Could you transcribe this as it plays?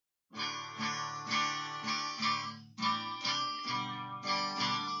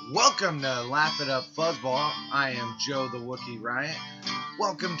Welcome to Laugh It Up Fuzzball. I am Joe the Wookiee Riot.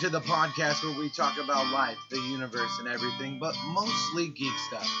 Welcome to the podcast where we talk about life, the universe, and everything, but mostly geek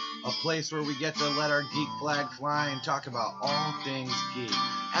stuff. A place where we get to let our geek flag fly and talk about all things geek.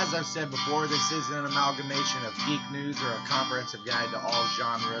 As I've said before, this isn't an amalgamation of geek news or a comprehensive guide to all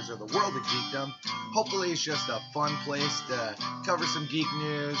genres or the world of geekdom. Hopefully it's just a fun place to cover some geek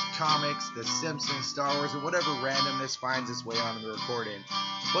news, comics, The Simpsons, Star Wars, or whatever randomness finds its way onto the recording.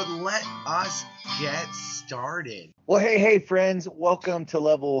 But let us get started. Well, hey, friends. Welcome to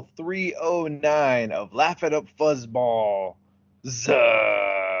level 309 of Laugh It Up Fuzzball.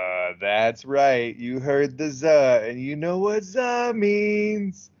 Zuh. That's right. You heard the zuh, and you know what zuh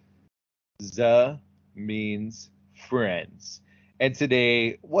means. Zuh means friends. And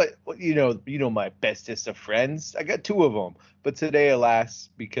today, what you know my bestest of friends. I got two of them. But today, alas,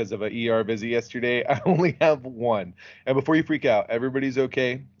 because of an ER visit yesterday, I only have one. And before you freak out, everybody's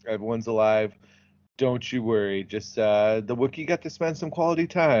okay. Everyone's alive. Don't you worry. Just the Wookiee got to spend some quality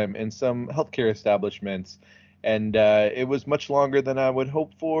time in some healthcare establishments. And it was much longer than I would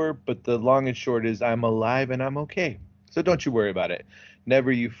hope for. But the long and short is I'm alive and I'm okay. So don't you worry about it.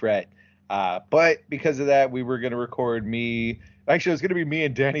 Never you fret. But because of that, we were going to record Actually, it was going to be me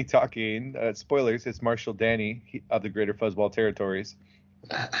and Danny talking. Spoilers, it's Marshall Danny of the Greater Fuzzball Territories.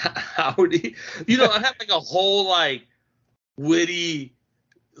 Howdy. I had like a whole witty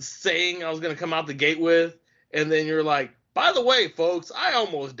saying I was going to come out the gate with. And then you're like, by the way, folks, I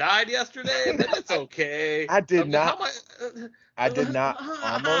almost died yesterday, but it's okay. I did not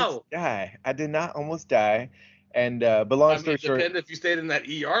almost die. And but long story short, depend if you stayed in that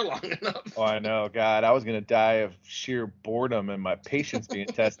ER long enough. Oh, I know, God, I was gonna die of sheer boredom and my patience being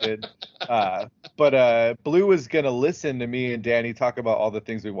tested. But Blue was gonna listen to me and Danny talk about all the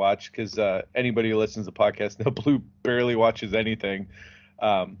things we watch because anybody who listens to the podcast know Blue barely watches anything.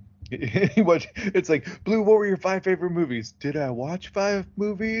 It's like, Blue, what were your 5 favorite movies? Did I watch 5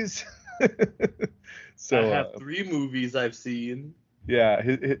 movies? So I have 3 movies I've seen. Yeah,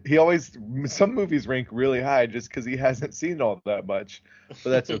 he always, some movies rank really high just because he hasn't seen all that much,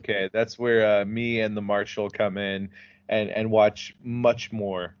 but that's okay. That's where me and the Marshall come in and watch much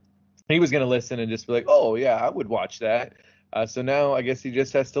more. He was going to listen and just be like, oh yeah, I would watch that. So now I guess he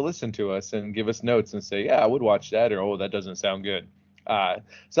just has to listen to us and give us notes and say, yeah, I would watch that, or oh, that doesn't sound good. So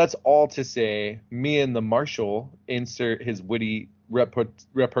that's all to say, me and the Marshall insert his witty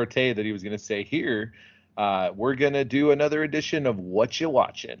repartee that he was going to say here. We're going to do another edition of What You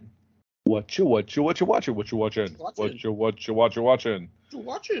Watching. What you watching?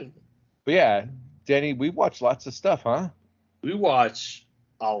 But yeah, Danny, we watch lots of stuff, huh? We watch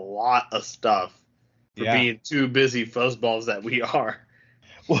a lot of stuff for being too busy fuzzballs that we are.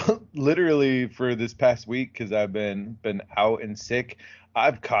 Well, literally for this past week, because I've been out and sick,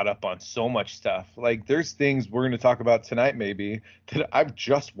 I've caught up on so much stuff. Like, there's things we're going to talk about tonight, maybe, that I've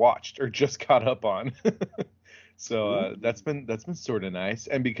just watched or just caught up on. So that's been sort of nice.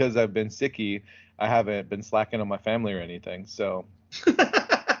 And because I've been sicky, I haven't been slacking on my family or anything. So you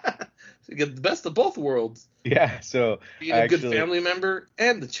get the best of both worlds. Yeah. So being a good family member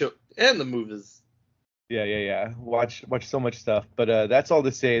and the movies. Yeah. Watch so much stuff. But that's all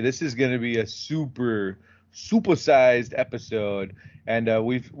to say. This is going to be a super sized episode. And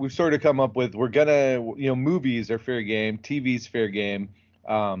we've sort of come up with, we're gonna, movies are fair game, TV's fair game,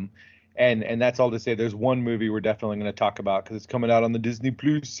 and that's all to say. There's one movie we're definitely going to talk about because it's coming out on the Disney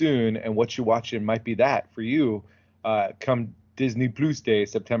Plus soon, and what you watching might be that for you come Disney Plus Day,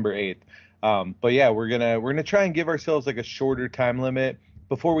 September 8th. But yeah, we're gonna try and give ourselves like a shorter time limit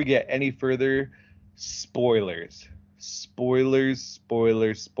before we get any further. Spoilers.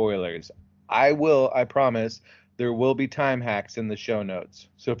 I promise. There will be time hacks in the show notes.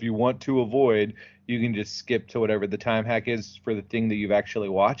 So if you want to avoid, you can just skip to whatever the time hack is for the thing that you've actually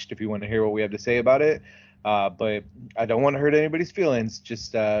watched if you want to hear what we have to say about it. But I don't want to hurt anybody's feelings.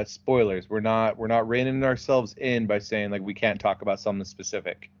 Just spoilers. We're not reining ourselves in by saying like we can't talk about something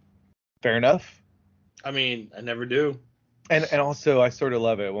specific. Fair enough? I mean, I never do. And also I sort of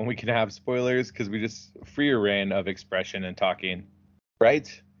love it when we can have spoilers because we just freer reign of expression and talking.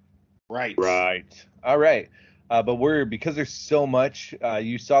 Right. All right. But because there's so much,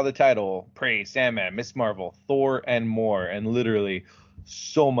 you saw the title, Prey, Sandman, Miss Marvel, Thor, and more, and literally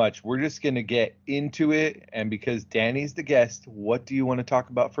so much. We're just going to get into it, and because Danny's the guest, what do you want to talk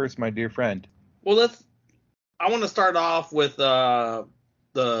about first, my dear friend? Well, I want to start off with the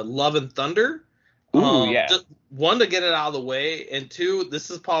Love and Thunder. Ooh, yeah. Just, 1, to get it out of the way, and 2, this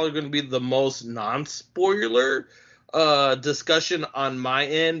is probably going to be the most non-spoiler discussion on my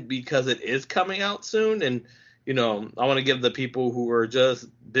end because it is coming out soon, and I want to give the people who are just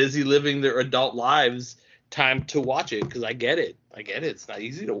busy living their adult lives time to watch it, because I get it. It's not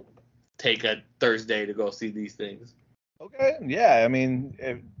easy to take a Thursday to go see these things. Okay, yeah. I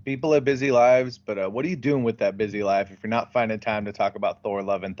mean, people have busy lives, but what are you doing with that busy life if you're not finding time to talk about Thor: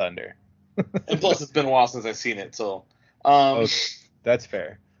 Love and Thunder? And plus, it's been a while since I've seen it, so Okay, that's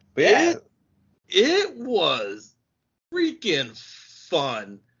fair. But yeah, it was freaking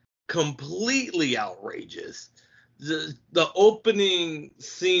fun, completely outrageous. The opening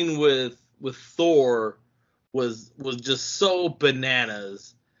scene with Thor was just so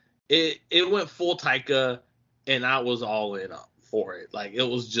bananas. It went full Taika, and I was all in up for it. Like, it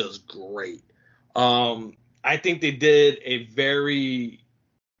was just great. I think they did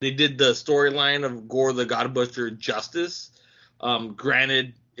the storyline of Gore the God Butcher justice.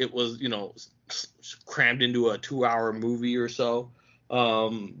 Granted, it was, crammed into a 2-hour movie or so.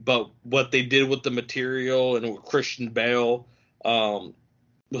 But what they did with the material and with Christian Bale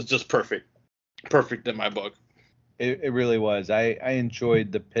was just perfect. Perfect in my book. it really was. I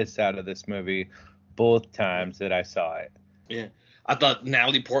enjoyed the piss out of this movie both times that I saw it. Yeah. I thought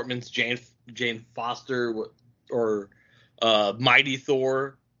Natalie Portman's Jane Foster or Mighty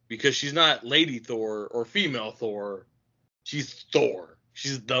Thor, because she's not Lady Thor or female Thor. She's Thor.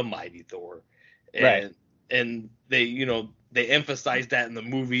 She's the Mighty Thor. Right. And they, they emphasized that in the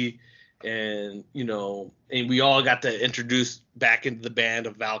movie, and and we all got to introduce back into the band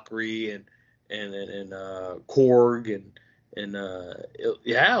of Valkyrie and Korg and it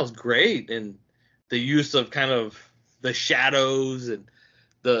was great. And the use of kind of the shadows and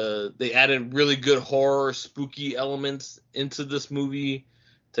they added really good horror, spooky elements into this movie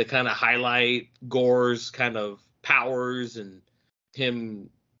to kind of highlight Gore's kind of powers and him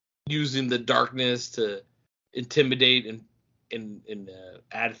using the darkness to intimidate and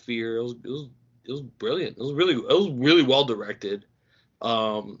add fear. It was brilliant. It was really well directed.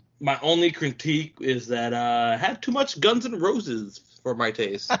 My only critique is that had too much Guns N' Roses for my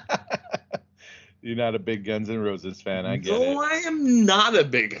taste. You're not a big Guns N' Roses fan, I get it. No, I am not a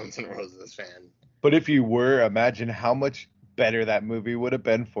big Guns N' Roses fan. But if you were, imagine how much better that movie would have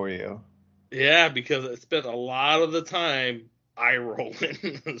been for you. Yeah, because I spent a lot of the time eye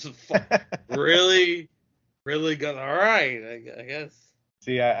rolling. Really, really good. All right, I guess.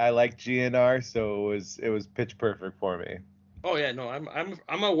 See, I like GNR, so it was pitch perfect for me. Oh yeah, no,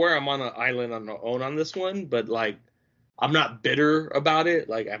 I'm aware I'm on an island on my own on this one, but like, I'm not bitter about it.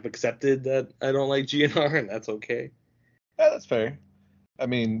 Like, I've accepted that I don't like GNR, and that's okay. Yeah, that's fair. I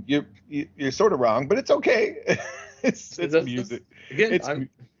mean, you're sort of wrong, but it's okay. it's music. Again,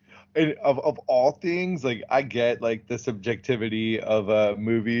 and of all things, like, I get like the subjectivity of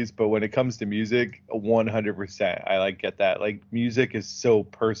movies, but when it comes to music, 100%, I like get that. Like, music is so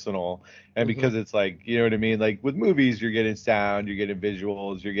personal, and because it's like, you know what I mean? Like, with movies, you're getting sound, you're getting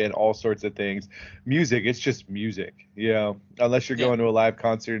visuals, you're getting all sorts of things. Music, it's just music, unless you're going to a live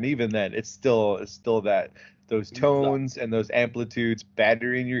concert, and even then, it's still that those tones and those amplitudes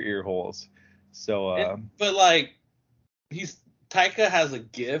battering your ear holes. So, but like, Taika has a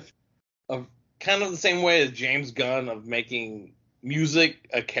gift of kind of the same way as James Gunn of making music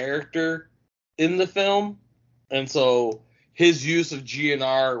a character in the film. And so his use of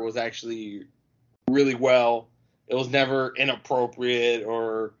GNR was actually really well. It was never inappropriate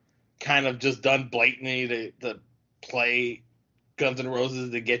or kind of just done blatantly to play Guns N'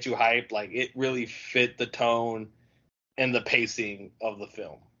 Roses to get you hyped. Like, it really fit the tone and the pacing of the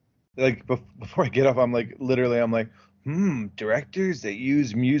film. Like, before I get off, I'm like, directors that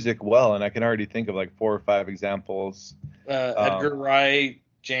use music well, and I can already think of like 4 or 5 examples. Edgar Wright,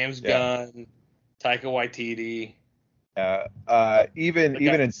 James Gunn, Taika Waititi. Even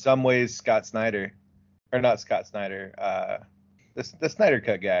in some ways, Scott Snyder, or not Scott Snyder, the Snyder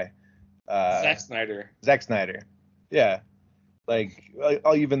Cut guy. Zack Snyder. Yeah. Like,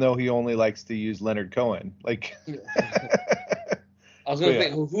 even though he only likes to use Leonard Cohen, like. I was gonna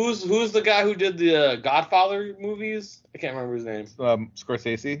think, who's the guy who did the Godfather movies? I can't remember his name.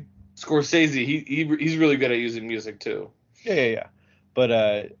 Scorsese. He's really good at using music too. Yeah.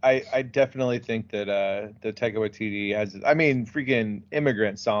 But I definitely think that the Taika Waititi has. I mean, freaking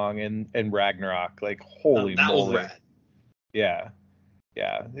Immigrant Song and Ragnarok. Like, holy that moly. was rad.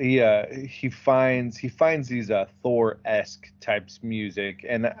 Yeah. He finds these Thor-esque types music,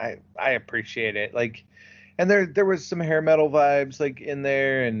 and I appreciate it. Like. And there was some hair metal vibes like in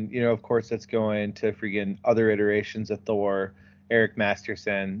there, and of course that's going to freaking other iterations of Thor, Eric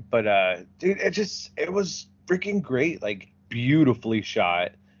Masterson. But dude, it was freaking great, like beautifully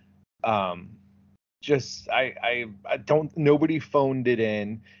shot. just I don't, nobody phoned it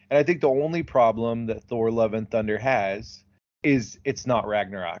in. And I think the only problem that Thor Love and Thunder has is it's not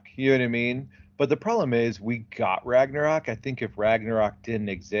Ragnarok. You know what I mean? But the problem is we got Ragnarok. I think if Ragnarok didn't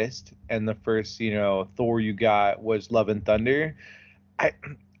exist and the first, Thor you got was Love and Thunder, I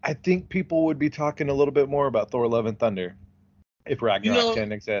I think people would be talking a little bit more about Thor Love and Thunder if You Ragnarok know,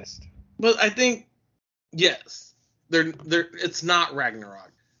 didn't exist. but I think yes, they're it's not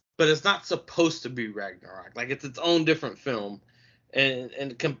Ragnarok, but it's not supposed to be Ragnarok. Like it's own different film,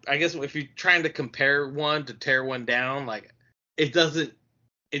 I guess if you're trying to compare one to tear one down, like it doesn't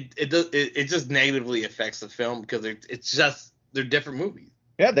it just negatively affects the film because it's just they're different movies.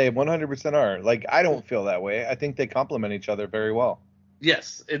 Yeah, they 100% are. Like I don't feel that way. I think they complement each other very well.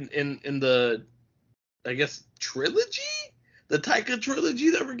 Yes, in the I guess trilogy, the Taika trilogy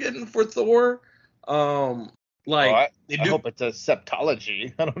that we're getting for Thor, like they I do. hope it's a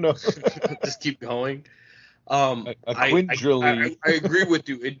septology. I don't know. Just keep going. A quindraly. I agree with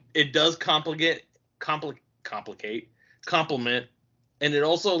you. It does complement, and it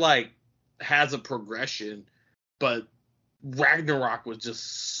also like has a progression. But Ragnarok was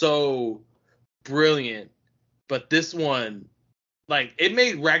just so brilliant. But this one, like, it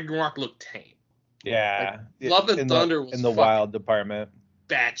made Ragnarok look tame. Yeah. Like, Love and Thunder was in the wild department.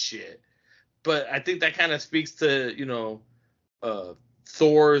 Batshit. But I think that kind of speaks to,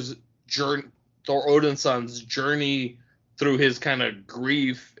 Thor's journey, Thor Odinson's journey through his kind of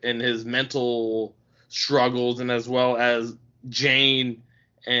grief and his mental struggles, and as well as Jane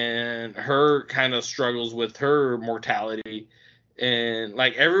and her kind of struggles with her mortality. And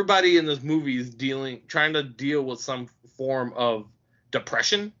like everybody in this movie is trying to deal with some form of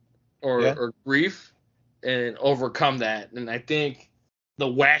depression or grief and overcome that. And I think the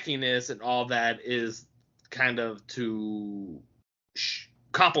wackiness and all that is kind of to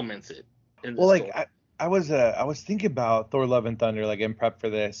complements it. Well, like I was thinking about Thor Love and Thunder like in prep for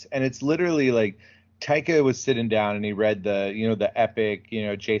this, and it's literally like Taika was sitting down and he read the epic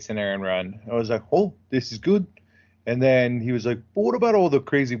Jason Aaron run. I was like, oh, this is good. And then he was like, but what about all the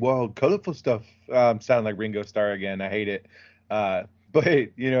crazy, wild, colorful stuff? Sound like Ringo Starr again. I hate it. But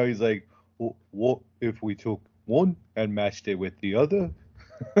he's like, well, what if we took one and matched it with the other?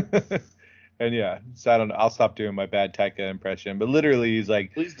 And yeah, so I don't know. I'll stop doing my bad Taika impression. But literally, he's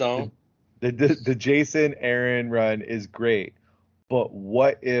like, please don't. The Jason Aaron run is great, but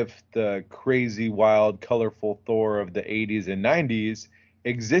what if the crazy, wild, colorful Thor of the 80s and 90s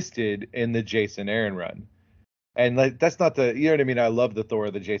existed in the Jason Aaron run? And like that's not the, you know what I mean? I love the Thor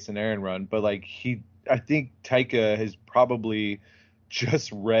of the Jason Aaron run, but like I think Taika has probably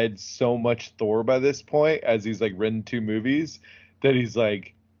just read so much Thor by this point, as he's like written 2 movies, that he's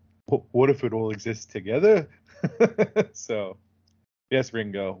like, what if it all exists together? So. Yes,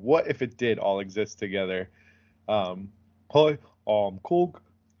 Ringo. What if it did all exist together? Hi, I'm Korg,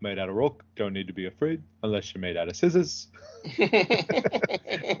 made out of rock. Don't need to be afraid unless you're made out of scissors.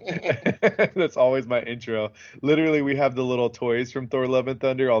 That's always my intro. Literally, we have the little toys from Thor Love and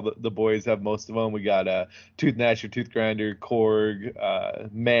Thunder. All the boys have most of them. We got Tooth Gnasher, Tooth Grinder,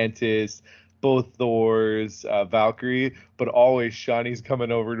 Korg, Mantis, both Thors, Valkyrie. But always Shawnee's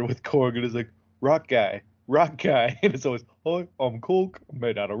coming over with Korg and is like, rock guy. And it's always, hi, I'm Korg,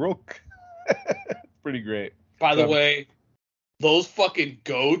 made out of rock. Pretty great. By the way, those fucking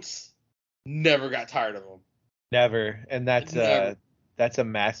goats never got tired of them. Never. And that's a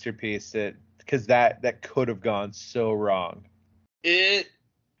masterpiece because that could have gone so wrong. I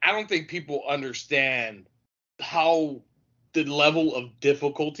don't think people understand how the level of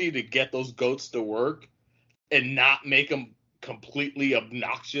difficulty to get those goats to work and not make them completely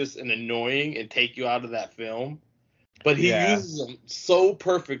obnoxious and annoying and take you out of that film. But he uses them so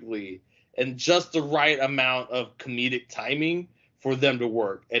perfectly and just the right amount of comedic timing for them to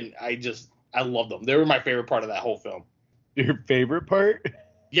work. And I love them. They were my favorite part of that whole film. Your favorite part?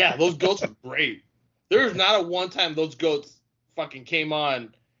 Yeah, those goats are great. There's not a one time those goats fucking came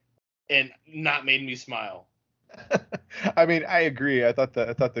on and not made me smile. I mean, I agree. I thought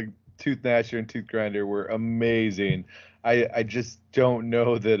the Tooth Gnasher and Tooth Grinder were amazing. I just don't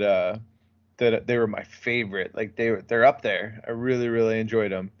know that they were my favorite. Like they're up there. I really, really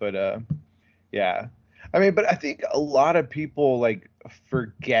enjoyed them. But yeah. I mean, but I think a lot of people like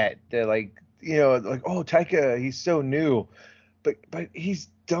forget that, like, like, oh, Taika, he's so new. But he's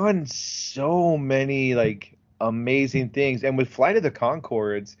done so many like amazing things. And with Flight of the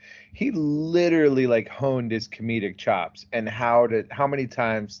Conchords, he literally like honed his comedic chops and how many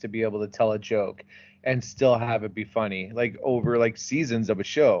times to be able to tell a joke and still have it be funny, like over like seasons of a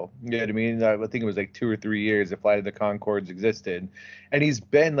show. You know what I mean? I think it was like 2 or 3 years that Flight of the Conchords existed. And he's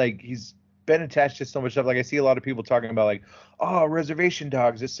been like, he's been attached to so much stuff. Like I see a lot of people talking about like, oh, Reservation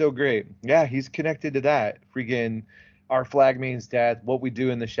Dogs is so great. Yeah, he's connected to that. Freaking Our Flag Means Death, What We Do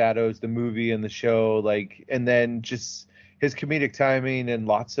in the Shadows, the movie and the show, like, and then just his comedic timing and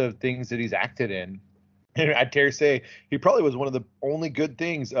lots of things that he's acted in. And I dare say he probably was one of the only good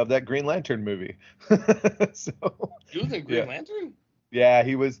things of that Green Lantern movie. So He was in Green Lantern? yeah,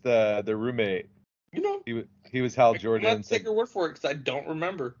 he was the roommate. You know, He was Hal I'm Jordan. not take your word for it because I don't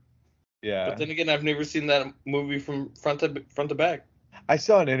remember. Yeah. But then again, I've never seen that movie from front to back. I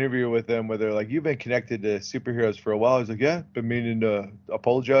saw an interview with him where they're like, "You've been connected to superheroes for a while." I was like, "Yeah, been meaning to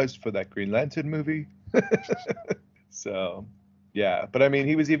apologize for that Green Lantern movie." So, yeah, but I mean,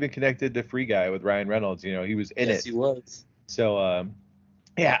 he was even connected to Free Guy with Ryan Reynolds. You know, he was in it. Yes, he was. So,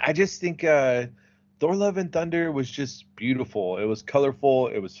 yeah, I just think Thor: Love and Thunder was just beautiful. It was colorful.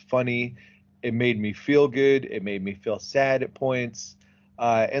 It was funny. It made me feel good. It made me feel sad at points.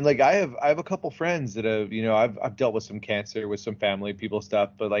 And like I have a couple friends that have, you know, I've dealt with some cancer with some family people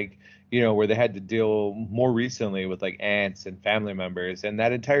stuff, but like, you know, where they had to deal more recently with like aunts and family members, and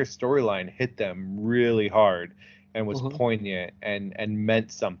that entire storyline hit them really hard and was poignant and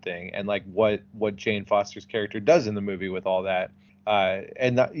meant something, and like what Jane Foster's character does in the movie with all that.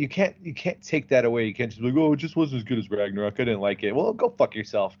 You can't take that away. You can't just be like, oh, it just wasn't as good as Ragnarok. I didn't like it. Well, go fuck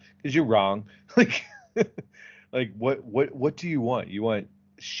yourself because you're wrong. Like, like what do you want? You want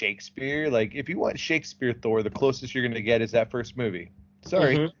Shakespeare? Like, if you want Shakespeare Thor, the closest you're gonna get is that first movie.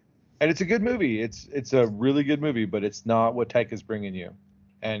 Sorry, and it's a good movie. It's a really good movie, but it's not what Taika's bringing you.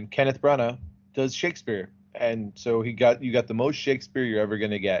 And Kenneth Branagh does Shakespeare, and so you got the most Shakespeare you're ever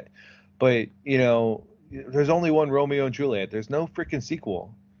gonna get. But you know, there's only one Romeo and Juliet. There's no freaking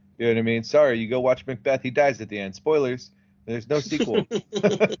sequel. You know what I mean? Sorry, you go watch Macbeth. He dies at the end. Spoilers. There's no sequel.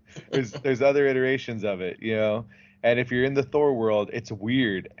 there's other iterations of it, you know. And if you're in the Thor world, it's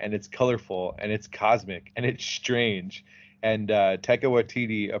weird and it's colorful and it's cosmic and it's strange. And Taika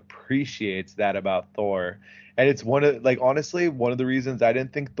Waititi appreciates that about Thor. And it's honestly, one of the reasons I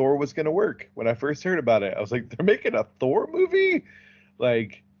didn't think Thor was gonna work when I first heard about it. I was like, they're making a Thor movie?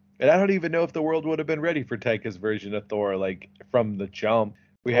 Like, and I don't even know if the world would have been ready for Taika's version of Thor, like from the jump.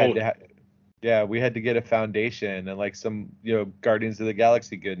 We had to get a foundation and like some, you know, Guardians of the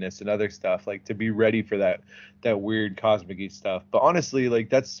Galaxy goodness and other stuff, like to be ready for that weird cosmic-y stuff. But honestly,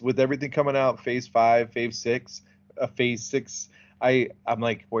 like that's with everything coming out, phase 5, phase 6, I'm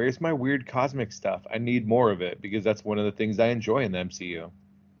like, where's my weird cosmic stuff? I need more of it because that's one of the things I enjoy in the MCU.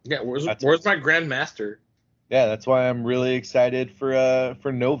 Yeah, where's my Grandmaster? Yeah, that's why I'm really excited for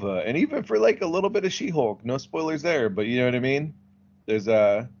Nova and even for like a little bit of She-Hulk. No spoilers there, but you know what I mean?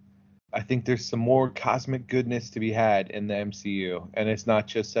 I think there's some more cosmic goodness to be had in the MCU, and it's not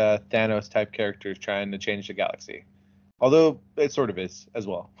just Thanos type characters trying to change the galaxy, although it sort of is as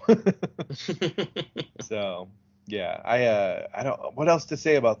well. So yeah, I don't. What else to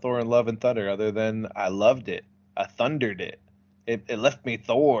say about Thor and Love and Thunder other than I loved it. I thundered it. It left me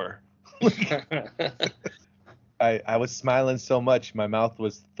Thor. I was smiling so much my mouth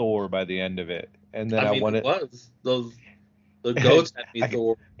was Thor by the end of it, and then I wanted. It was. The goats had me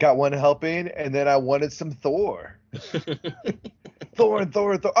Thor. Got one helping, and then I wanted some Thor. Thor,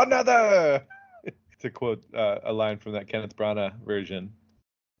 another! To quote a line from that Kenneth Branagh version.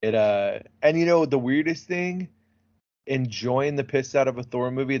 And you know, the weirdest thing, enjoying the piss out of a Thor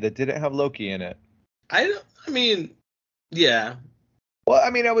movie that didn't have Loki in it. Yeah. Well,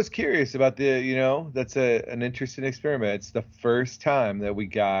 I mean, I was curious about that's an interesting experiment. It's the first time that we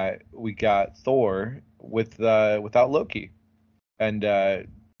got Thor without Loki. And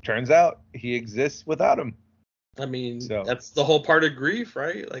turns out he exists without him. I mean, that's the whole part of grief,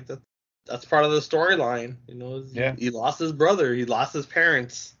 right? Like that's part of the storyline. You know, he lost his brother, he lost his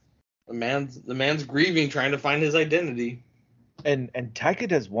parents. The man's grieving, trying to find his identity. And Taika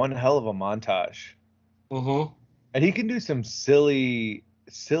does one hell of a montage. Mm-hmm. And he can do some silly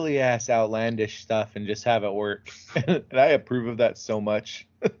ass outlandish stuff and just have it work. And I approve of that so much.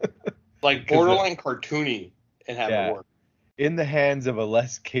 Like borderline cartoony and have it work. In the hands of a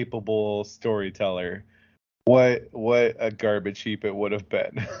less capable storyteller, what a garbage heap it would have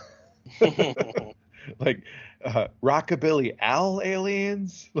been. Like Rockabilly Al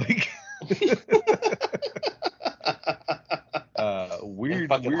aliens, like weird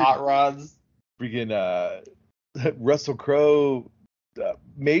fucking hot rods. Freaking Russell Crowe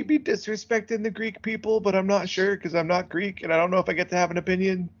maybe disrespecting the Greek people, but I'm not sure because I'm not Greek and I don't know if I get to have an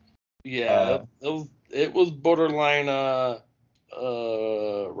opinion. Yeah, it was borderline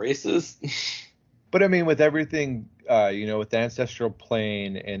racist. But I mean, with everything with the ancestral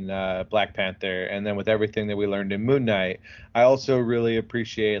plane in Black Panther, and then with everything that we learned in Moon Knight, I also really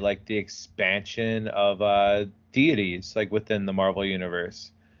appreciate like the expansion of deities like within the Marvel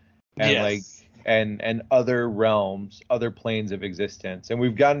universe, and like Yes. and other realms, other planes of existence, and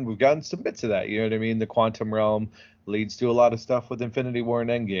we've gotten some bits of that. You know what I mean? The quantum realm leads to a lot of stuff with Infinity War and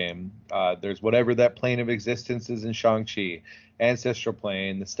Endgame. There's whatever that plane of existence is in Shang-Chi, ancestral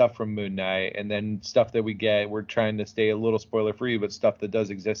plane, the stuff from Moon Knight, and then stuff that we get. We're trying to stay a little spoiler free, but stuff that does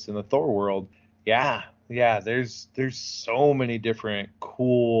exist in the Thor world. Yeah. There's so many different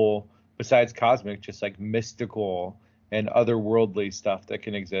cool, besides cosmic, just like mystical and otherworldly stuff that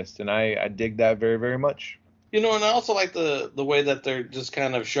can exist, and I dig that very, very much. And I also like the way that they're just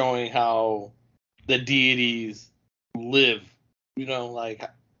kind of showing how the deities live. Like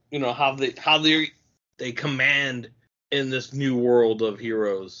how they command in this new world of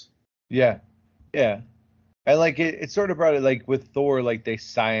heroes. Yeah. And like it sort of brought it like with Thor, like they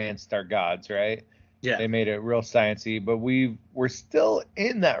scienced our gods, right? Yeah. They made it real sciencey, but we're still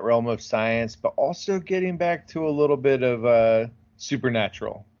in that realm of science, but also getting back to a little bit of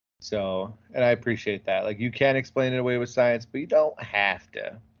supernatural. So, and I appreciate that. Like you can explain it away with science, but you don't have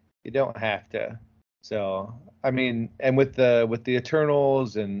to. So, I mean, and with the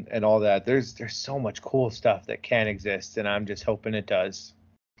Eternals and all that, there's so much cool stuff that can exist, and I'm just hoping it does.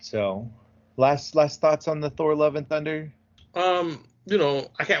 So, last thoughts on the Thor: Love and Thunder? I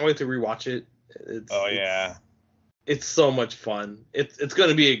can't wait to rewatch it. It's so much fun. It's going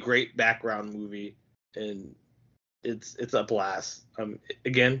to be a great background movie, and it's a blast.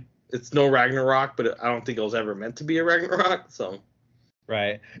 Again, it's no Ragnarok, but I don't think it was ever meant to be a Ragnarok. So,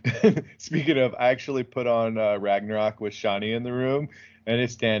 right. Speaking of, I actually put on Ragnarok with Shawnee in the room, and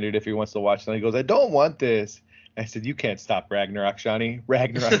it's standard if he wants to watch. And he goes, "I don't want this." I said, "You can't stop Ragnarok, Shawnee.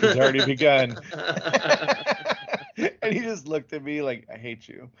 Ragnarok has already begun." And he just looked at me like, "I hate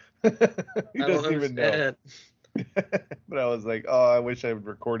you." He doesn't even know. But I was like, "Oh, I wish I had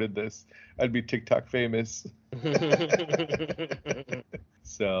recorded this. I'd be TikTok famous."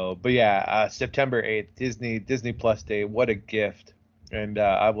 So, but yeah, September 8th, Disney Plus Day. What a gift. And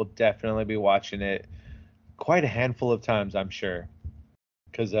I will definitely be watching it quite a handful of times, I'm sure,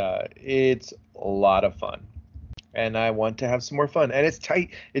 because it's a lot of fun. And I want to have some more fun. And it's tight.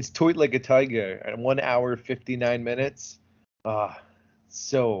 It's tight like a tiger. And 1 hour, 59 minutes.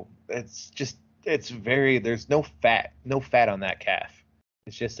 So it's very, there's no fat on that calf.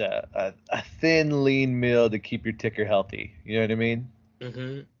 It's just a thin, lean meal to keep your ticker healthy. You know what I mean?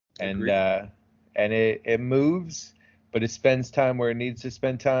 Mm-hmm. And it moves, but it spends time where it needs to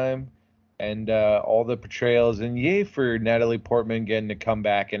spend time. And all the portrayals. And yay for Natalie Portman getting to come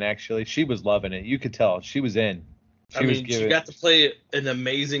back. And actually, she was loving it. You could tell. She was in. She got to play an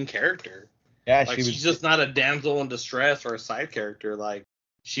amazing character. Yeah, like she's just not a damsel in distress or a side character. Like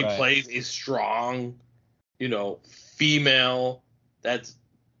she plays a strong, female that's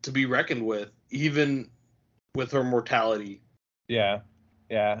to be reckoned with, even with her mortality. Yeah.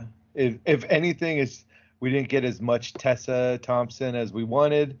 If anything, we didn't get as much Tessa Thompson as we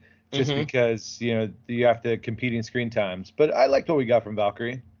wanted, just because you have to competing screen times. But I liked what we got from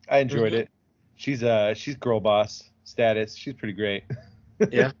Valkyrie. I enjoyed it. She's girl boss status. She's pretty great.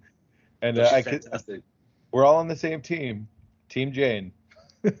 Yeah. And fantastic. We're all on the same team. Team Jane.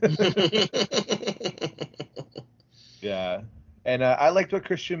 Yeah. And I liked what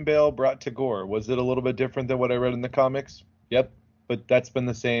Christian Bale brought to Gore. Was it a little bit different than what I read in the comics? Yep. But that's been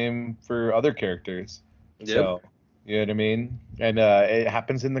the same for other characters. Yep. So, you know what I mean? And it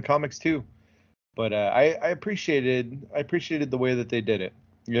happens in the comics too. But I appreciated the way that they did it.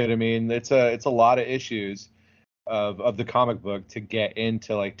 You know what I mean? It's a lot of issues of the comic book to get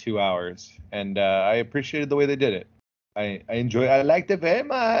into like 2 hours, and I appreciated the way they did it. I liked it very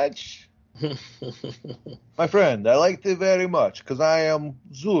much. My friend, I liked it very much because I am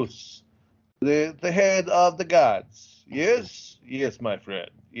Zeus, the head of the gods. Yes, my friend.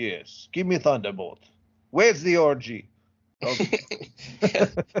 Yes, give me Thunderbolt. Where's the orgy? Okay.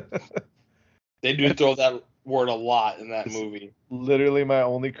 They do throw that word a lot in that movie. Literally, my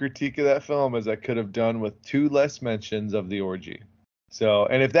only critique of that film is I could have done with 2 less mentions of the orgy. So,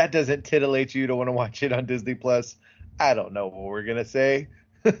 and if that doesn't titillate you to want to watch it on Disney Plus, I don't know what we're gonna say.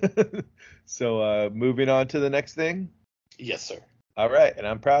 So, moving on to the next thing. Yes, sir. All right, and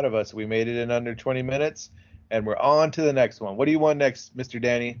I'm proud of us. We made it in under 20 minutes, and we're on to the next one. What do you want next, Mr.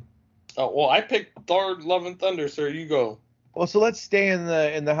 Danny? Oh, well, I picked Thor: Love and Thunder, sir. You go. Well, so let's stay in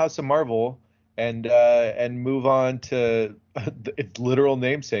the House of Marvel and move on to its literal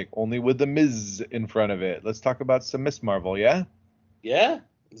namesake, only with the Ms. in front of it. Let's talk about some Miss Marvel, yeah? Yeah,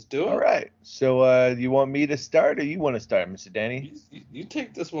 Let's do All it. right. So, you want me to start, or you want to start, Mr. Danny? You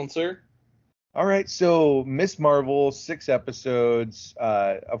take this one, sir. All right. So, Miss Marvel, 6 episodes.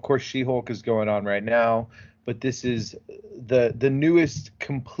 Of course, She-Hulk is going on right now, but this is the newest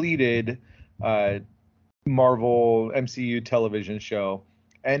completed uh, Marvel MCU television show.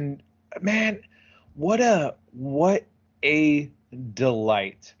 And man, what a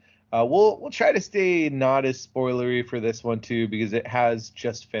delight. We'll try to stay not as spoilery for this one too, because it has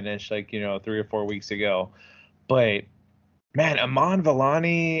just finished, like, 3 or 4 weeks ago. But man, Aman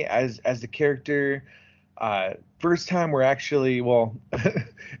Vellani as the character, first time we're actually, well,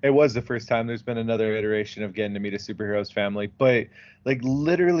 it was the first time. There's been another iteration of getting to meet a superhero's family, but like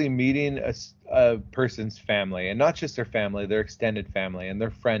literally meeting a person's family, and not just their family, their extended family and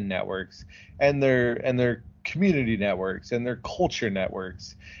their friend networks and their community networks and their culture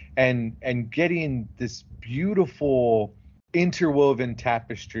networks, and getting this beautiful interwoven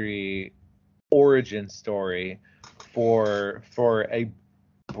tapestry origin story for a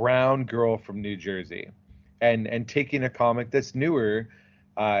brown girl from New Jersey, and taking a comic that's newer,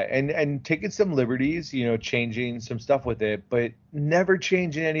 and taking some liberties, changing some stuff with it, but never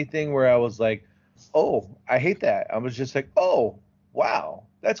changing anything where I was like, oh, I hate that. I was just like, oh, wow,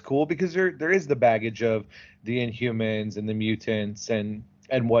 that's cool, because there is the baggage of the Inhumans and the mutants and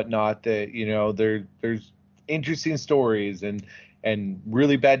whatnot, that there's interesting stories and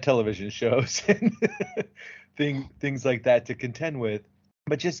really bad television shows and things like that to contend with.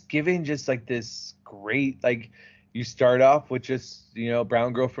 But just giving just like this great, like, you start off with just,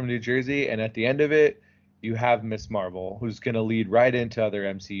 brown girl from New Jersey, and at the end of it you have Miss Marvel, who's going to lead right into other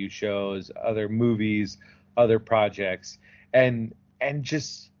MCU shows, other movies, other projects, and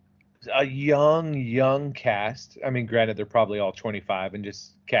just a young cast. I mean, granted, they're probably all 25 and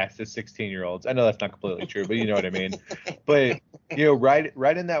just cast as 16-year-olds. I know that's not completely true, but you know what I mean. But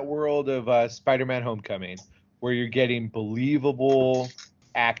right in that world of Spider-Man: Homecoming, where you're getting believable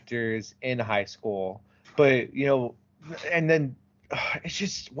actors in high school, but and then it's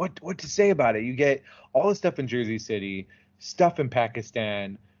just what to say about it. You get all the stuff in Jersey City, stuff in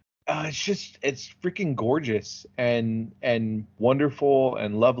Pakistan. It's freaking gorgeous and wonderful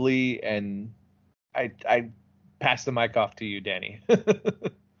and lovely. And I pass the mic off to you, Danny.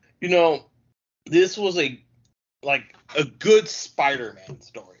 This was a good Spider-Man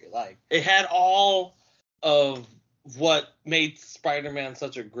story. Like, it had all of what made Spider-Man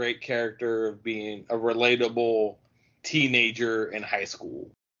such a great character, of being a relatable teenager in high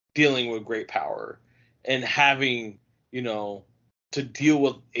school, dealing with great power, and having, to deal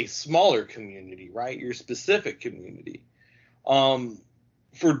with a smaller community, right? Your specific community.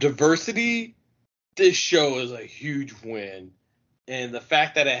 For diversity, this show is a huge win. And the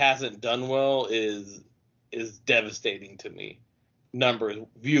fact that it hasn't done well is devastating to me. Numbers,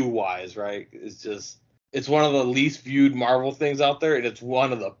 view-wise, right? It's one of the least viewed Marvel things out there, and it's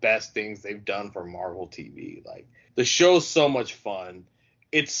one of the best things they've done for Marvel TV. Like, the show's so much fun.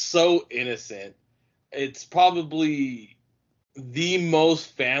 It's so innocent. It's probably the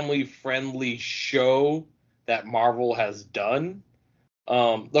most family-friendly show that Marvel has done.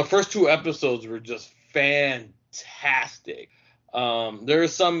 The first 2 episodes were just fantastic. There are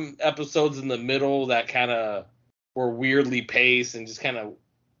some episodes in the middle that kind of were weirdly paced and it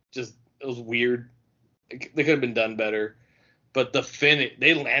was weird. They could have been done better, but the finish,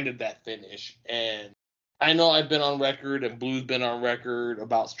 they landed that finish. And I know I've been on record, and Blue's been on record,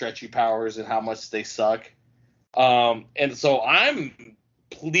 about stretchy powers and how much they suck. And so I'm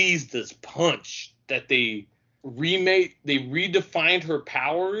pleased as punch that they redefined her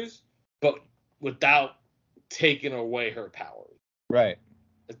powers, but without taking away her powers. Right.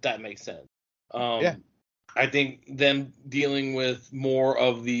 If that makes sense. Yeah. I think them dealing with more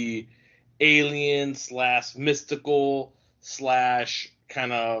of the alien / mystical /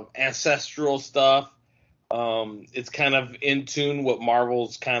 kind of ancestral stuff. It's kind of in tune what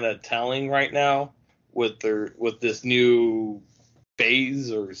Marvel's kind of telling right now with this new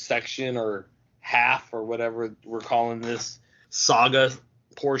phase or section or half or whatever we're calling this saga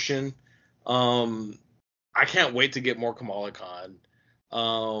portion. I can't wait to get more Kamala Khan.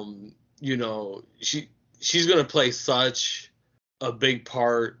 She's gonna play such a big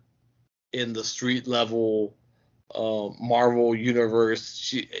part in the street level Marvel universe.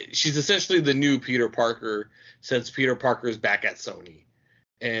 She's essentially the new Peter Parker, since Peter Parker is back at Sony,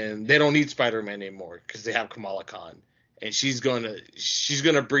 and they don't need Spider-Man anymore because they have Kamala Khan, and she's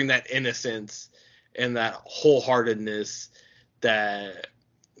gonna bring that innocence and that wholeheartedness that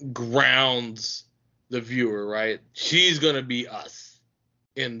grounds the viewer, right? She's gonna be us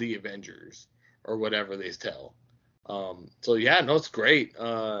in the Avengers or whatever they tell. So yeah, no, it's great.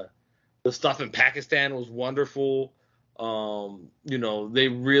 The stuff in Pakistan was wonderful. They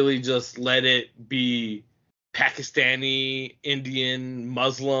really just let it be Pakistani, Indian,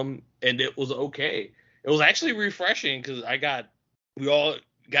 Muslim, and it was okay. It was actually refreshing because we all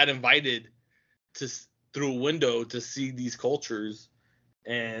got invited to through a window to see these cultures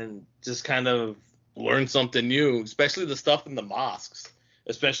and just kind of learn something new, especially the stuff in the mosques,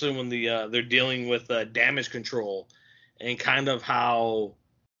 especially when they're dealing with damage control and kind of how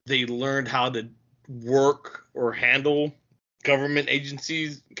they learned how to work or handle government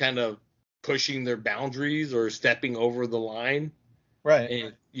agencies kind of pushing their boundaries or stepping over the line. Right.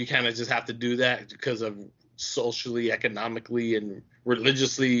 And you kind of just have to do that because of socially, economically, and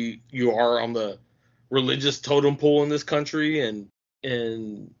religiously you are on the religious totem pole in this country.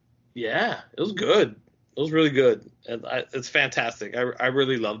 And yeah, it was good. It was really good. And it's fantastic. I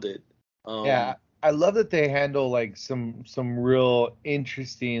really loved it. Yeah, I love that they handle like some real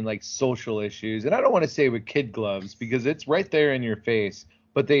interesting like social issues, and I don't want to say with kid gloves because it's right there in your face,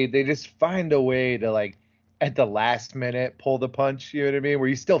 but they just find a way to like at the last minute pull the punch. You know what I mean? Where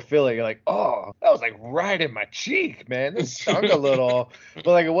you still feel it. You're like, oh, that was like right in my cheek, man. This stung a little,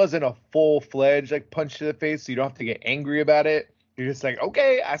 but like it wasn't a full fledged like punch to the face, so you don't have to get angry about it. You're just like,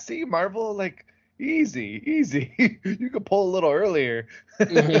 okay, I see Marvel, like. Easy. You could pull a little earlier.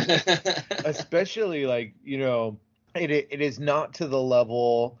 Especially like, it is not to the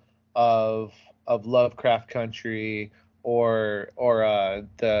level of Lovecraft Country or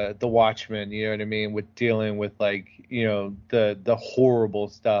the Watchmen, you know what I mean, with dealing with like, the horrible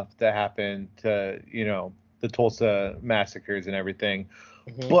stuff that happened to, the Tulsa massacres and everything.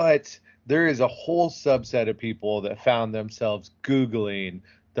 Mm-hmm. But there is a whole subset of people that found themselves Googling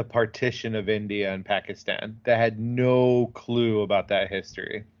the partition of India and Pakistan that had no clue about that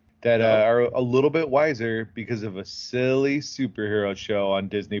history, that are a little bit wiser because of a silly superhero show on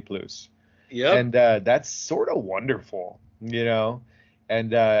Disney Plus. Yeah, and that's sort of wonderful,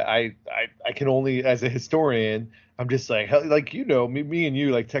 And I can only, as a historian, I'm just like me and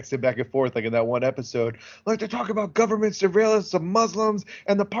you like texted back and forth like in that one episode, like they talk about government surveillance of Muslims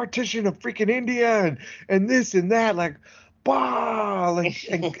and the partition of freaking India and this and that, like. Bah, like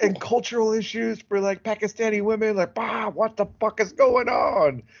and cultural issues for like Pakistani women, like what the fuck is going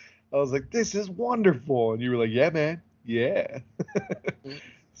on? I was like, this is wonderful, and you were like, yeah, man, yeah.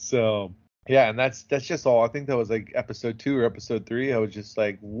 So yeah, and that's just all. I think that was like episode 2 or episode 3. I was just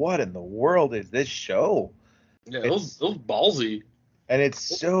like, what in the world is this show? Yeah, it was ballsy. And it's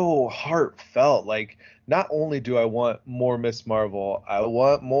so heartfelt. Like, not only do I want more Miss Marvel, I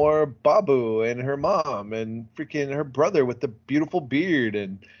want more Babu and her mom and freaking her brother with the beautiful beard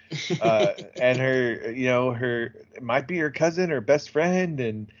and and her, her, it might be her cousin or best friend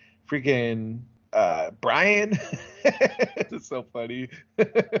and freaking Brian. It's so funny. I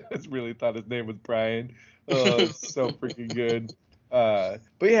really thought his name was Brian. Oh, it's so freaking good. But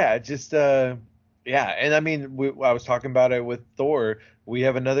yeah, just yeah, and I mean, I was talking about it with Thor. We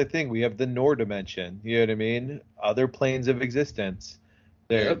have another thing. We have the Nor dimension. You know what I mean? Other planes of existence.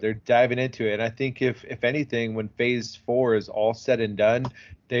 They're diving into it. And I think if anything, when Phase 4 is all said and done,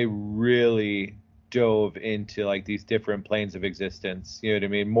 they really dove into like these different planes of existence. You know what I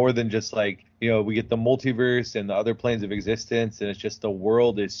mean? More than just like, we get the multiverse and the other planes of existence, and it's just the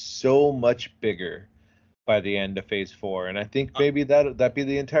world is so much bigger by the end of Phase 4, and I think maybe that'd be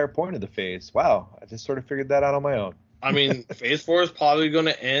the entire point of the phase. Wow, I just sort of figured that out on my own. I mean, Phase 4 is probably going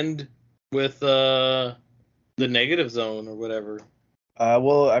to end with the negative zone or whatever.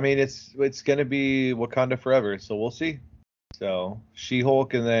 Well, I mean, it's going to be Wakanda Forever, so we'll see. So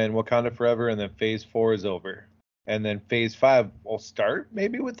She-Hulk and then Wakanda Forever, and then Phase 4 is over, and then Phase 5 will start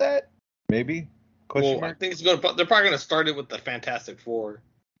maybe with that. Maybe. Well, I think they're probably going to start it with the Fantastic Four.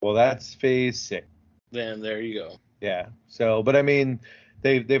 Well, that's Phase 6. Then there you go. Yeah. So, but I mean,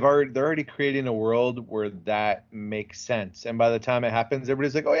 they're already creating a world where that makes sense, and by the time it happens,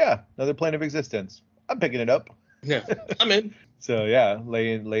 everybody's like, oh yeah, another plane of existence. I'm picking it up. Yeah, I'm in. So yeah,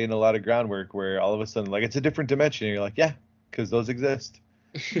 laying a lot of groundwork where all of a sudden, like, it's a different dimension. And you're like, yeah, because those exist.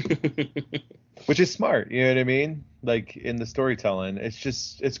 Which is smart. You know what I mean? Like in the storytelling,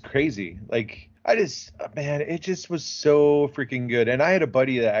 it's crazy. Like it just was so freaking good. And I had a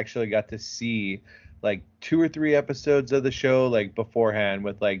buddy that actually got to see like 2 or 3 episodes of the show like beforehand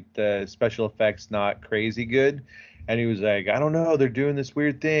with like the special effects not crazy good, and he was like, I don't know, they're doing this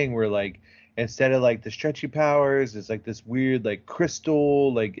weird thing where like instead of like the stretchy powers, it's like this weird like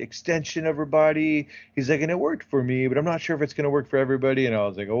crystal like extension of her body. He's like, and it worked for me, but I'm not sure if it's gonna work for everybody. And I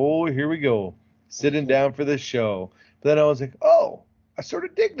was like, oh, here we go, sitting down for this show. But then I was like, oh, I sort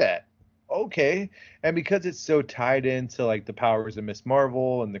of dig that. okay. And because it's so tied into like the powers of Miss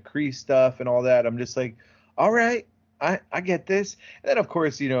Marvel and the Kree stuff and all that, I'm just like, all right, I get this. And then of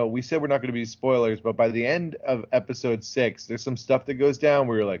course, we said we're not going to be spoilers, but by the end of episode 6, there's some stuff that goes down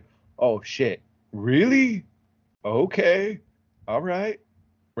where you're like, oh shit, really? Okay, all right,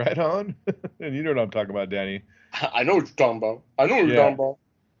 right on. And you know what I'm talking about, Danny. I know what you're talking about. I know what you're talking about.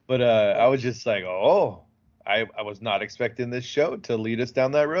 But I was just like, oh, I was not expecting this show to lead us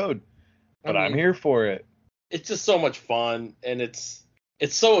down that road. But I'm here for it. It's just so much fun, and it's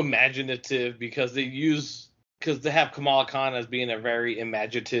so imaginative because they have Kamala Khan as being a very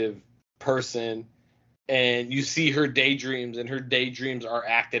imaginative person, and you see her daydreams, and her daydreams are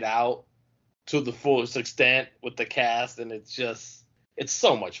acted out to the fullest extent with the cast, and it's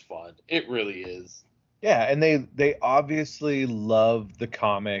so much fun. It really is. Yeah, and they obviously love the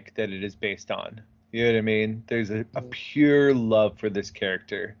comic that it is based on. You know what I mean? There's a pure love for this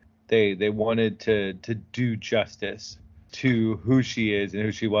character. They wanted to do justice to who she is and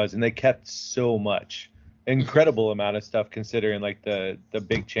who she was, and they kept so much incredible amount of stuff considering like the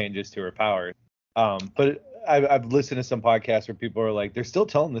big changes to her powers. But I've listened to some podcasts where people are like, they're still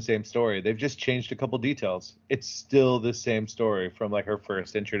telling the same story. They've just changed a couple details. It's still the same story from like her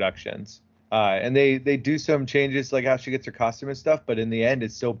first introductions. And they do some changes like how she gets her costume and stuff, but in the end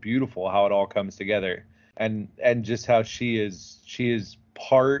it's so beautiful how it all comes together. And just how she is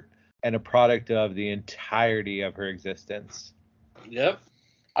part and a product of the entirety of her existence. Yep.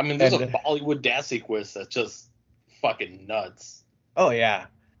 I mean, there's a Bollywood dance sequence that's just fucking nuts. Oh yeah.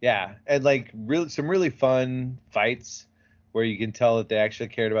 Yeah. And like some really fun fights where you can tell that they actually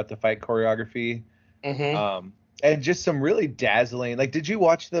cared about the fight choreography. Mm-hmm. And just some really dazzling, like, did you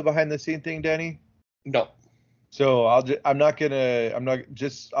watch the behind the scene thing, Danny? No. So I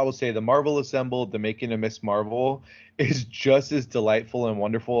will say the Marvel Assembled, the making of Miss Marvel is just as delightful and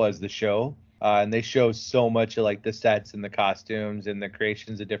wonderful as the show. And they show so much of like the sets and the costumes and the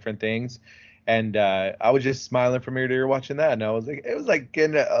creations of different things. And I was just smiling from ear to ear watching that. And I was like, it was like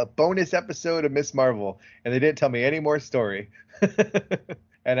getting a bonus episode of Miss Marvel. And they didn't tell me any more story.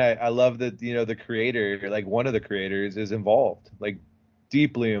 And I love that, the creator, like one of the creators is involved, like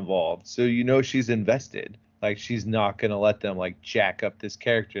deeply involved. So, she's invested. Like she's not going to let them like jack up this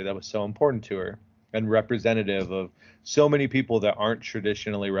character that was so important to her and representative of so many people that aren't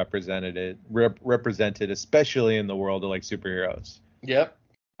traditionally represented, especially in the world of like superheroes. Yep.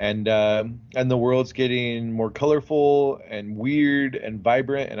 And the world's getting more colorful and weird and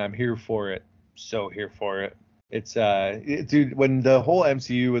vibrant, and I'm here for it. So here for it. It's dude, when the whole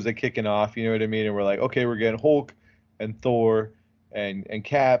MCU was like kicking off, you know what I mean? And we're like, okay, we're getting Hulk and Thor and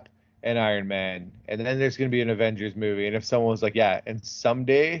Cap and Iron Man, and then there's gonna be an Avengers movie. And if someone was like, yeah, and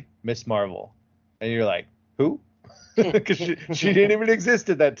someday Miss Marvel, and you're like, who? Because she didn't even exist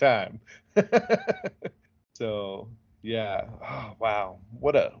at that time. So yeah, oh, wow,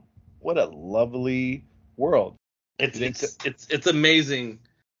 what a lovely world. It's amazing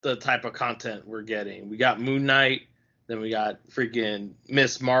the type of content we're getting. We got Moon Knight, then we got freaking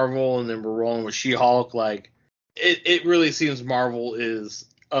Miss Marvel, and then we're rolling with She-Hulk. Like it really seems Marvel is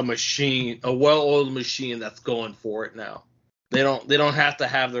a machine, a well-oiled machine that's going for it now. They don't have to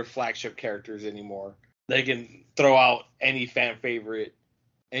have their flagship characters anymore. They can throw out any fan favorite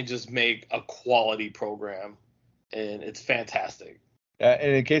and just make a quality program, and it's fantastic.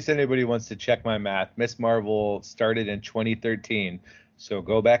 And in case anybody wants to check my math, Miss Marvel started in 2013. So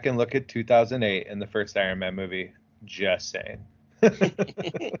go back and look at 2008 and the first Iron Man movie. Just saying.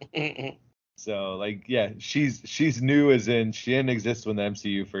 So like, yeah, she's new as in she didn't exist when the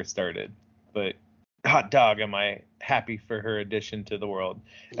MCU first started. But hot dog, am I happy for her addition to the world.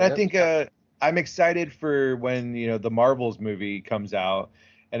 And yep. I think I'm excited for when, the Marvels movie comes out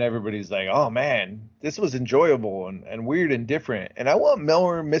and everybody's like, oh man, this was enjoyable and weird and different. And I want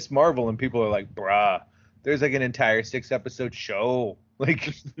more Miss Marvel, and people are like, bruh, there's like an entire 6-episode show.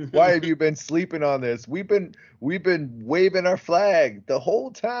 Like, why have you been sleeping on this? We've been waving our flag the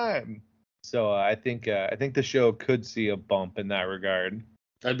whole time. So I think the show could see a bump in that regard.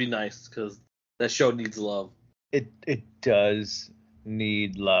 That'd be nice because that show needs love. It does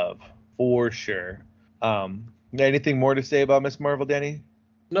need love for sure. Anything more to say about Miss Marvel, Danny?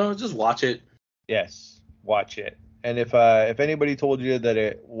 No, just watch it. Yes, watch it. And if anybody told you that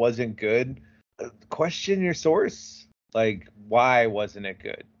it wasn't good, question your source. Like, why wasn't it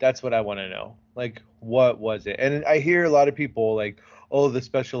good? That's what I want to know. Like, what was it? And I hear a lot of people like, oh, the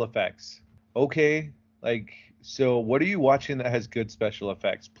special effects. Okay, like, so what are you watching that has good special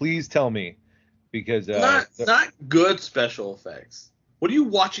effects? Please tell me, because not good special effects. What are you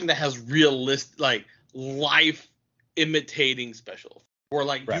watching that has realistic, like, life imitating special effects? where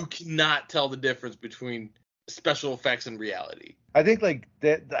like Right. you cannot tell the difference between special effects and reality. I think like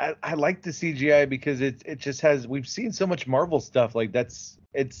that I like the CGI because it just has, we've seen so much Marvel stuff, like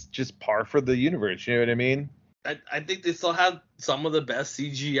it's just par for the universe, you know what I mean? I think they still have some of the best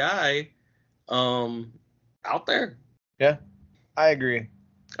CGI out there. Yeah, I agree.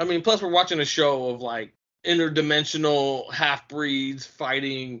 I mean, plus we're watching a show of like interdimensional half breeds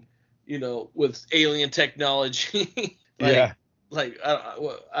fighting, with alien technology. Yeah. Like I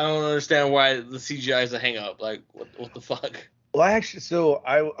don't understand why the CGI is a hang up. Like what the fuck? Well,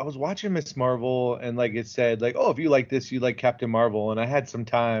 I was watching Miss Marvel, and like it said, like, oh, if you like this, you like Captain Marvel. And I had some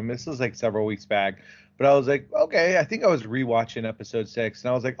time. This was like several weeks back, but I was like, okay, I think I was rewatching episode 6, and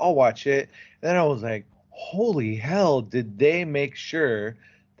I was like, I'll watch it. And then I was like, holy hell, did they make sure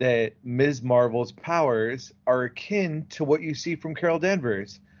that Ms. Marvel's powers are akin to what you see from Carol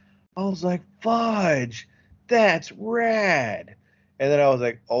Danvers? I was like, fudge, that's rad. And then I was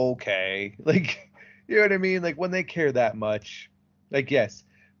like, okay, like. You know what I mean? Like when they care that much, like yes,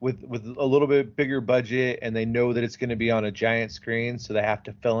 with a little bit bigger budget and they know that it's going to be on a giant screen, so they have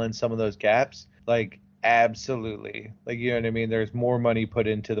to fill in some of those gaps. Like absolutely, like you know what I mean? There's more money put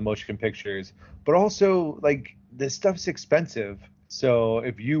into the motion pictures, but also like this stuff's expensive. So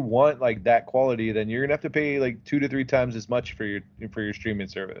if you want like that quality, then you're gonna have to pay like 2 to 3 times as much for your streaming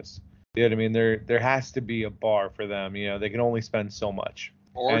service. You know what I mean? There has to be a bar for them. You know, they can only spend so much.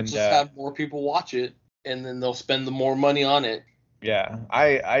 Or And, just have more people watch it, and then they'll spend the more money on it. Yeah,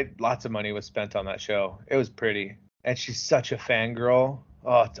 I lots of money was spent on that show. It was pretty, and she's such a fangirl.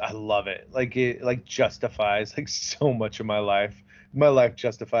 Oh, I love it. Like it like justifies like so much of my life. My life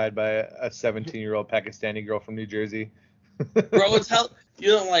justified by a 17-year-old Pakistani girl from New Jersey. Bro, it's how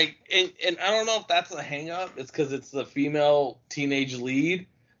like, and I don't know if that's a hang up. It's because it's the female teenage lead,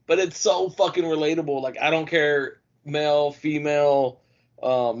 but it's so fucking relatable. Like I don't care, male, female,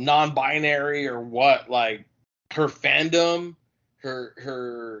 non-binary or what, like her fandom,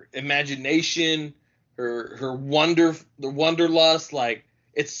 her imagination, her the wanderlust, like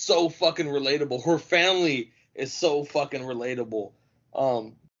it's so fucking relatable. Her family is so fucking relatable.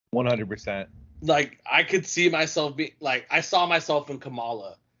 100%. Like I could see myself I saw myself in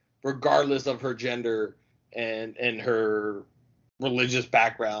Kamala, regardless of her gender and her religious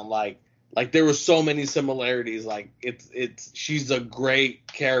background. Like there were so many similarities. Like she's a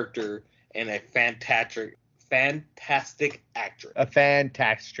great character and a fantastic actress. A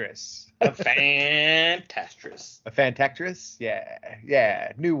fantastress. A fantastress. A fantastress?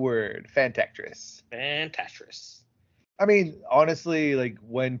 Yeah. New word, fantastress. Fantastress. I mean, honestly, like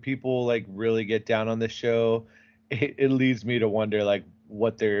when people like really get down on the show, it leads me to wonder like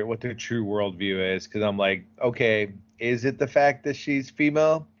what their true worldview is. Because I'm like, okay, is it the fact that she's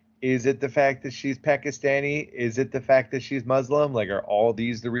female? Is it the fact that she's Pakistani? Is it the fact that she's Muslim? Like, are all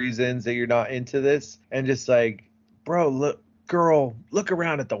these the reasons that you're not into this? And just like, bro, look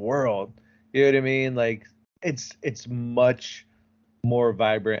around at the world. You know what I mean? Like, it's much more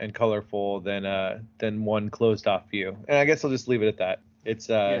vibrant and colorful than one closed off view. And I guess I'll just leave it at that.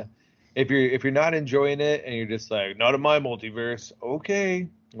 It's if you're not enjoying it and you're just like, not in my multiverse, okay.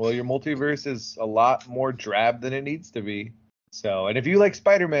 Well, your multiverse is a lot more drab than it needs to be. So, and if you like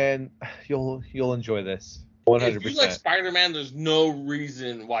Spider-Man, you'll enjoy this 100%. If you like Spider-Man, there's no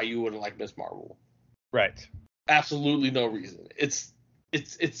reason why you wouldn't like Miss Marvel. Right. Absolutely no reason. It's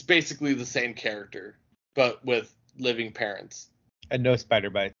basically the same character, but with living parents. And no spider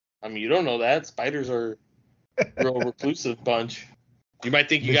bites. I mean, you don't know that. Spiders are a real reclusive bunch. You might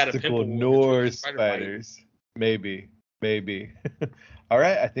think you got a pimple. Norse spiders. Maybe. All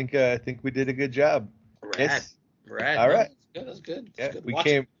right. I think we did a good job. Rad. Yes. Rad. All right. That's good. Yeah, good.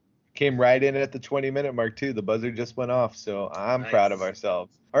 we came right in at the 20-minute mark too. The buzzer just went off, so I'm proud of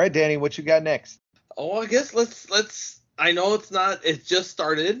ourselves. All right, Danny, what you got next? Oh, I guess let's. I know it just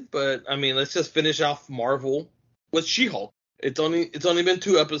started, but I mean, let's just finish off Marvel with She-Hulk. It's only been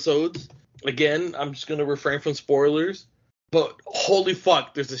 2 episodes. Again, I'm just gonna refrain from spoilers, but holy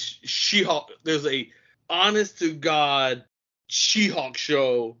fuck, there's a She-Hulk. There's a honest to God She-Hulk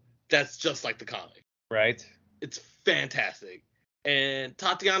show that's just like the comic. Right. It's fantastic. And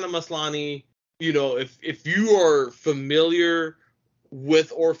Tatiana Maslany, if you are familiar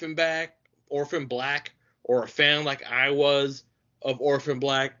with Orphan Black, or a fan like I was of Orphan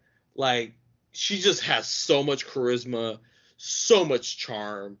Black, like she just has so much charisma, so much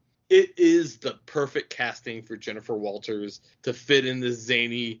charm. It is the perfect casting for Jennifer Walters to fit in this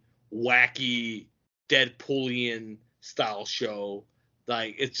zany, wacky, Deadpoolian style show.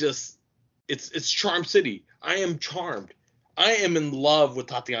 Like it's Charm City. I am charmed. I am in love with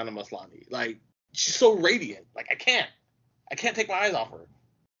Tatiana Maslany. Like she's so radiant. Like I I can't take my eyes off her.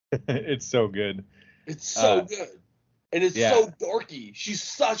 It's so good. It's so good. And it's yeah. so dorky. She's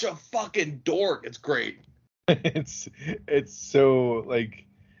such a fucking dork. It's great. It's so like,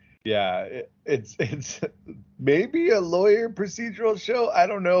 yeah, it's maybe a lawyer procedural show. I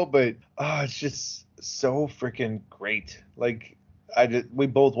don't know, but it's just so freaking great. Like, we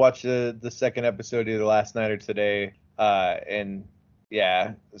both watched the second episode either last night or today, and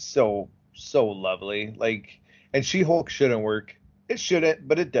yeah, so lovely. Like, and She-Hulk shouldn't work. It shouldn't,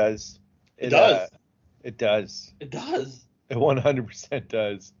 but it does. It does. It does. It does. It 100%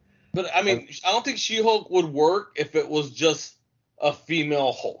 does. But I mean, I don't think She-Hulk would work if it was just a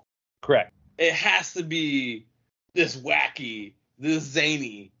female Hulk. Correct. It has to be this wacky, this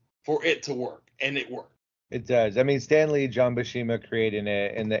zany for it to work, and it worked. It does. I mean, Stan Lee, John Buscema created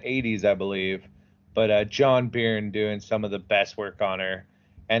it in the 80s, I believe, but John Byrne doing some of the best work on her,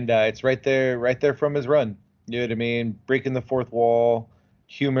 and it's right there from his run. You know what I mean? Breaking the fourth wall,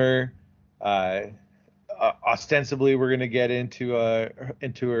 humor. Ostensibly, we're gonna get into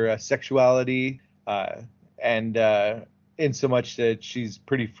her sexuality, and in so much that she's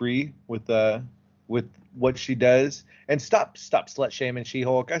pretty free with what she does. And stop slut shaming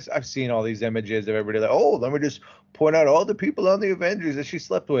She-Hulk. I've seen all these images of everybody like, oh, let me just point out all the people on the Avengers that she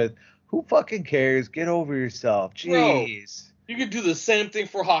slept with. Who fucking cares? Get over yourself. Jeez. Bro, you could do the same thing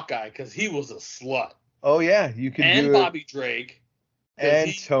for Hawkeye because he was a slut. Oh yeah, you could and do Bobby Drake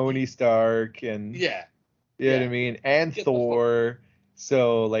and Tony Stark and yeah. You know what I mean? And Thor.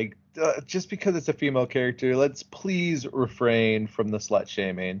 So, like, just because it's a female character, let's please refrain from the slut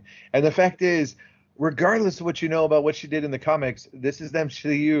shaming. And the fact is, regardless of what you know about what she did in the comics, this is the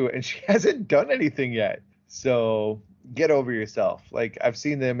MCU, and she hasn't done anything yet. So, get over yourself. Like, I've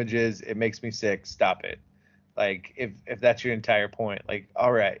seen the images. It makes me sick. Stop it. Like, if that's your entire point. Like,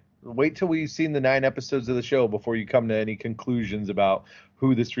 all right. Wait till we've seen the 9 episodes of the show before you come to any conclusions about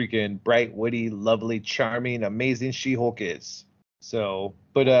who this freaking bright, witty, lovely, charming, amazing She-Hulk is. So,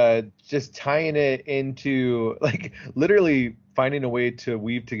 but just tying it into, like, literally finding a way to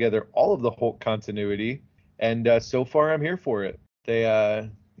weave together all of the Hulk continuity, and so far I'm here for it.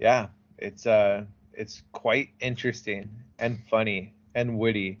 It's quite interesting and funny and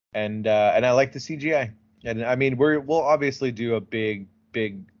witty, and I like the CGI. And I mean, we'll obviously do a big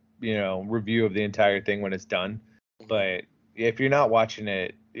review of the entire thing when it's done, but if you're not watching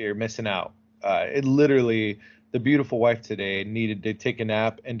it, you're missing out. It literally, the beautiful wife today needed to take a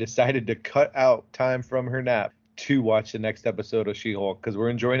nap and decided to cut out time from her nap to watch the next episode of She-Hulk because we're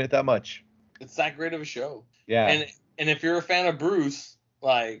enjoying it that much. It's that great of a show. Yeah. And if you're a fan of Bruce,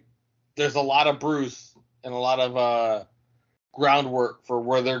 like, there's a lot of Bruce and a lot of groundwork for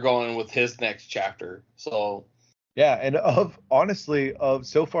where they're going with his next chapter. So yeah, and of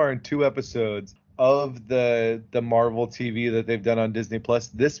so far in 2 episodes of the Marvel TV that they've done on Disney Plus,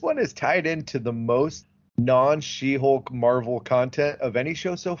 this one is tied into the most non-She-Hulk Marvel content of any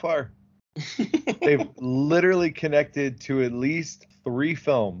show so far. They've literally connected to at least 3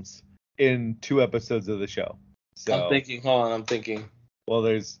 films in 2 episodes of the show. So I'm thinking. Well,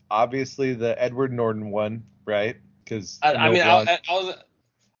 there's obviously the Edward Norton one, right? Because I'm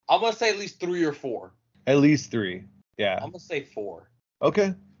gonna say at least 3 or 4. At least 3. Yeah. I'm gonna say 4.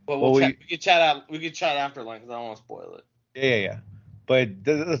 Okay. But we can chat out. We can chat after, like, because I don't want to spoil it. Yeah. But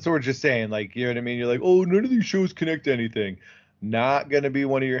that's what we're just saying. Like, you know what I mean? You're like, oh, none of these shows connect to anything. Not gonna be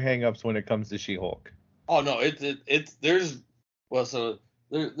one of your hangups when it comes to She-Hulk. Oh no, there's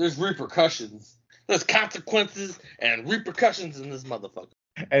repercussions. There's consequences and repercussions in this motherfucker.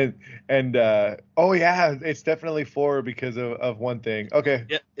 And oh yeah, it's definitely 4 because of one thing. Okay.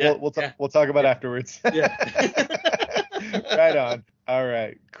 Yeah. We'll talk about afterwards. Yeah. Right on. All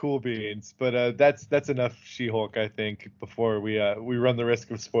right, cool beans. But that's enough She-Hulk, I think, before we run the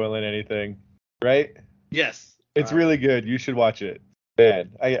risk of spoiling anything, right? Yes. It's really good. You should watch it.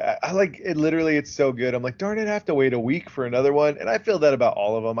 Man, I like it. Literally, it's so good. I'm like, darn it, I have to wait a week for another one, and I feel that about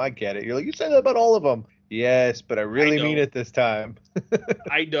all of them. I get it. You're like, you say that about all of them. Yes, but I really mean it this time.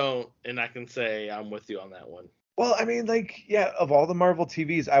 I don't, and I can say I'm with you on that one. Well, I mean, like, yeah, of all the Marvel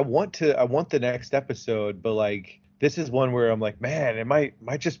TVs, I want the next episode, but like, this is one where I'm like, man, it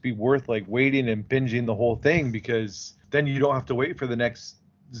might just be worth like waiting and binging the whole thing, because then you don't have to wait for the next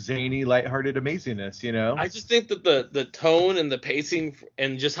zany, lighthearted amazingness, you know? I just think that the tone and the pacing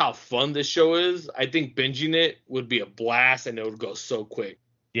and just how fun this show is, I think binging it would be a blast, and it would go so quick.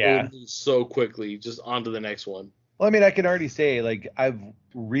 Yeah. It would move so quickly, just on to the next one. Well, I mean, I can already say, like, I've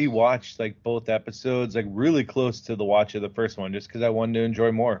rewatched like both episodes, like really close to the watch of the first one, just because I wanted to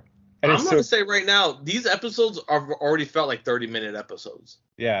enjoy more. And I'm going to say right now, these episodes have already felt like 30-minute episodes.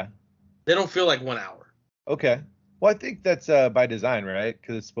 Yeah. They don't feel like 1 hour. Okay. Well, I think that's by design, right?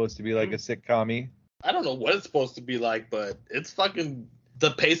 Because it's supposed to be like a sitcom-y. I don't know what it's supposed to be like, but it's fucking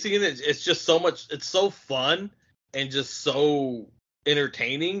the pacing in it. It's just so much. It's so fun and just so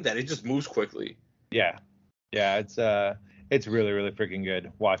entertaining that it just moves quickly. Yeah, yeah, it's really really freaking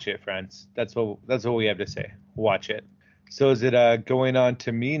good. Watch it, friends. That's what we have to say. Watch it. So is it going on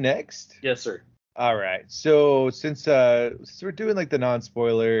to me next? Yes, sir. All right. So since we're doing like the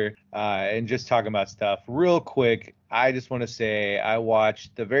non-spoiler and just talking about stuff real quick, I just want to say I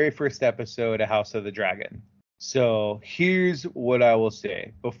watched the very first episode of House of the Dragon. So here's what I will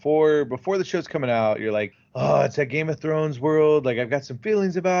say. Before the show's coming out, you're like, "Oh, it's that Game of Thrones world. Like I've got some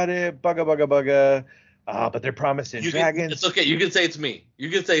feelings about it. Bugga bugga bugga. But they're promising dragons." It's okay. You can say it's me.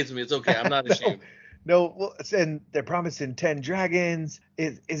 It's okay. I'm not ashamed. No, well, and they're promising 10 dragons.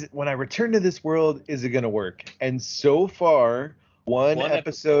 Is it when I return to this world, is it going to work? And so far, one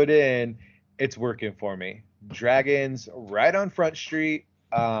episode in, it's working for me. Dragons right on Front Street,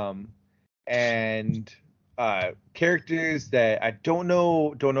 and characters that I don't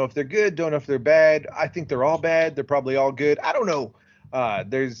know if they're good, don't know if they're bad. I think they're all bad. They're probably all good. I don't know.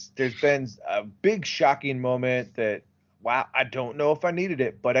 There's been a big shocking moment that, wow, I don't know if I needed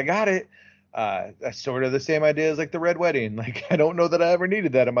it, but I got it. That's sort of the same idea as like the Red Wedding. Like I don't know that I ever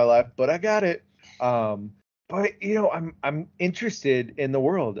needed that in my life, but I got it. But I'm interested in the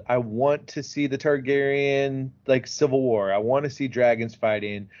world. I want to see the Targaryen like civil war. I want to see dragons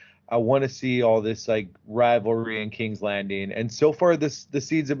fighting. I want to see all this like rivalry in King's Landing. And so far the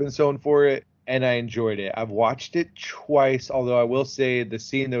seeds have been sown for it, and I enjoyed it. I've watched it twice, although I will say the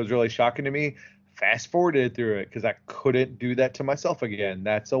scene that was really shocking to me, fast forwarded through it because I couldn't do that to myself again.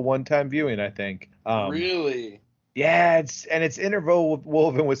 That's a one-time viewing, I think. Really? Yeah, it's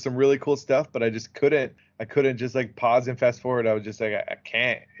interwoven with some really cool stuff, but I just couldn't. I couldn't just like pause and fast forward. I was just like, I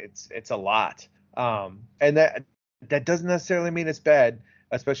can't. It's a lot. And that doesn't necessarily mean it's bad,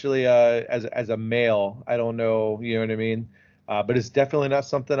 especially as a male. I don't know, you know what I mean? But it's definitely not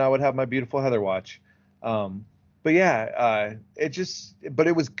something I would have my beautiful Heather watch. But yeah, but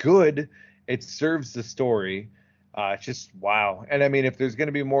it was good. It serves the story. It's just wow. And I mean, if there's going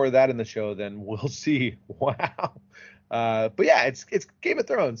to be more of that in the show, then we'll see. Wow. But yeah, it's Game of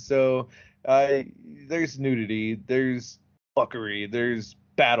Thrones. So there's nudity, there's fuckery, there's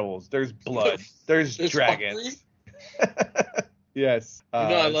battles, there's blood, there's dragons. Yes.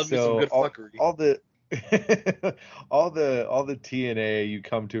 I love me some good fuckery. All the TNA you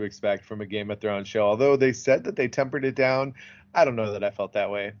come to expect from a Game of Thrones show. Although they said that they tempered it down, I don't know that I felt that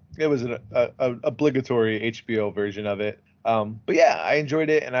way. It was an obligatory HBO version of it. But yeah, I enjoyed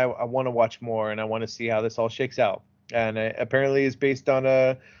it, and I want to watch more, and I want to see how this all shakes out. And apparently it's based on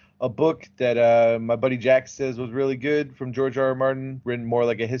a book that my buddy Jack says was really good from George R.R. Martin, written more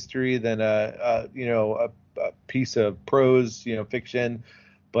like a history than a piece of prose, fiction.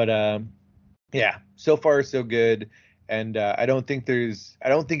 But yeah, so far so good. And I don't think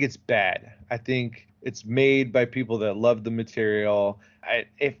it's bad. I think it's made by people that love the material.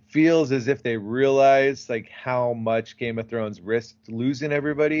 It feels as if they realize like how much Game of Thrones risked losing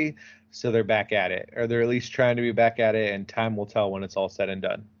everybody, so they're back at it, or they're at least trying to be back at it, and time will tell when it's all said and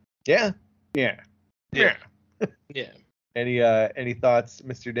done. Yeah. Any thoughts,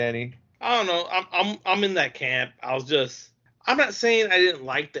 Mr. Danny? I don't know. I'm in that camp. I'm not saying I didn't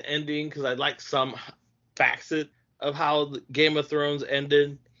like the ending, because I liked some facet of how the Game of Thrones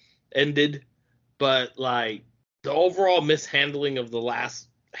ended, but like the overall mishandling of the last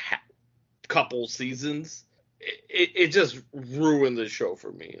couple seasons, it just ruined the show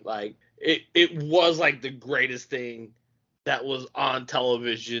for me. Like it was like the greatest thing that was on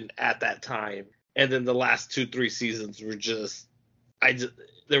television at that time, and then the last 2-3 seasons were just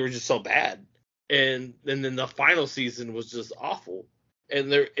they were just so bad, and then the final season was just awful,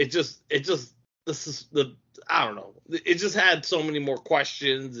 and I don't know. It just had so many more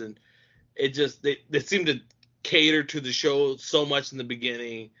questions, and they seemed to cater to the show so much in the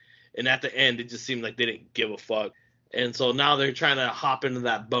beginning, and at the end it just seemed like they didn't give a fuck. And so now they're trying to hop into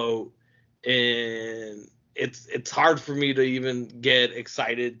that boat, and it's hard for me to even get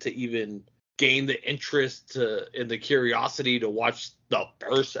excited to even gain the interest and the curiosity to watch the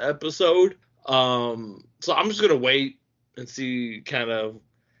first episode. So I'm just gonna wait and see kind of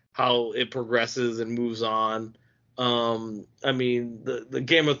how it progresses and moves on. I mean, the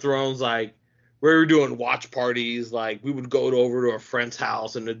Game of Thrones, like, we were doing watch parties. Like, we would go over to a friend's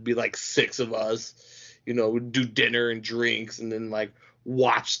house, and it'd be like 6 of us. We'd do dinner and drinks, and then like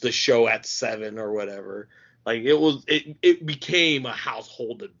watch the show at 7 or whatever. Like, it became a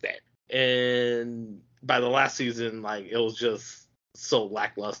household event. And by the last season, like, it was just so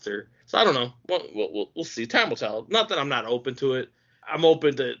lackluster. So I don't know. We'll see. Time will tell. Not that I'm not open to it. I'm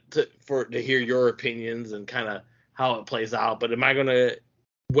open to hear your opinions and kind of how it plays out. But am I gonna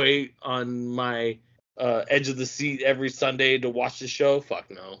wait on my edge of the seat every Sunday to watch the show? Fuck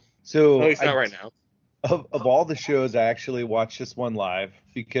no. So At least not right now. Of all the shows, I actually watch this one live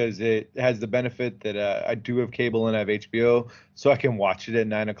because it has the benefit that I do have cable and I have HBO, so I can watch it at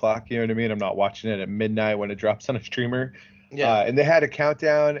 9 o'clock. You know what I mean? I'm not watching it at midnight when it drops on a streamer. Yeah. And they had a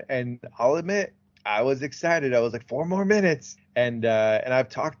countdown, and I'll admit I was excited. I was like 4 more minutes, and I've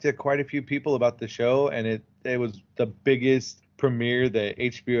talked to quite a few people about the show, and it was the biggest premiere that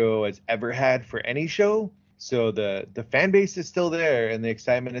HBO has ever had for any show. So the fan base is still there, and the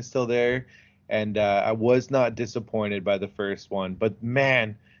excitement is still there. And I was not disappointed by the first one, but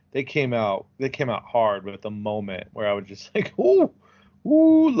man, they came out hard with a moment where I was just like, ooh,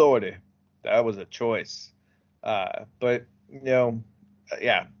 lordy, that was a choice. But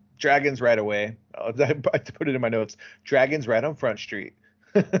yeah, dragons right away. I put it in my notes. Dragons right on Front Street,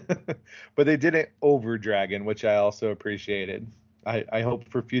 but they didn't over dragon, which I also appreciated. I hope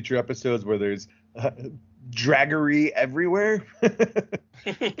for future episodes where there's draggery everywhere.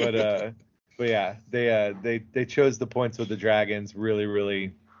 But yeah, they chose the points with the dragons really,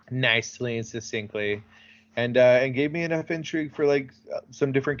 really nicely and succinctly, and gave me enough intrigue for like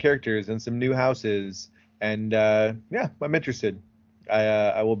some different characters and some new houses, and yeah, I'm interested.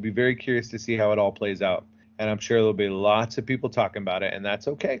 I will be very curious to see how it all plays out, and I'm sure there'll be lots of people talking about it, and that's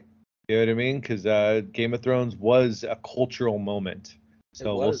okay. You know what I mean? Because Game of Thrones was a cultural moment,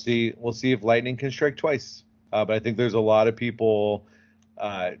 so we'll see if lightning can strike twice. But I think there's a lot of people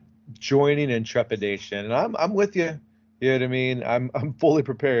joining in trepidation, and I'm with you. You know what I mean? I'm fully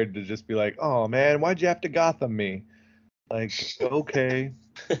prepared to just be like, oh man, why'd you have to Gotham me? Like, okay.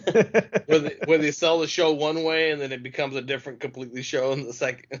 where they sell the show one way and then it becomes a different completely show in the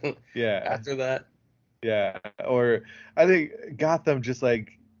second. Yeah. After that. Yeah. Or I think Gotham just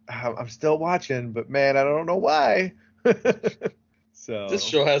like, I'm still watching, but man, I don't know why. So this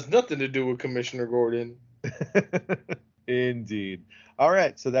show has nothing to do with Commissioner Gordon. Indeed. All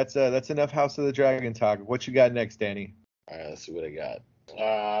right, so that's enough House of the Dragon talk. What you got next, Danny? All right, let's see what I got.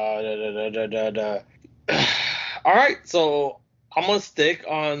 All right, so I'm gonna stick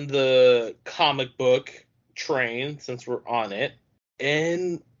on the comic book train since we're on it,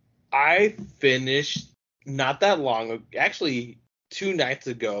 and I finished not that long ago, actually 2 nights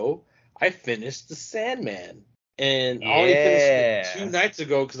ago. I finished The Sandman, and I only finished it 2 nights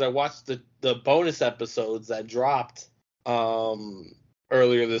ago because I watched the bonus episodes that dropped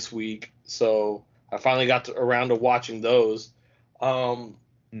earlier this week, so I finally got around to watching those.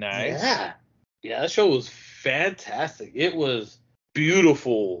 Nice. Yeah, that show was fantastic. It was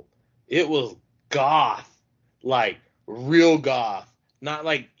beautiful. It was goth, like real goth, not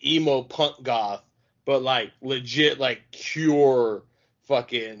like emo punk goth, but like legit, like pure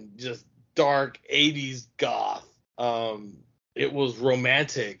fucking just dark 80s goth. It was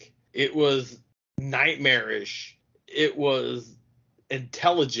romantic. It was nightmarish. It was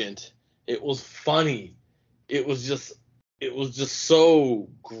intelligent. It was funny. It was just so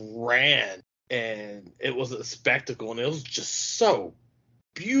grand, and it was a spectacle, and it was just so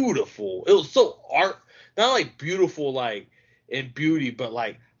beautiful. It was so not like beautiful like in beauty, but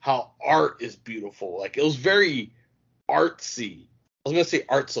like how art is beautiful. Like it was very artsy. I was gonna say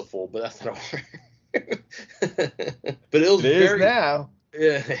artsiful, but that's not a word. But it was very now.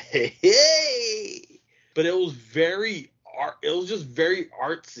 But it was very it was just very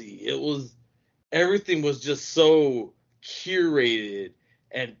artsy. Everything was just so curated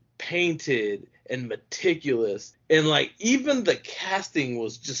and painted and meticulous, and like even the casting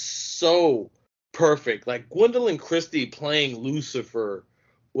was just so perfect. Like Gwendolyn Christie playing Lucifer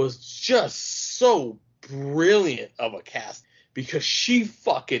was just so brilliant of a cast because she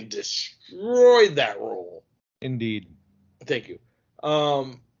fucking destroyed that role. Indeed. Thank you.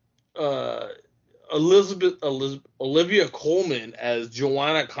 Olivia Colman as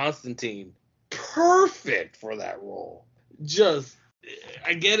Joanna Constantine, perfect for that role. Just,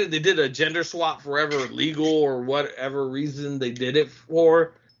 I get it, they did a gender swap forever legal or whatever reason they did it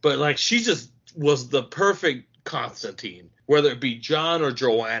for, but like she just was the perfect Constantine, whether it be John or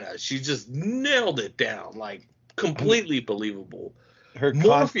Joanna. She just nailed it down, like completely believable. Her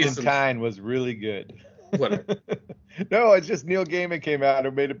Constantine was really good. Whatever. No, it's just Neil Gaiman came out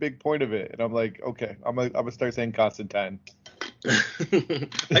and made a big point of it, and I'm like, okay, I'm gonna start saying Constantine. I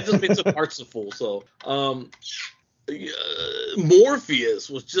just made some artsiful. So, Morpheus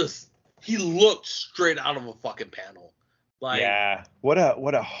was just, he looked straight out of a fucking panel. Like, yeah, what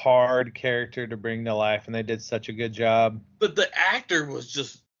a hard character to bring to life, and they did such a good job. but the actor was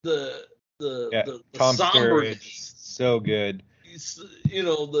just the Yeah, Tom Sturridge, somberness. so good. You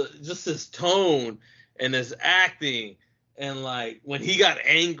know, just his tone and his acting, and like when he got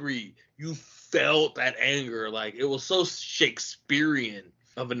angry, you felt that anger. Like it was so Shakespearean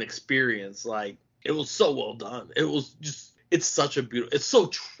of an experience. Like it was so well done. It was just, it's such a beautiful. It's so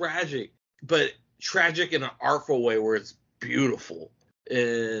tragic, but tragic in an artful way where it's beautiful.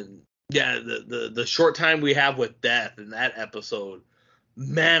 And yeah, the short time we have with death in that episode,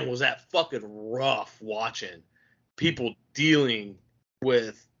 man, was that fucking rough watching people dealing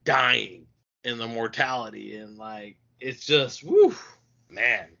with dying and the mortality, and like it's just woo,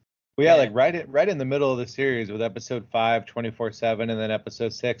 man. Well, yeah, Man. like right in the middle of the series with episode 5, 24/7, and then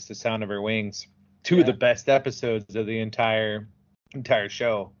episode 6, The Sound of Her Wings. Two of the best episodes of the entire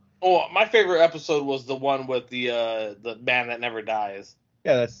show. Oh, my favorite episode was the one with the man that never dies.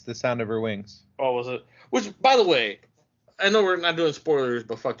 Yeah, that's The Sound of Her Wings. What was it? Which, by the way, I know we're not doing spoilers,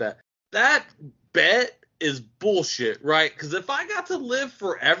 but fuck that. That bet is bullshit, right? Because if I got to live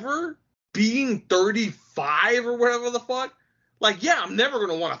forever, being 35 or whatever the fuck, like, yeah, I'm never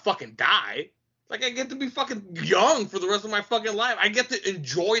gonna want to fucking die. Like, I get to be fucking young for the rest of my fucking life. I get to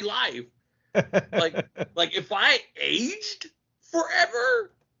enjoy life. Like if I aged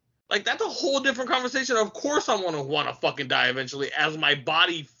forever, like that's a whole different conversation. Of course I want to fucking die eventually as my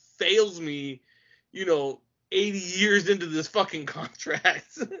body fails me, 80 years into this fucking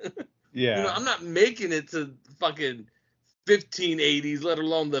contract. Yeah. I'm not making it to fucking 1580s, let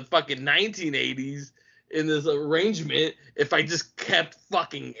alone the fucking 1980s in this arrangement if I just kept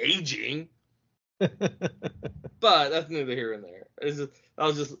fucking aging. But that's neither here nor there. I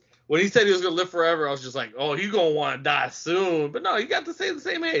was just, when he said he was gonna live forever, I was just like, oh, he's gonna want to die soon. But no, you got to stay the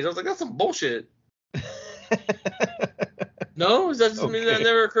same age. I was like, that's some bullshit. No, is that something that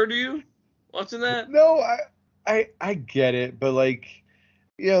never occurred to you watching that? No, I get it, but like,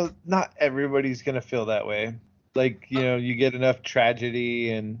 not everybody's gonna feel that way. Like, you get enough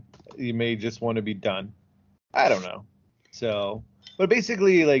tragedy and you may just want to be done. I don't know. So, but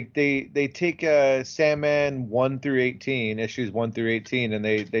basically, like they take Sandman 1 through 18, issues 1 through 18, and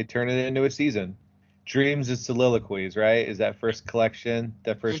they turn it into a season. Dreams and Soliloquies, right? Is that first collection,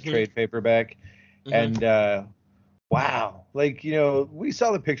 that first trade paperback? And wow, like we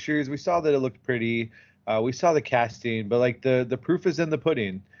saw the pictures, we saw that it looked pretty, we saw the casting, but like the proof is in the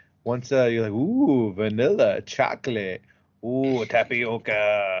pudding. Once you're like, ooh, vanilla, chocolate, ooh,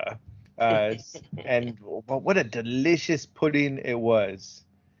 tapioca. And what a delicious pudding it was.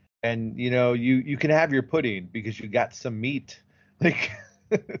 And you can have your pudding because you got some meat. Like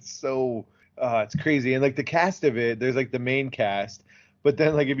it's so it's crazy. And like the cast of it, there's like the main cast, but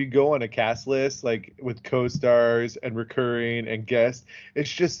then like if you go on a cast list like with co-stars and recurring and guests,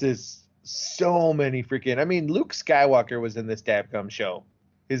 it's just so many freaking, I mean, Luke Skywalker was in this dadgum show.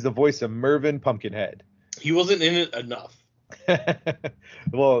 He's the voice of Mervyn Pumpkinhead. He wasn't in it enough.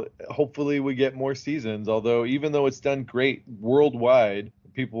 Well, hopefully we get more seasons, although even though it's done great worldwide,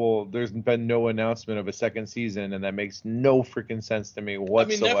 there's been no announcement of a second season, and that makes no freaking sense to me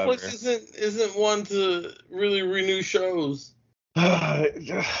whatsoever. I mean, Netflix isn't one to really renew shows.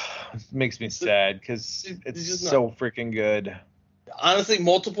 It makes me sad because it's so freaking good. Honestly,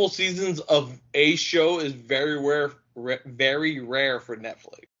 multiple seasons of a show is very rare for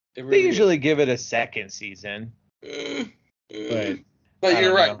Netflix. They usually give it a second season. But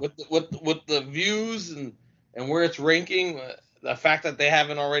you're right. With the views and where it's ranking, the fact that they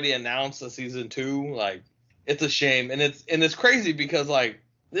haven't already announced a season 2, like, it's a shame. And it's crazy because like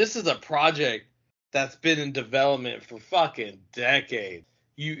this is a project that's been in development for fucking decades.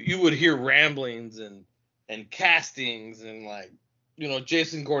 You would hear ramblings and castings and like,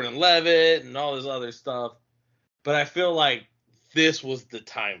 Jason Gordon-Levitt and all this other stuff. But I feel like this was the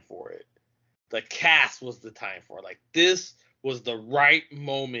time for it. The cast was the time for it. Like, this was the right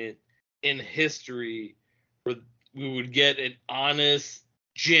moment in history where we would get an honest,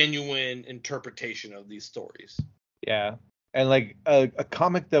 genuine interpretation of these stories. Yeah. And like a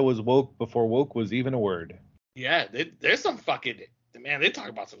comic that was woke before woke was even a word. Yeah, there's some fucking, man, they talk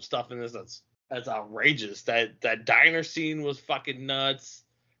about some stuff in this that's outrageous. That diner scene was fucking nuts.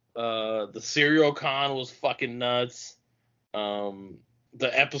 The Serial Con was fucking nuts. The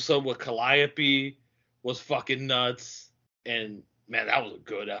episode with Calliope was fucking nuts. And man, that was a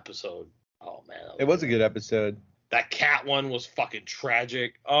good episode. Oh man, it was a good episode. That cat one was fucking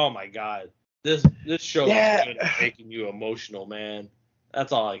tragic. Oh my god, this show is good at making you emotional, man.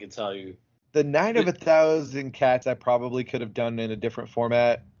 That's all I can tell you. The 9 of 1,000 Cats I probably could have done in a different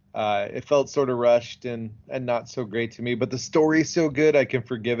format. It felt sort of rushed and not so great to me, but the story's so good I can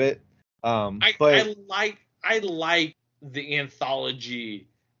forgive it. But I like the anthology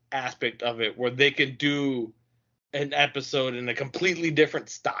aspect of it, where they can do an episode in a completely different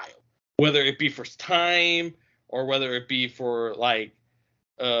style, whether it be for time or whether it be for like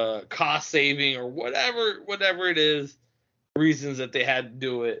cost saving or whatever it is, reasons that they had to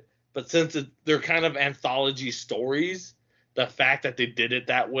do it. But since they're kind of anthology stories, the fact that they did it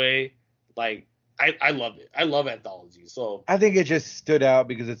that way, like I love it. I love anthologies. So I think it just stood out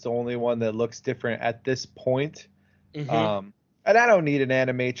because it's the only one that looks different at this point. And I don't need an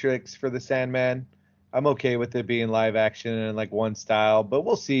Animatrix for the Sandman. I'm okay with it being live action and like one style, but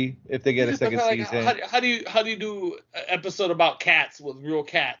we'll see if they get a second season. How do you do an episode about cats with real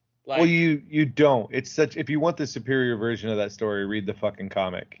cats? Like, well, you don't. It's such. If you want the superior version of that story, read the fucking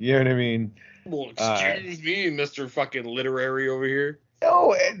comic. You know what I mean? Well, excuse me, Mr. fucking literary over here.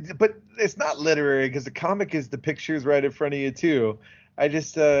 No, but it's not literary because the comic is the pictures right in front of you too. I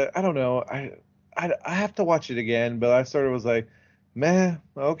just I don't know. I have to watch it again, but I sort of was like, meh,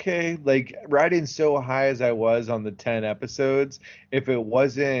 okay. Like riding so high as I was on the 10 episodes, if it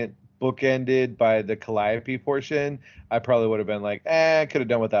wasn't bookended by the Calliope portion, I probably would have been like, I could have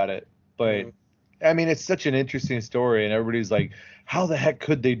done without it. But I mean, it's such an interesting story, and everybody's like, how the heck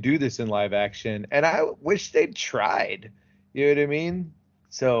could they do this in live action? And I wish they'd tried. You know what I mean?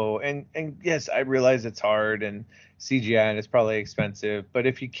 So, and yes, I realize it's hard and CGI and it's probably expensive, but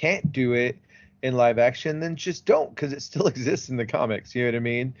if you can't do it in live action, then just don't, because it still exists in the comics. You know what I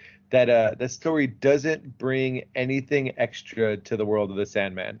mean? That story doesn't bring anything extra to the world of the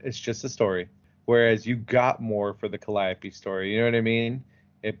Sandman. It's just a story. Whereas you got more for the Calliope story. You know what I mean?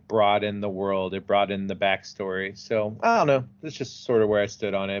 It brought in the world. It brought in the backstory. So I don't know. That's just sort of where I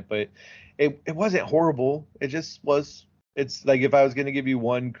stood on it. But it wasn't horrible. It just was. It's like if I was going to give you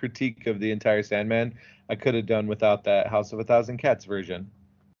one critique of the entire Sandman, I could have done without that House of a Thousand Cats version.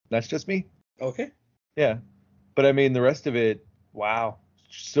 That's just me. Okay. Yeah. But I mean, the rest of it, wow,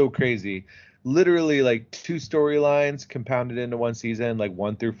 so crazy. Literally like 2 storylines compounded into one season. Like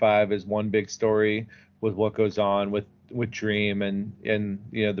 1 through 5 is one big story with what goes on with Dream and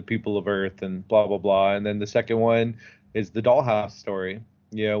you know the people of Earth and blah blah blah. And then the second one is the Dollhouse story,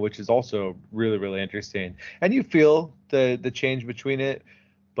 you know, which is also really really interesting. And you feel the change between it.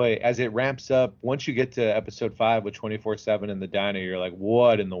 But as it ramps up, once you get to episode 5 with 24/7 in the diner, you're like,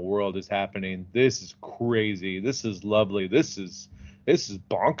 what in the world is happening? This is crazy. This is lovely. This is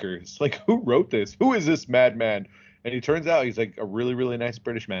bonkers. Like, who wrote this? Who is this madman? And he turns out he's like a really, really nice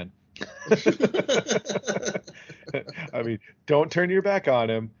British man. I mean, don't turn your back on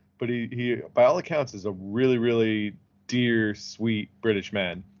him, but he by all accounts is a really, really dear, sweet British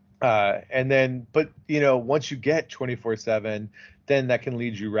man. And then, but you know, once you get 24/7, then that can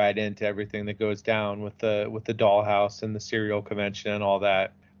lead you right into everything that goes down with the Dollhouse and the serial convention and all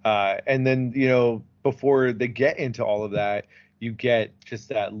that. And then, you know, before they get into all of that, you get just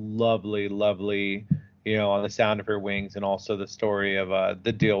that lovely, lovely, you know, On the Sound of Her Wings, and also the story of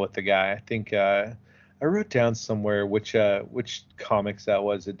the deal with the guy. I think I wrote down somewhere which comics that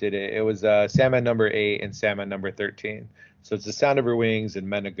was that did it. It was Sandman number 8 and Sandman number 13. So it's The Sound of Her Wings and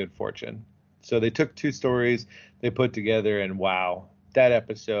Men of Good Fortune. So they took 2 stories, they put together, and wow, that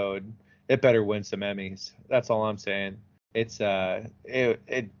episode, it better win some Emmys. That's all I'm saying. It's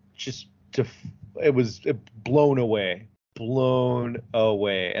it was blown away.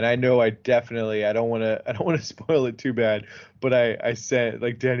 And I know I don't want to spoil it too bad, but I said,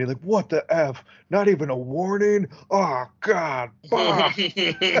 like, Danny, like, what the F? Not even a warning? Oh God.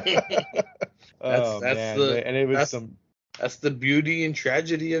 That's the beauty and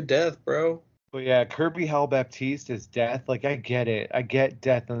tragedy of death, bro. But yeah, Kirby Hal Baptiste's death, like, I get it. I get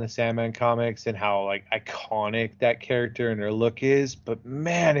death in the Sandman comics and how like iconic that character and her look is, but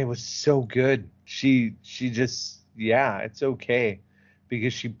man, it was so good. She just, yeah, it's okay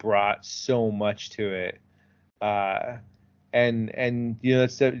because she brought so much to it. And you know,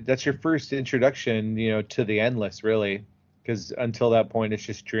 that's your first introduction, you know, to the Endless, really, because until that point it's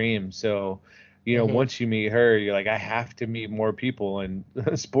just Dream. So, you know, once you meet her, you're like, I have to meet more people. And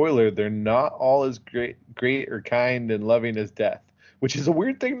spoiler, they're not all as great or kind and loving as Death, which is a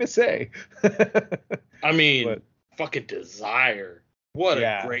weird thing to say. I mean, fucking Desire. What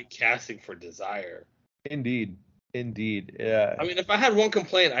a great casting for Desire. Indeed. Yeah. I mean, if I had one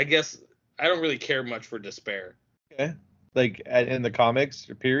complaint, I guess I don't really care much for Despair. Okay. Like in the comics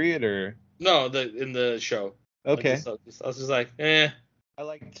period, or? No, in the show. Okay. I was just like, eh. I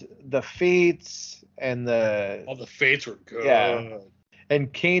liked the Fates and all the Fates were good. Yeah.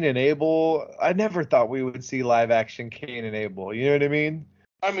 And Cain and Abel. I never thought we would see live action Cain and Abel. You know what I mean?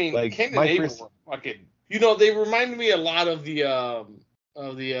 I mean, Like, Cain and my Abel first- were fucking. They reminded me a lot of the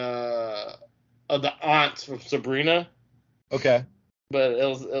aunts from Sabrina. Okay.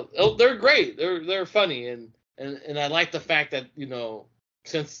 But they're great. They're funny, and I like the fact that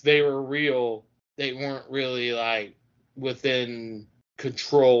since they were real, they weren't really like within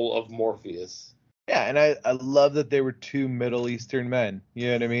control of Morpheus. Yeah, and I love that they were two Middle Eastern men. You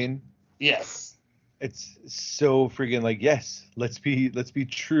know what I mean? Yes. It's so freaking like, yes, let's be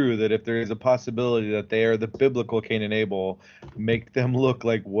true that if there is a possibility that they are the biblical Cain and Abel, make them look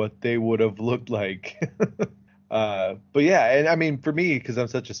like what they would have looked like. But yeah, and I mean, for me, because I'm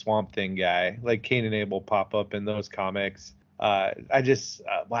such a Swamp Thing guy, like Cain and Abel pop up in those comics. I just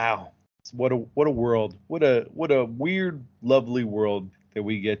wow, what a world, what a weird, lovely world that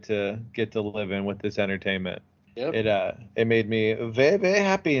we get to live in with this entertainment. Yep. It made me very, very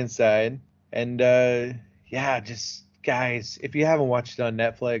happy inside. And yeah, just guys, if you haven't watched it on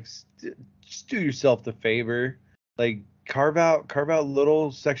Netflix, just do yourself the favor, like carve out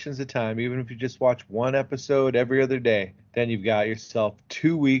little sections of time, even if you just watch one episode every other day. Then you've got yourself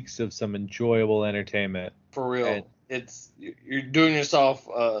 2 weeks of some enjoyable entertainment. For real. And You're doing yourself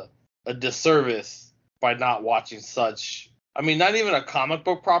a disservice by not watching such. I mean, not even a comic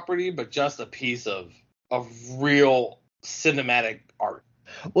book property, but just a piece of real cinematic art.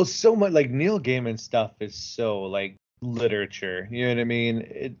 Well, so much like Neil Gaiman stuff is so like literature. You know what I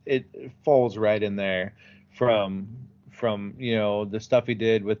mean? It falls right in there from the stuff he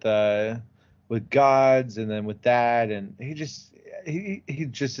did with Gods, and then with that, and he just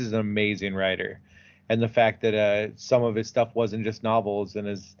is an amazing writer. And the fact that some of his stuff wasn't just novels and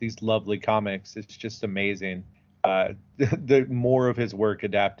is these lovely comics, it's just amazing. The more of his work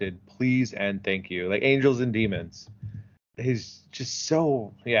adapted, please and thank you. Like Angels and Demons. He's just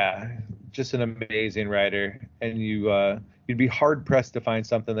just an amazing writer, and you'd be hard pressed to find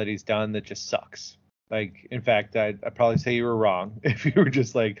something that he's done that just sucks. Like, in fact, I'd probably say you were wrong if you were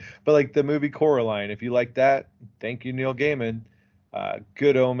just like, but like the movie Coraline, if you like that, thank you, Neil Gaiman.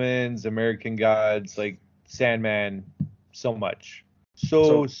 Good Omens, American Gods, like Sandman, so much,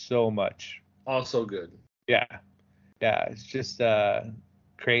 so much. Also good. Yeah, it's just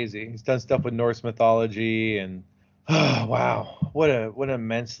crazy. He's done stuff with Norse mythology and. Oh, wow. What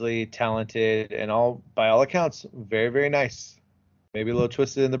immensely talented and by all accounts, very, very nice. Maybe a little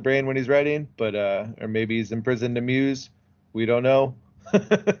twisted in the brain when he's writing, but or maybe he's imprisoned to muse. We don't know.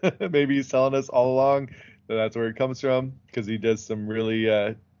 Maybe he's telling us all along that that's where it comes from, because he does some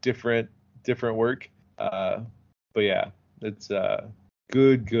really different work. But yeah, it's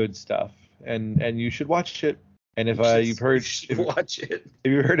good stuff. And you should watch it. And if watch it.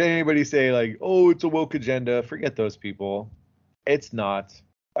 If you've heard anybody say like, "Oh, it's a woke agenda," forget those people. It's not.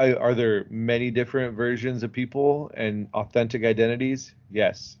 Are there many different versions of people and authentic identities?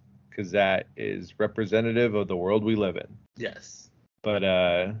 Yes, because that is representative of the world we live in. Yes. But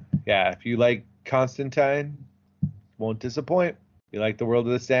yeah, if you like Constantine, won't disappoint. You like the World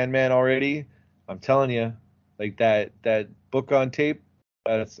of the Sandman already? I'm telling you, like that book on tape.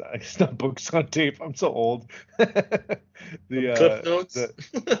 It's not books on tape. I'm so old. The Cliff Notes.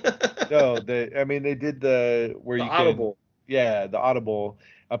 I mean, they did the Audible. The Audible.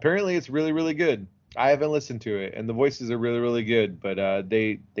 Apparently, it's really, really good. I haven't listened to it, and the voices are really, really good. But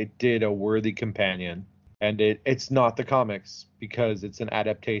they did a worthy companion, and it's not the comics because it's an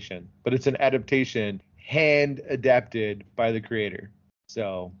adaptation, but it's an adaptation hand adapted by the creator.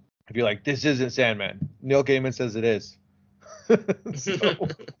 So if you're like, this isn't Sandman, Neil Gaiman says it is. So,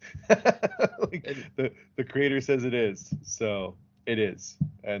 like, the creator says it is, so it is.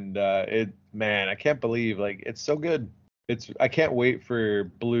 And I can't believe, like, it's so good. I can't wait for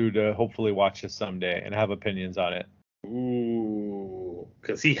Blue to hopefully watch this someday and have opinions on it. Ooh,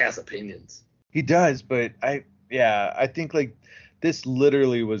 because he has opinions. He does, but I think like this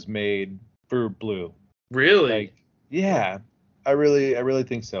literally was made for Blue. Really? Like, yeah, I really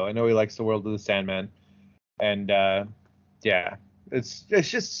think so. I know he likes the World of the Sandman, and yeah, it's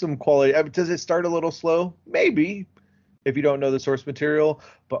just some quality. Does it start a little slow? Maybe, if you don't know the source material.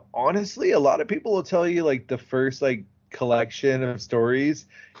 But honestly, a lot of people will tell you like the first like collection of stories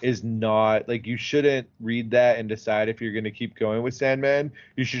is not like, you shouldn't read that and decide if you're going to keep going with Sandman.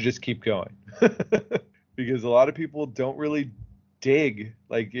 You should just keep going. Because a lot of people don't really dig,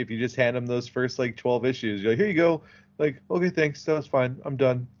 like, if you just hand them those first like 12 issues, you're like, here you go, like, okay, thanks, that was fine, I'm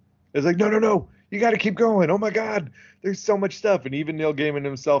done. It's like, no, you got to keep going. Oh my God, there's so much stuff. And even Neil Gaiman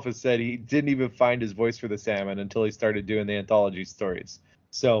himself has said he didn't even find his voice for the Sandman until he started doing the anthology stories.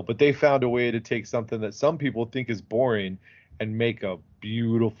 So, but they found a way to take something that some people think is boring and make a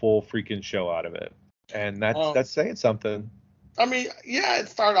beautiful freaking show out of it. And that's saying something. I mean, yeah, it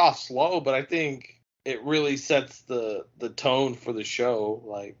started off slow, but I think it really sets the tone for the show.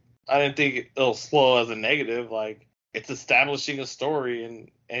 Like, I didn't think it'll slow as a negative. Like, it's establishing a story, and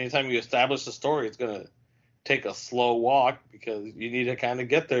anytime you establish a story, it's gonna take a slow walk because you need to kind of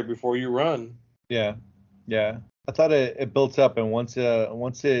get there before you run. Yeah, yeah. I thought it built up, and once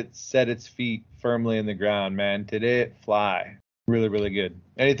it set its feet firmly in the ground, man, did it fly? Really, really good.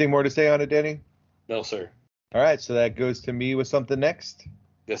 Anything more to say on it, Danny? No, sir. All right, so that goes to me with something next.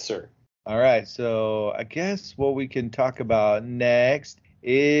 Yes, sir. All right, so I guess what we can talk about next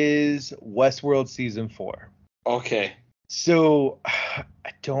is Westworld Season 4. Okay. So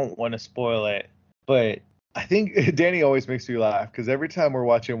I don't want to spoil it, but I think Danny always makes me laugh because every time we're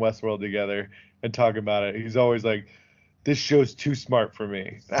watching Westworld together and talking about it, he's always like, this show's too smart for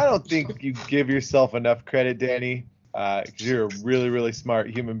me. I don't think you give yourself enough credit, Danny, because you're a really, really smart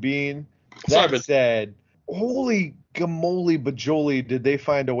human being. That said, holy gamoly bajoli, did they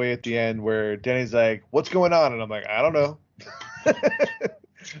find a way at the end where Danny's like, what's going on? And I'm like, I don't know.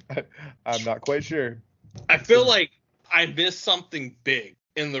 I'm not quite sure. I feel like I missed something big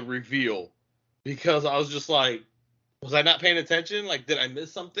in the reveal because I was just like, was I not paying attention? Like, did I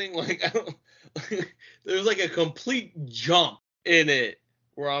miss something? Like, I don't. There's like a complete jump in it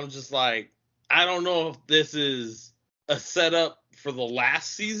where I'm just like, I don't know if this is a setup for the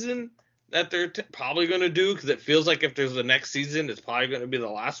last season that they're probably going to do, because it feels like if there's the next season, it's probably going to be the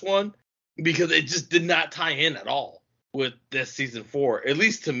last one, because it just did not tie in at all with this season 4, at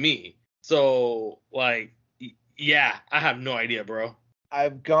least to me. So, like, yeah, I have no idea, bro.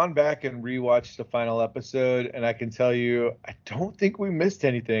 I've gone back and rewatched the final episode, and I can tell you, I don't think we missed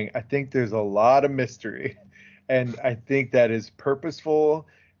anything. I think there's a lot of mystery, and I think that is purposeful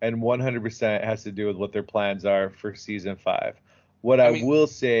and 100% has to do with what their plans are for season 5. What I will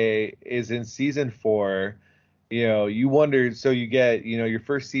say is in season 4, you wonder, so you get, your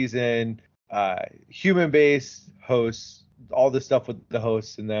first season, human-based hosts, all the stuff with the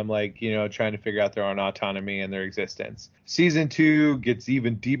hosts and them, like, trying to figure out their own autonomy and their existence. Season 2 gets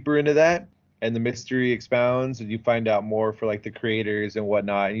even deeper into that, and the mystery expounds, and you find out more for, like, the creators and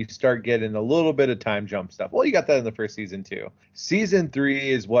whatnot, and you start getting a little bit of time jump stuff. Well, you got that in the first season too. Season 3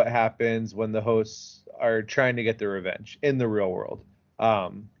 is what happens when the hosts are trying to get their revenge in the real world.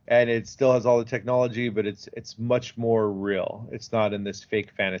 And it still has all the technology, but it's much more real. It's not in this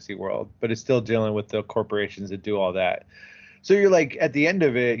fake fantasy world, but it's still dealing with the corporations that do all that. So you're like, at the end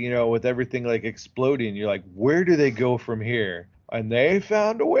of it, with everything like exploding, you're like, where do they go from here? And they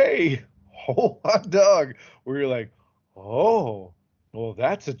found a way. Whole hot dog. Where you're like, oh, well,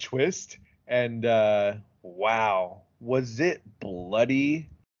 that's a twist. And wow, was it bloody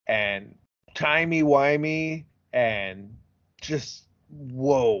and timey-wimey and just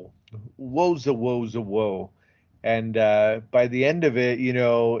whoa. And by the end of it,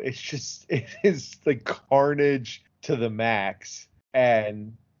 it is like carnage to the max.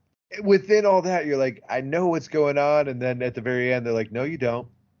 And within all that, you're like, I know what's going on. And then at the very end, they're like, no, you don't.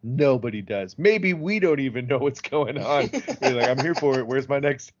 Nobody does. Maybe we don't even know what's going on. You're like, I'm here for it. Where's my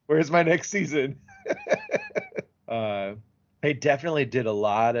next season? They definitely did a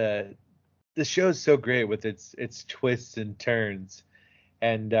lot of. The show's so great with its twists and turns.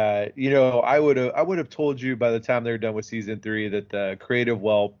 And I would have told you by the time they were done with season 3 that the creative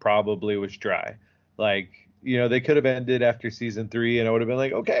well probably was dry. Like, they could have ended after season 3 and I would have been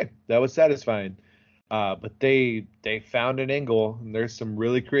like, okay, that was satisfying. But they found an angle, and there's some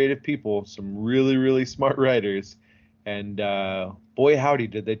really creative people, some really, really smart writers. And boy, howdy,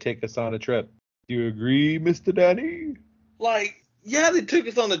 did they take us on a trip. Do you agree, Mr. Danny? Like, yeah, they took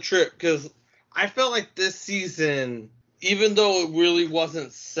us on the trip, because I felt like this season, even though it really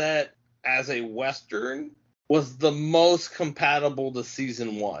wasn't set as a Western, was the most compatible to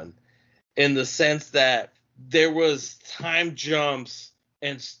season 1, in the sense that there was time jumps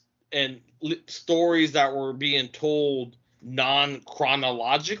and stories that were being told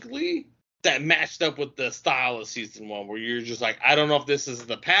non-chronologically that matched up with the style of season 1, where you're just like, I don't know if this is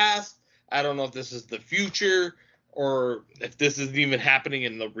the past, I don't know if this is the future, or if this isn't even happening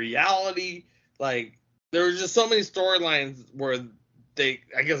in the reality. Like, there were just so many storylines where they,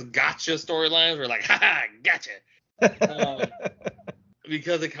 I guess, gotcha storylines were like, haha, gotcha.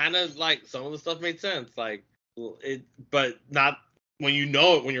 Because it kind of, like, some of the stuff made sense. Like, but not when you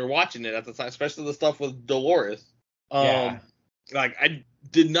know it, when you're watching it at the time, especially the stuff with Dolores. Yeah. Like, I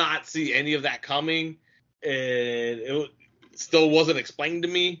did not see any of that coming, and it still wasn't explained to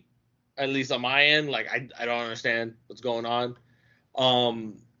me, at least on my end. Like, I don't understand what's going on.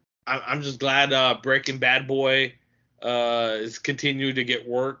 I'm just glad Breaking Bad Boy is continuing to get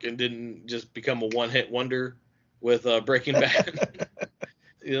work and didn't just become a one-hit wonder. with Breaking Bad.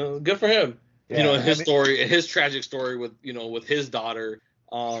 Good for him. Yeah, His tragic story with with his daughter.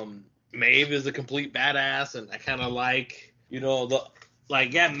 Maeve is a complete badass, and I kind of like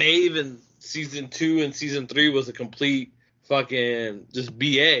Maeve in season 2 and season 3 was a complete fucking just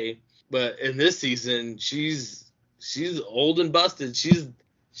BA, but in this season she's old and busted. She's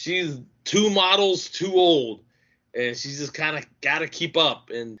 2 models too old, and she's just kind of got to keep up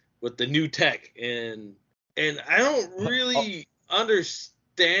and with the new tech, and I don't really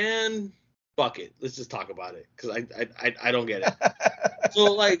understand. Fuck it, let's just talk about it because I don't get it.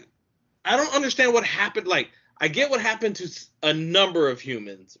 So I don't understand what happened. I get what happened to a number of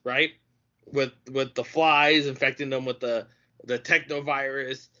humans, right? With the flies infecting them with the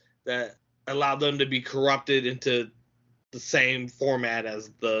technovirus that allowed them to be corrupted into the same format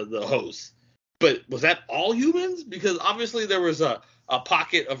as the host. But was that all humans? Because obviously there was a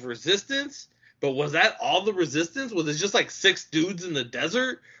pocket of resistance, but was that all the resistance? Was it just 6 dudes in the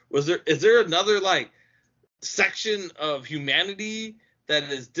desert? Is there another section of humanity that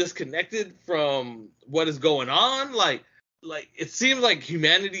is disconnected from what is going on? It seems like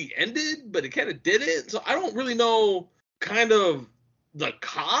humanity ended, but it kind of didn't. So I don't really know kind of the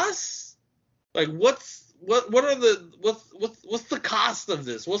costs. What's the cost of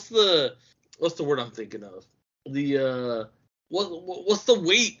this? What's the word I'm thinking of? What's the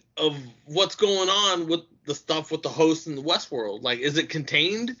weight of what's going on with the stuff with the host in the Westworld? Is it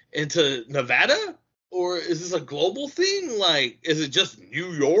contained into Nevada? Or is this a global thing? Is it just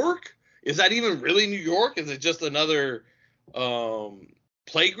New York? Is that even really New York? Is it just another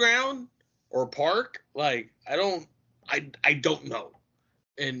playground or park? I don't know.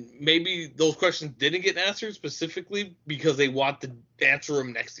 And maybe those questions didn't get answered specifically because they want to answer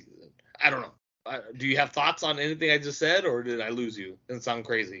them next season. I don't know. Do you have thoughts on anything I just said, or did I lose you and sound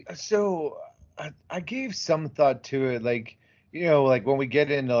crazy? So I gave some thought to it, when we get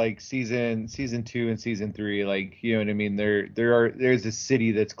into season 2 and season 3, you know what I mean? There's a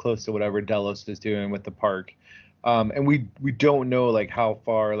city that's close to whatever Delos is doing with the park. And we don't know how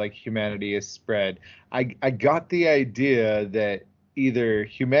far humanity is spread. I got the idea that either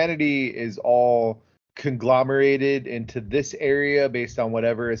humanity is all conglomerated into this area based on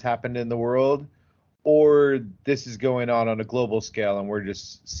whatever has happened in the world, or this is going on a global scale and we're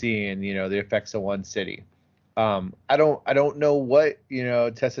just seeing the effects of one city. I don't know what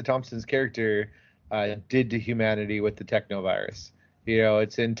Tessa Thompson's character did to humanity with the technovirus.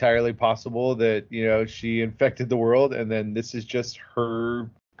 It's entirely possible that she infected the world, and then this is just her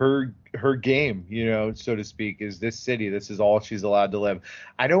game, so to speak, is this city. This is all she's allowed to live.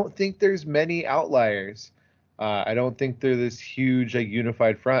 I don't think there's many outliers. I don't think they're this huge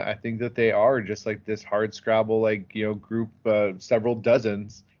unified front. I think that they are just this hard scrabble group, several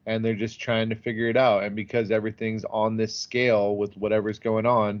dozens, and they're just trying to figure it out. And because everything's on this scale with whatever's going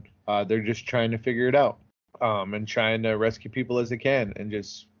on, they're just trying to figure it out, and trying to rescue people as they can and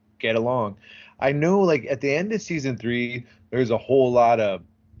just get along. I know at the end of season 3, there's a whole lot of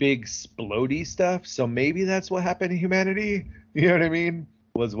big splody stuff. So maybe that's what happened to humanity. You know what I mean?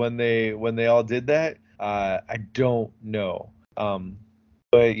 Was when they all did that. I don't know.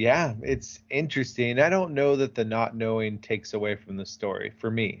 But yeah, it's interesting. I don't know that the not knowing takes away from the story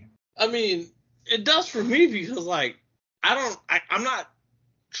for me. I mean, it does for me because I'm not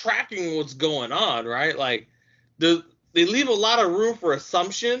tracking what's going on, right? They leave a lot of room for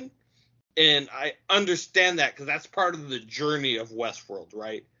assumption, and I understand that because that's part of the journey of Westworld,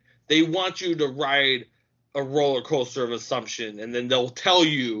 right? They want you to ride a roller coaster of assumption, and then they'll tell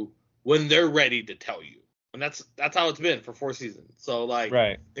you when they're ready to tell you. And that's how it's been for 4 seasons. So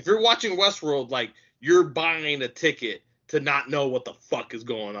right. If you're watching Westworld, you're buying a ticket to not know what the fuck is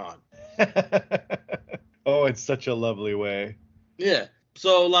going on. Oh, it's such a lovely way. Yeah.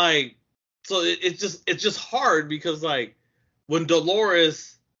 So it's just hard because when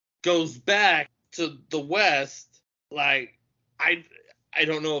Dolores goes back to the West, I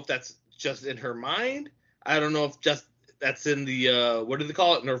don't know if that's just in her mind. I don't know if just that's in the what do they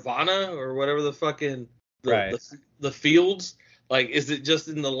call it, Nirvana or whatever the fucking the fields. Is it just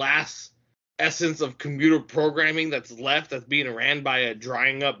in the last essence of computer programming that's left that's being ran by a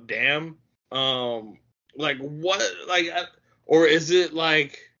drying up dam? Or is it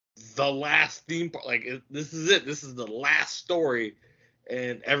the last theme park? This is it. This is the last story,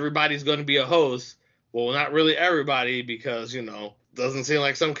 and everybody's going to be a host. Well, not really everybody, because doesn't seem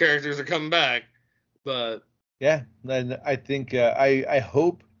like some characters are coming back. But yeah, and I think I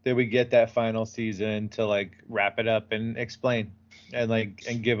hope that we get that final season to wrap it up and explain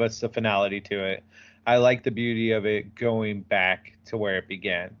and give us a finality to it. I like the beauty of it going back to where it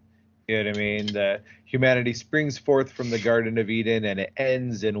began. You know what I mean? The humanity springs forth from the Garden of Eden and it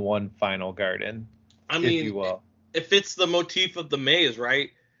ends in one final garden, I if mean, you will. it fits the motif of the maze, right?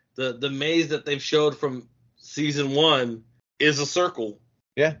 The maze that they've showed from season 1 is a circle.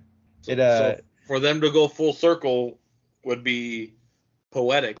 Yeah. So for them to go full circle would be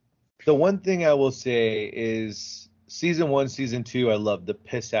poetic. The one thing I will say is season 1, season 2, I loved the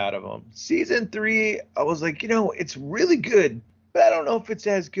piss out of them. Season 3, I was like, it's really good, but I don't know if it's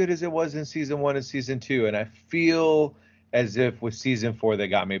as good as it was in season 1 and season 2. And I feel as if with season 4, they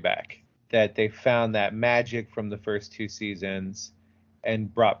got me back. That they found that magic from the first 2 seasons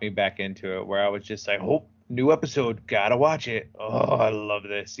and brought me back into it, where I was just like, oh, new episode, gotta watch it. Oh, I love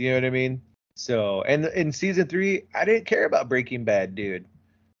this. You know what I mean? So, and in season 3, I didn't care about Breaking Bad, dude.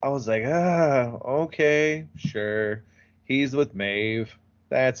 I was like, okay, sure. He's with Maeve.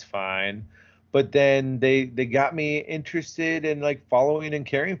 That's fine. But then they got me interested in like following and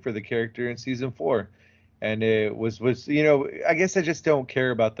caring for the character in season 4. And it was I guess I just don't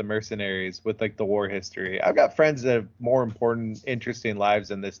care about the mercenaries with like the war history. I've got friends that have more important, interesting lives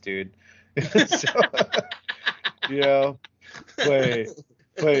than this dude. So,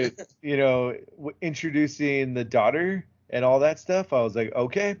 but introducing the daughter and all that stuff, I was like,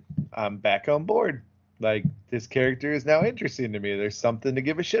 okay, I'm back on board. Like, this character is now interesting to me. There's something to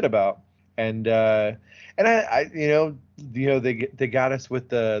give a shit about. And I they got us with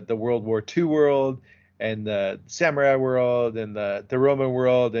the World War II world and the samurai world and the Roman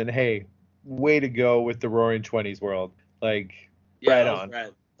world, and hey, way to go with the Roaring Twenties world. Like, yeah, right that was on.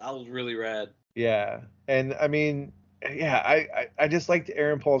 rad. That was really rad. Yeah, and I mean, yeah, I just liked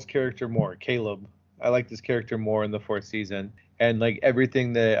Aaron Paul's character more, Caleb. I liked his character more in the 4th season, and like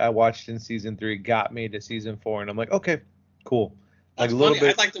everything that I watched in season 3 got me to season 4, and I'm like, okay, cool. Like That's a little funny.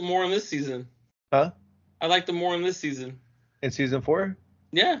 bit. I liked him more in this season. Huh? I liked him more in this season. In season 4?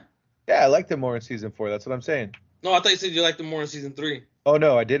 Yeah. Yeah, I liked him more in season 4. That's what I'm saying. No, I thought you said you liked him more in season 3. Oh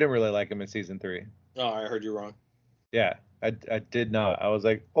no, I didn't really like him in season 3. Oh, I heard you wrong. Yeah, I did not. I was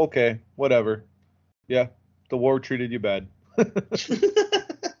like, okay, whatever. Yeah, the war treated you bad.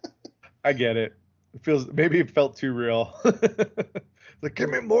 I get it. Maybe it felt too real. Like, give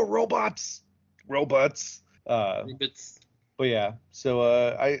me more robots. But yeah, so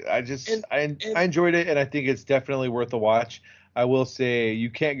I enjoyed it, and I think it's definitely worth a watch. I will say you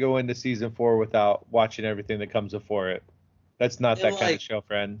can't go into season 4 without watching everything that comes before it. That's not that kind of show,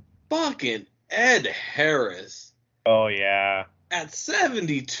 friend. Fucking Ed Harris. Oh yeah. At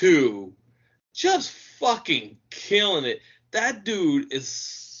 72, just fucking killing it. That dude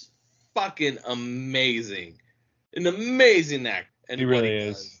is fucking amazing. An amazing actor. And he really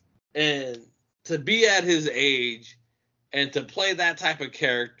is. And to be at his age and to play that type of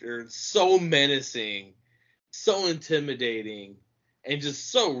character, so menacing, so intimidating, and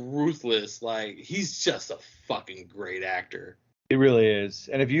just so ruthless, like, he's just a fucking great actor. He really is.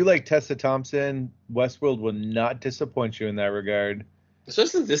 And if you like Tessa Thompson, Westworld will not disappoint you in that regard.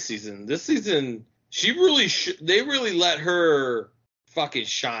 Especially this season. This season, she really they really let her fucking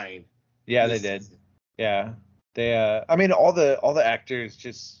shine. Yeah, they did. Season. Yeah. They I mean all the actors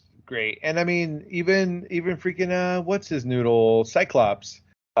just great. And I mean even freaking what's his noodle? Cyclops.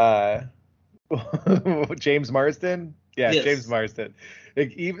 James Marsden? Yeah, yes. James Marsden.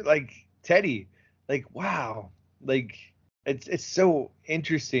 Like, even like Teddy. Like, wow. Like, it's so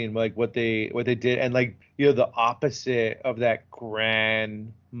interesting, like what they did, and like, the opposite of that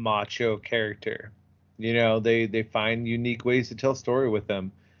grand macho character. They find unique ways to tell story with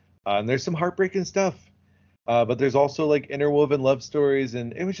them. And there's some heartbreaking stuff. But there's also like interwoven love stories,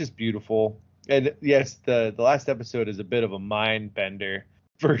 and it was just beautiful. And yes, the last episode is a bit of a mind bender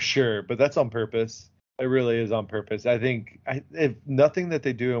for sure, but that's on purpose. It really is on purpose. I think if nothing that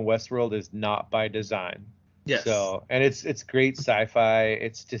they do in Westworld is not by design. Yes. So, and it's great sci-fi.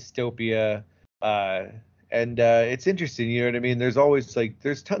 It's dystopia, and it's interesting. You know what I mean? There's always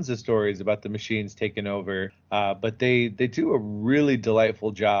there's tons of stories about the machines taking over, but they do a really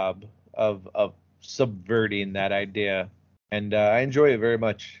delightful job of subverting that idea, and I enjoy it very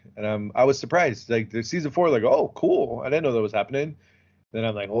much. And I was surprised. Like, the season 4, like, oh, cool. I didn't know that was happening. Then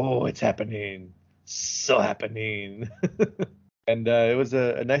I'm like, oh, it's happening. So happening. And it was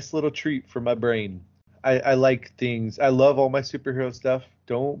a nice little treat for my brain. I like things. I love all my superhero stuff.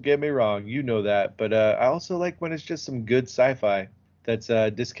 Don't get me wrong. You know that. But I also like when it's just some good sci-fi that's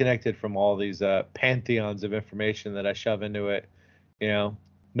disconnected from all these pantheons of information that I shove into it. No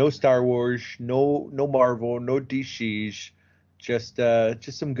Star Wars, no Marvel, no DC, just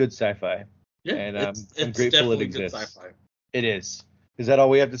some good sci-fi. Yeah, and I'm grateful it exists. Good sci-fi. It is. Is that all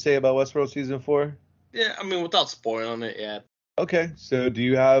we have to say about Westworld season 4? Yeah, I mean, without spoiling it yet. Okay, so do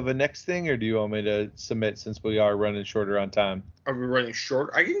you have a next thing, or do you want me to submit since we are running shorter on time? Are we running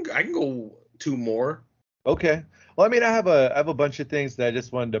short? I can go 2 more. Okay. Well, I mean, I have a bunch of things that I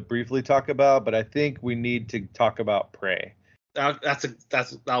just wanted to briefly talk about, but I think we need to talk about Prey. That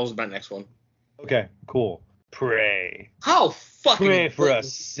was my next one. Okay, cool. Prey. How fucking Pray for good us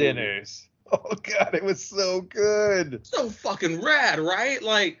was this movie? sinners. Oh God, it was so good. So fucking rad, right?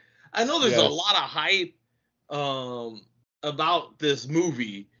 Like, I know there's a Yes. lot of hype about this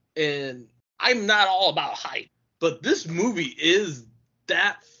movie, and I'm not all about hype, but this movie is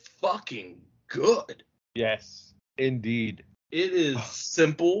that fucking good. Yes, indeed. It is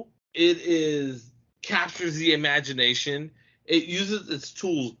simple. It captures the imagination. It uses its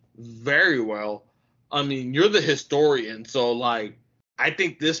tools very well. I mean, you're the historian, so like, I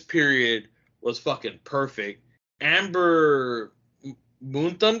think this period was fucking perfect. Amber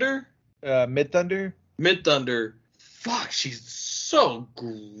Moon Thunder, Mid Thunder. Mid Thunder. Fuck, she's so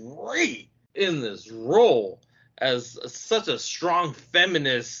great in this role as such a strong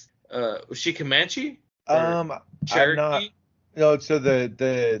feminist. Was she Comanche? Or I'm not. Cherokee? No, so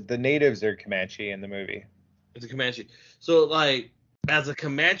the natives are Comanche in the movie. It's a Comanche. So like, as a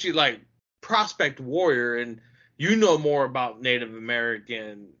Comanche like prospect warrior, and you know more about Native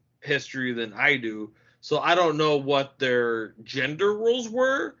American history than I do, so I don't know what their gender roles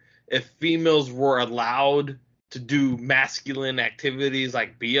were. If females were allowed to do masculine activities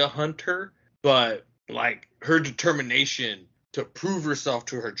like be a hunter, but like her determination to prove herself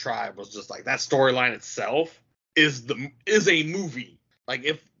to her tribe was just like that storyline itself is a movie. Like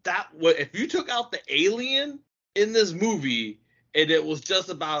if you took out the alien in this movie and it was just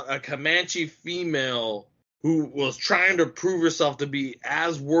about a Comanche female who was trying to prove herself to be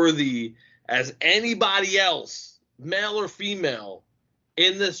as worthy as anybody else, male or female,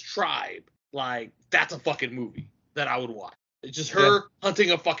 in this tribe, like that's a fucking movie that I would watch. It's just her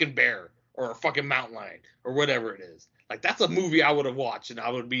hunting a fucking bear or a fucking mountain lion or whatever it is. Like that's a movie I would have watched, and I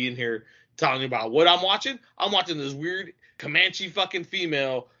would be in here telling you about what I'm watching. I'm watching this weird Comanche fucking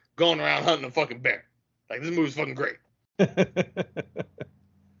female going around hunting a fucking bear. Like this movie's fucking great.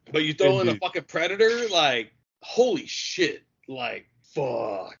 But you throw in a fucking predator, like holy shit, like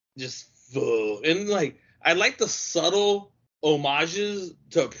fuck, just fuck. And like I like the subtle homages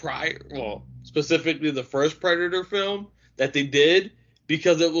to specifically the first Predator film that they did,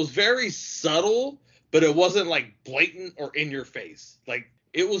 because it was very subtle, but it wasn't like blatant or in your face. Like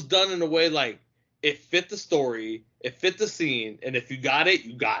it was done in a way like it fit the story, it fit the scene, and if you got it,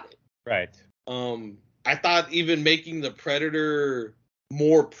 you got it. Right. I thought even making the Predator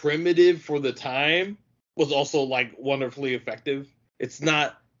more primitive for the time was also like wonderfully effective. It's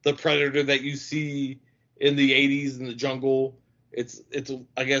not the Predator that you see in the 80s in the jungle. It's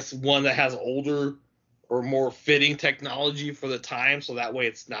I guess one that has older or more fitting technology for the time, so that way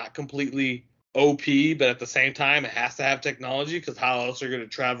it's not completely OP, but at the same time it has to have technology, because how else are you going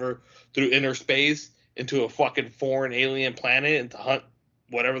to travel through inner space into a fucking foreign alien planet and to hunt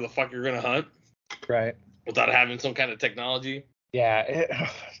whatever the fuck you're going to hunt? Right. Without having some kind of technology. Yeah,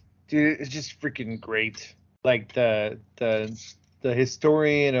 dude, it's just freaking great. Like the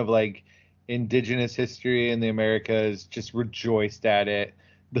historian of like indigenous history in the Americas just rejoiced at it.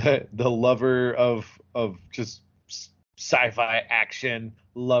 The lover of just sci-fi action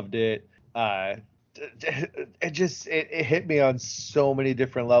loved it. It hit me on so many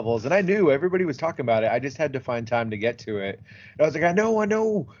different levels, and I knew everybody was talking about it. I just had to find time to get to it. And I was like, I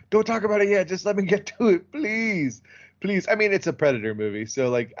know, don't talk about it yet. Just let me get to it, please. I mean, it's a Predator movie, so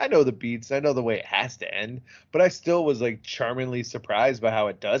like I know the beats, I know the way it has to end, but I still was like charmingly surprised by how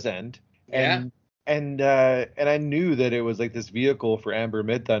it does end. Yeah. And I knew that it was like this vehicle for Amber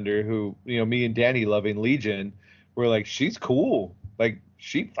Midthunder, who, you know, me and Danny loving Legion were like, she's cool, like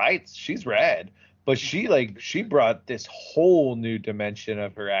she fights, she's rad. But she brought this whole new dimension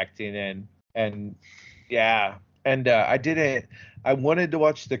of her acting in, and yeah, and I wanted to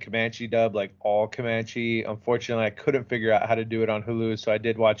watch the Comanche dub, like all Comanche. Unfortunately, I couldn't figure out how to do it on Hulu, so I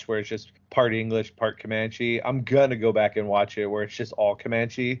did watch where it's just part English, part Comanche. I'm gonna go back and watch it where it's just all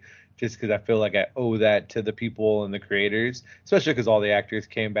Comanche, just because I feel like I owe that to the people and the creators, especially because all the actors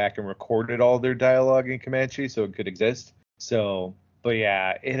came back and recorded all their dialogue in Comanche, so it could exist. So, but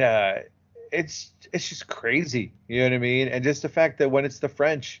yeah, it's just crazy, you know what I mean? And just the fact that when it's the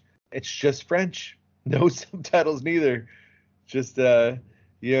French, it's just French, no subtitles neither. Just you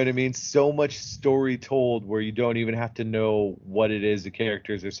know what I mean? So much story told where you don't even have to know what it is the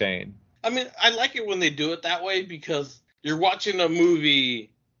characters are saying. I mean, I like it when they do it that way, because you're watching a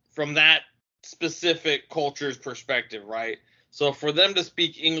movie from that specific culture's perspective, right? So for them to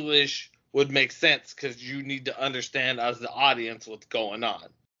speak English would make sense because you need to understand as the audience what's going on.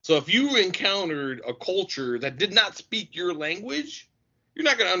 So if you encountered a culture that did not speak your language, you're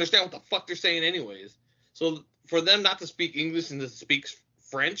not going to understand what the fuck they're saying anyways. So for them not to speak English and to speak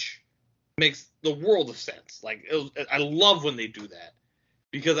French makes the world of sense. Like, I love when they do that,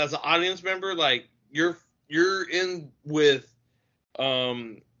 because as an audience member, like, you're in with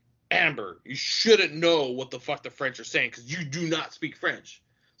Amber. You shouldn't know what the fuck the French are saying because you do not speak French.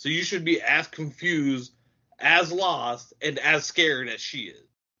 So you should be as confused, as lost, and as scared as she is.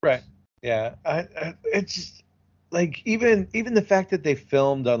 Right. Yeah. It's just, like, even the fact that they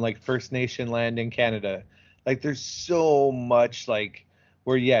filmed on, like, First Nation land in Canada, like, there's so much, like,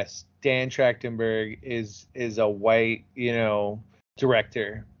 where, yes, Dan Trachtenberg is a white,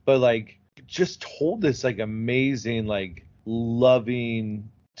 director, but, like, just told this, like, amazing, like, loving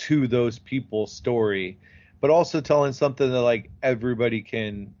to those people story, but also telling something that, like, everybody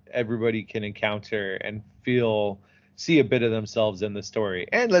can encounter and see a bit of themselves in the story.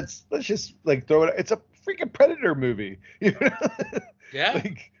 And let's just, like, throw it. It's a freaking Predator movie. Yeah.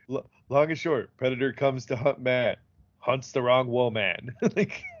 Like, long and short, Predator comes to hunt man, hunts the wrong woman.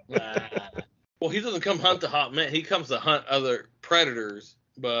 Like, well, he doesn't come hunt the hot man. He comes to hunt other predators,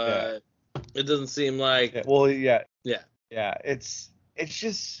 but it doesn't seem like. Yeah, well, yeah. It's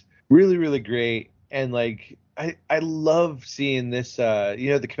just really, really great. And, like, I love seeing this.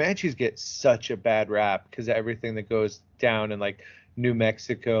 The Comanches get such a bad rap because of everything that goes down in, like, New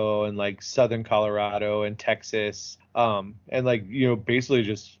Mexico and, like, southern Colorado and Texas, and, like, basically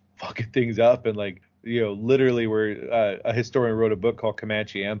just fucking things up. And, like, literally where a historian wrote a book called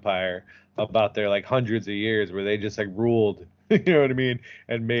Comanche Empire about their, like, hundreds of years where they just, like, ruled, you know what I mean,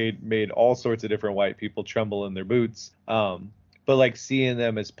 and made all sorts of different white people tremble in their boots. But, like, seeing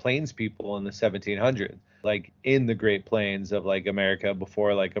them as plains people in the 1700s, like, in the Great Plains of, like, America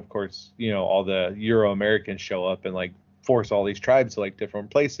before, like, of course, all the Euro-Americans show up and, like, force all these tribes to, like, different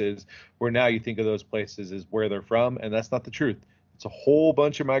places, where now you think of those places as where they're from, and that's not the truth. It's a whole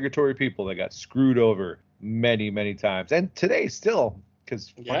bunch of migratory people that got screwed over many, many times, and today still, because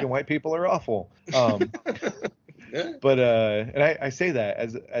fucking white people are awful. Yeah. But and I say that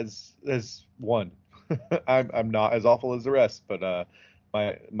as one. I'm not as awful as the rest, but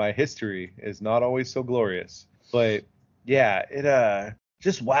my history is not always so glorious. But yeah, it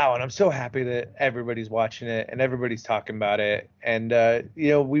just wow, and I'm so happy that everybody's watching it and everybody's talking about it. And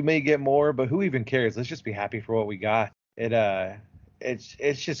we may get more, but who even cares? Let's just be happy for what we got. It's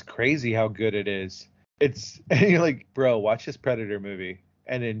just crazy how good it is. And you're like, bro, watch this Predator movie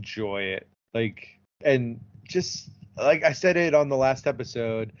and enjoy it. Like, and just like I said it on the last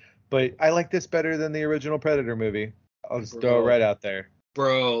episode, but I like this better than the original Predator movie. I'll just throw it right out there.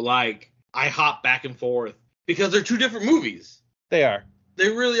 Bro, like, I hop back and forth because they're two different movies. They are. They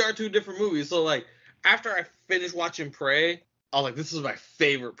really are two different movies. So, like, after I finished watching Prey, I was like, this is my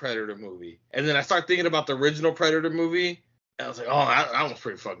favorite Predator movie. And then I started thinking about the original Predator movie, and I was like, oh, that was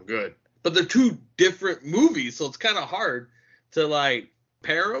pretty fucking good. But they're two different movies, so it's kind of hard to, like,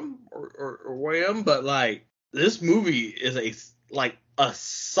 pair them or weigh them. But, like, this movie is a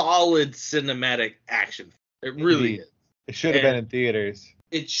solid cinematic action. It really is. It should have been in theaters.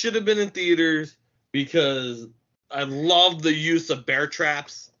 It should have been in theaters because I love the use of bear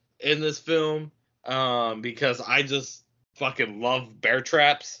traps in this film, because I just fucking love bear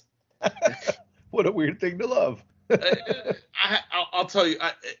traps. What a weird thing to love. I'll tell you,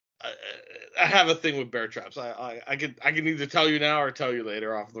 I have a thing with bear traps. I can either tell you now or tell you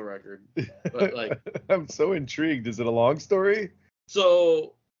later off the record. But, like, I'm so intrigued. Is it a long story?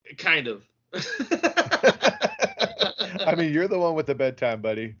 So, kind of. I mean, you're the one with the bedtime,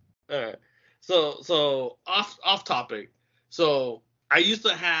 buddy. All right. So off topic. So I used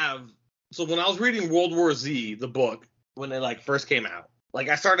to have. So when I was reading World War Z, the book, when it, like, first came out, like,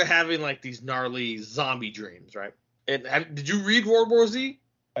 I started having, like, these gnarly zombie dreams, right? And did you read World War Z?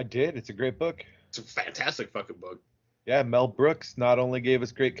 I did. It's a great book. It's a fantastic fucking book. Yeah, Mel Brooks not only gave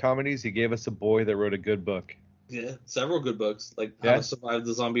us great comedies, he gave us a boy that wrote a good book. Yeah, several good books, like How to Survive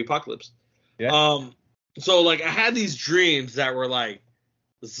the Zombie Apocalypse. Yeah. So, like, I had these dreams that were, like,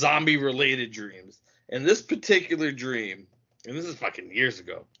 zombie-related dreams. And this particular dream, and this is fucking years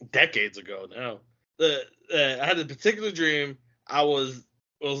ago, decades ago now, I had a particular dream. It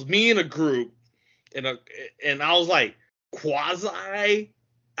was me in a group, and I was, like, quasi-alpha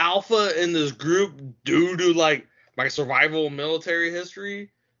in this group due to, like, my survival military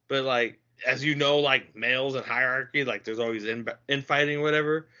history. But, like, as you know, like, males and hierarchy, like, there's always infighting or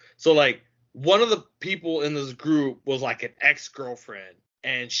whatever. So, like, one of the people in this group was, like, an ex-girlfriend,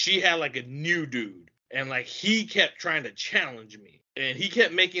 and she had, like, a new dude, and, like, he kept trying to challenge me, and he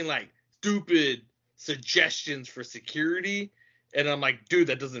kept making, like, stupid suggestions for security. And I'm like, dude,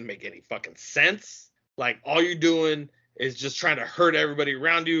 that doesn't make any fucking sense. Like, all you're doing is just trying to hurt everybody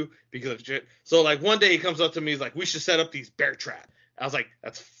around you because of shit. So, like, one day he comes up to me, he's like, we should set up these bear traps. I was like,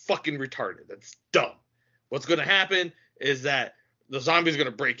 that's fucking retarded. That's dumb. What's going to happen is that the zombies are going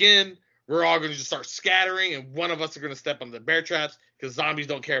to break in. We're all going to just start scattering, and one of us are going to step on the bear traps because zombies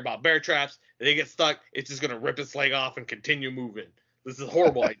don't care about bear traps. If they get stuck, it's just going to rip its leg off and continue moving. This is a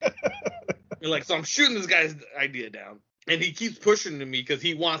horrible idea. And like, so I'm shooting this guy's idea down, and he keeps pushing to me because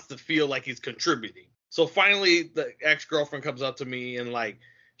he wants to feel like he's contributing. So finally, the ex-girlfriend comes up to me, and like,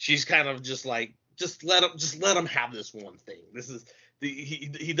 she's kind of just like, just let him have this one thing. This is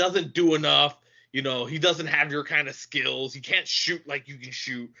he doesn't do enough. You know, he doesn't have your kind of skills. He can't shoot like you can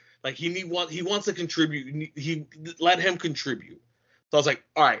shoot. Like, he wants to contribute. He let him contribute. So I was like,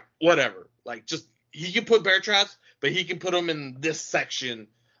 all right, whatever. Like, just, he can put bear traps, but he can put them in this section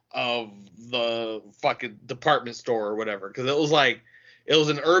of the fucking department store or whatever. Because it was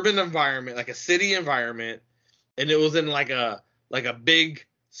an urban environment, like a city environment, and it was in like a big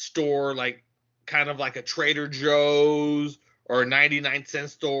store, like kind of like a Trader Joe's or a 99-cent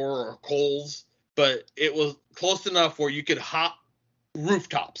store or Kohl's. But it was close enough where you could hop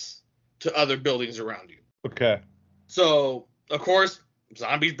rooftops to other buildings around you. Okay. So, of course,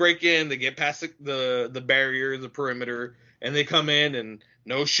 zombies break in, they get past the barrier, the perimeter, and they come in, and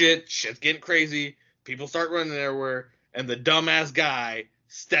no shit's getting crazy. People start running everywhere, and the dumbass guy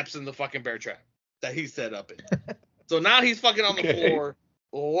steps in the fucking bear trap that he set up in. So now he's fucking on the floor,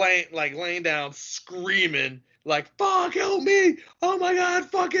 laying down, screaming, like, fuck, help me! Oh my god,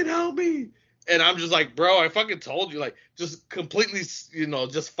 fucking help me! And I'm just like, bro, I fucking told you, like, just completely, you know,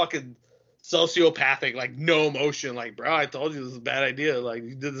 just fucking sociopathic, like, no emotion. Like, bro, I told you this is a bad idea. Like,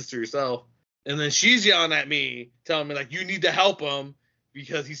 you did this to yourself. And then she's yelling at me, telling me, like, you need to help him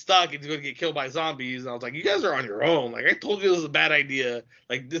because he's stuck and he's going to get killed by zombies. And I was like, you guys are on your own. Like, I told you this was a bad idea.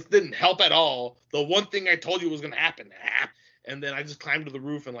 Like, this didn't help at all. The one thing I told you was going to happen. And then I just climbed to the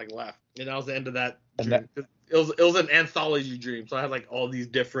roof and, like, left. And that was the end of that dream. It was an anthology dream. So I had, like, all these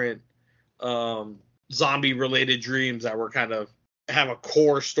different zombie related dreams that were kind of have a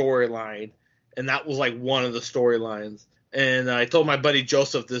core storyline, and that was like one of the storylines. And I told my buddy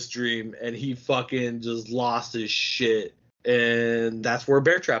Joseph this dream, and he fucking just lost his shit. And that's where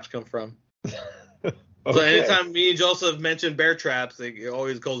bear traps come from. Okay. So anytime me and Joseph mention bear traps, it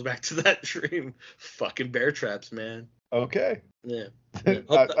always goes back to that dream. Fucking bear traps, man. Okay. Yeah.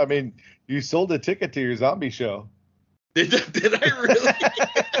 I mean, you sold a ticket to your zombie show. Did I really?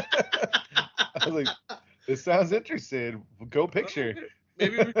 I was like, this sounds interesting. Go picture.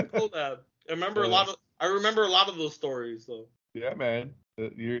 Maybe we can pull that. I remember a lot of those stories. So. Yeah, man.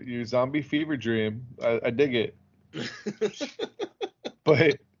 Your zombie fever dream. I dig it.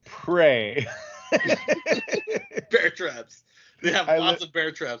 But pray. Bear traps. They have lots of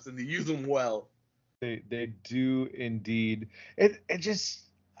bear traps, and they use them well. They do indeed.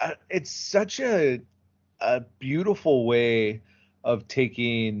 It's such a beautiful way of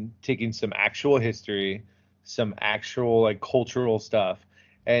taking some actual history, some actual like cultural stuff,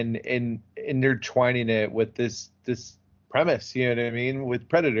 and intertwining it with this premise. You know what I mean? With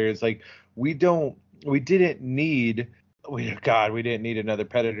Predators, like we didn't need another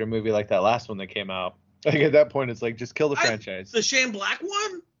Predator movie like that last one that came out. Like at that point, it's like just kill the franchise. The Shane Black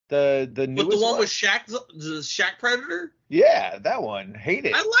one. The newest with the one with Shaq, the Shaq Predator. Yeah, that one. Hate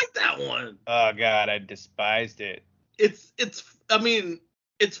it. I like that one. Oh god, I despised it. It's I mean,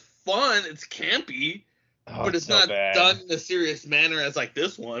 it's fun, it's campy, but it's so not bad. Done in a serious manner as like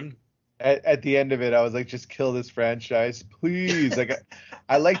this one. At the end of it, I was like, just kill this franchise, please. Like,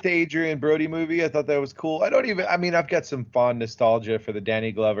 I liked the Adrian Brody movie. I thought that was cool. I've got some fond nostalgia for the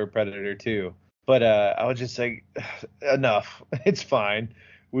Danny Glover Predator too. But I was just like, enough. It's fine.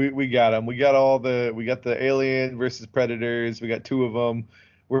 We got them. We got the Alien versus Predators. We got 2 of them.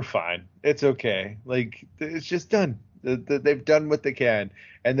 We're fine. It's okay. Like, it's just done. They've done what they can.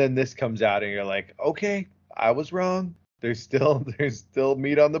 And then this comes out and you're like, okay, I was wrong. There's still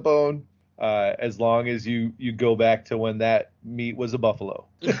meat on the bone. As long as you go back to when that meat was a buffalo.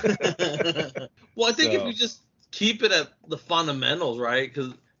 Well, I think if you just keep it at the fundamentals, right?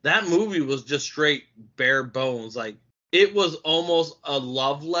 Because that movie was just straight bare bones. Like, it was almost a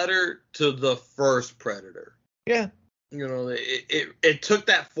love letter to the first Predator. Yeah. You know, it took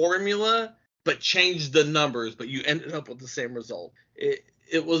that formula, but changed the numbers, but you ended up with the same result.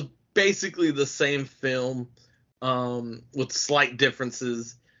 It was basically the same film, with slight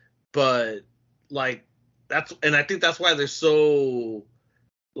differences, but like I think that's why they're so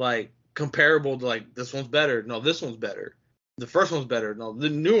like comparable to like this one's better. No, this one's better. The first one's better. No, the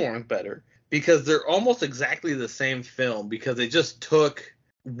new one's better because they're almost exactly the same film because they just took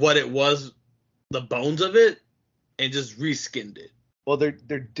what it was, the bones of it, and just reskinned it. Well, they're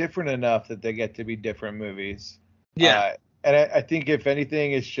different enough that they get to be different movies. Yeah. And I think if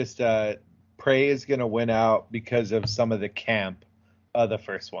anything, it's just Prey is going to win out because of some of the camp of the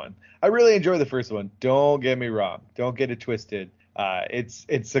first one. I really enjoy the first one. Don't get me wrong. Don't get it twisted. If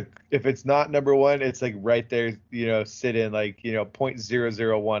it's not number one, it's like right there, sitting like,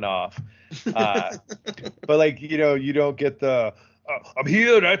 0.001 off. But like, you don't get the, I'm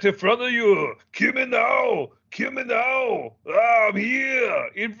here right in front of you. Kill me now. I'm here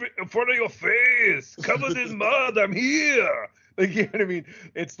in front of your face, covered in mud. I'm here. Like, you know what I mean?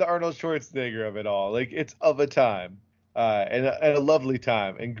 It's the Arnold Schwarzenegger of it all. Like, it's of a time, and a lovely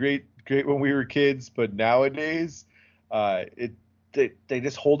time, and great when we were kids. But nowadays, they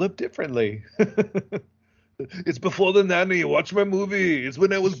just hold up differently. It's before the nanny. Watch my movie. It's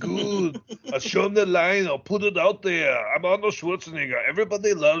when I was good. I'll show them the line. I'll put it out there. I'm Arnold Schwarzenegger.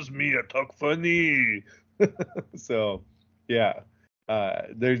 Everybody loves me. I talk funny. So, yeah.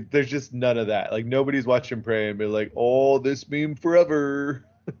 There's just none of that. Like, nobody's watching Prey and be like, oh, this meme forever.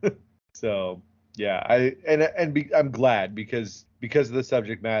 So, yeah. I'm glad because of the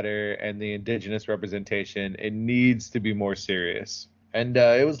subject matter and the indigenous representation, it needs to be more serious. And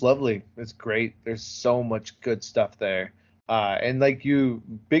it was lovely. It's great. There's so much good stuff there. And like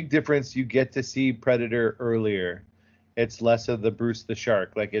big difference, you get to see Predator earlier. It's less of the Bruce the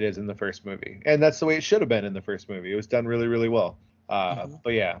Shark like it is in the first movie. And that's the way it should have been in the first movie. It was done really, really well.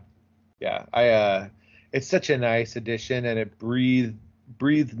 But yeah. It's such a nice addition, and it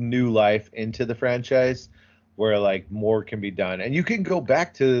breathed new life into the franchise where like more can be done. And you can go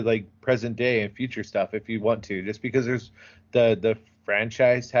back to like present day and future stuff if you want to, just because there's the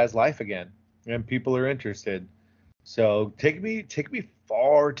franchise has life again and people are interested. So take me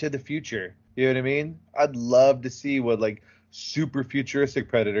far to the future. You know what I mean? I'd love to see what like super futuristic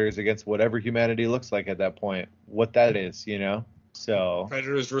Predators against whatever humanity looks like at that point, what that is, So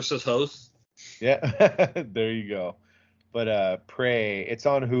Predators versus hosts. Yeah, there you go. But Prey, it's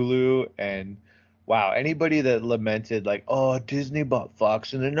on Hulu, and wow, anybody that lamented like, oh, Disney bought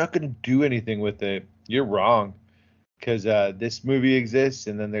Fox and they're not going to do anything with it, you're wrong. Because this movie exists,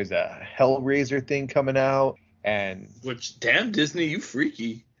 and then there's a Hellraiser thing coming out, and which, damn, Disney, you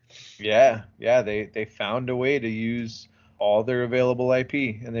freaky. Yeah, they found a way to use all their available IP,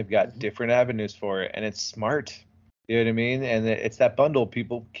 and they've got different avenues for it, and it's smart. You know what I mean? And it's that bundle.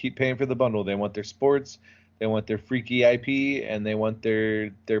 People keep paying for the bundle. They want their sports, they want their freaky IP, and they want their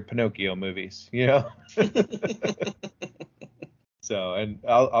Pinocchio movies. So, and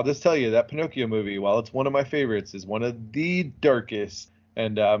I'll just tell you that Pinocchio movie, while it's one of my favorites, is one of the darkest,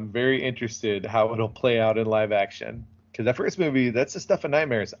 and I'm very interested how it'll play out in live action. Because that first movie, that's the stuff of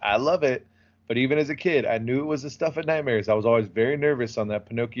nightmares. I love it, but even as a kid, I knew it was the stuff of nightmares. I was always very nervous on that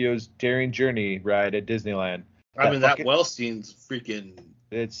Pinocchio's Daring Journey ride at Disneyland. That well scene's freaking...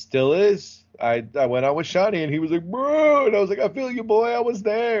 It still is. I went out with Shawnee, and he was like, bro, and I was like, I feel you, boy. I was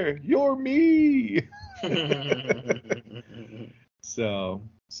there. You're me. So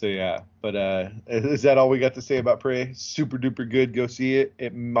yeah, but is that all we got to say about Prey? Super duper good. Go see it.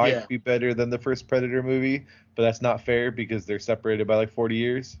 It might be better than the first Predator movie, but that's not fair because they're separated by like 40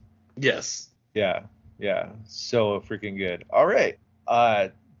 years. Yes. Yeah. So freaking good. All right.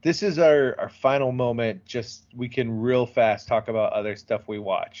 This is our final moment. Just we can real fast talk about other stuff we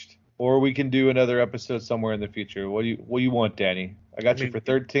watched, or we can do another episode somewhere in the future. What do you want, Danny? I got you for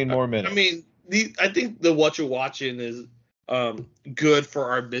 13 more minutes. I think the what you're watching is good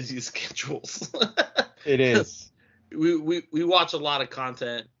for our busy schedules. It is. We watch a lot of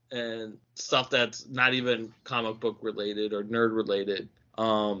content and stuff that's not even comic book related or nerd related.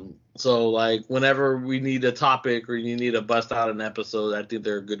 So like whenever we need a topic or you need to bust out an episode, I think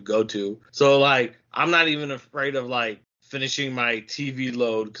they're a good go-to. So like I'm not even afraid of like finishing my TV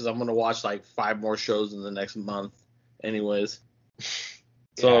load because I'm gonna watch like 5 more shows in the next month, anyways.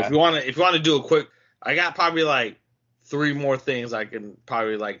 So if you want to do a quick, I got probably like 3 more things I can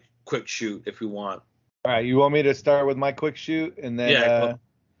probably like quick shoot if you want. All right, you want me to start with my quick shoot and then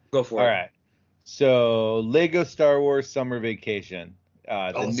go for it. All right. So Lego Star Wars Summer Vacation.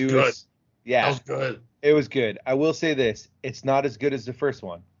 The newest. Good. Yeah. That was good. It was good. I will say this, it's not as good as the first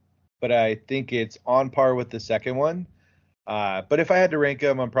one, but I think it's on par with the second one. But if I had to rank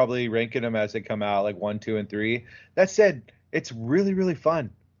them, I'm probably ranking them as they come out, like 1, 2, and 3. That said, it's really, really fun.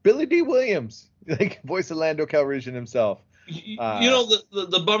 Billy D. Williams, like voice of Lando Calrissian himself.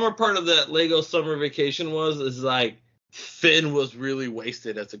 The bummer part of that Lego Summer Vacation is like Finn was really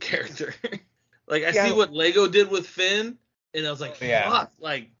wasted as a character. Like I see what Lego did with Finn, And I was like, Yeah. fuck,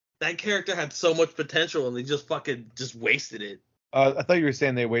 like that character had so much potential, and they just fucking just wasted it. I thought you were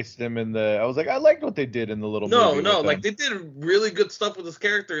saying they wasted him in the. I was like, I liked what they did in the little No, movie. no, with like him. they did really good stuff with this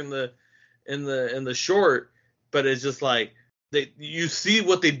character in the short, but it's just like you see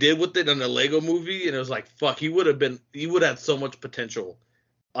what they did with it in the Lego movie, and it was like, fuck, he would have had so much potential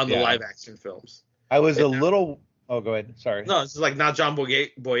on the Yeah. live action films. I was And a little. Oh, go ahead. Sorry. No, it's just like now John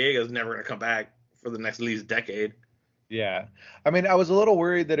Boyega is never gonna come back for the next at least decade. Yeah. I mean, I was a little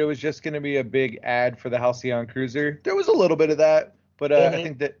worried that it was just going to be a big ad for the Halcyon Cruiser. There was a little bit of that, but I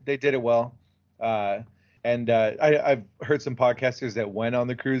think that they did it well. I've heard some podcasters that went on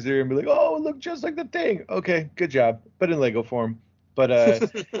the cruiser and be like, oh, it looked just like the thing. Okay, good job. But in Lego form. But,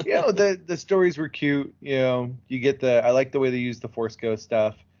 the stories were cute. You get I like the way they use the Force Ghost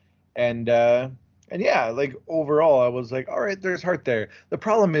stuff. And yeah, like overall, I was like, all right, there's heart there. The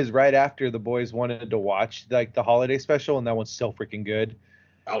problem is right after the boys wanted to watch like the holiday special, and that one's so freaking good.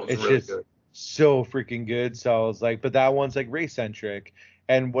 That was It's really just good. so freaking good. So I was like, but that one's like race centric.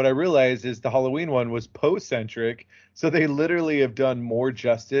 And what I realized is the Halloween one was Poe centric. So they literally have done more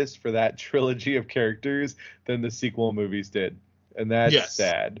justice for that trilogy of characters than the sequel movies did. And that's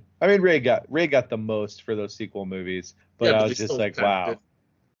sad. I mean, Ray got the most for those sequel movies, but I was just like, wow.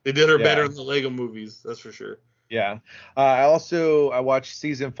 They did her better in the Lego movies, that's for sure. Yeah. I watched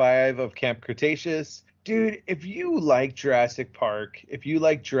season 5 of Camp Cretaceous. Dude, if you like Jurassic Park, if you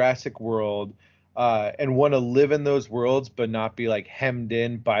like Jurassic World, and want to live in those worlds but not be like hemmed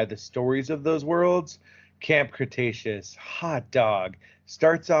in by the stories of those worlds, Camp Cretaceous, hot dog.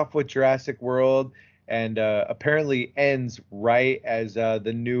 Starts off with Jurassic World and apparently ends right as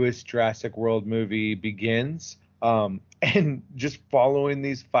the newest Jurassic World movie begins. And just following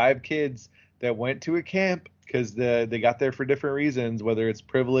these 5 kids that went to a camp because they got there for different reasons, whether it's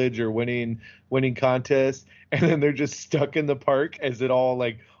privilege or winning contests, and then they're just stuck in the park as it all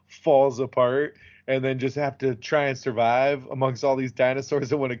like falls apart, and then just have to try and survive amongst all these dinosaurs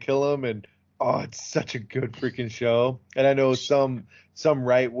that want to kill them. And it's such a good freaking show. And I know some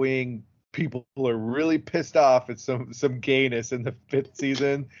right wing people are really pissed off at some gayness in the 5th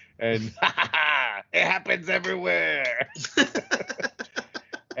season, and it happens everywhere.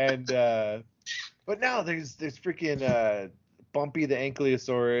 And but now there's freaking Bumpy the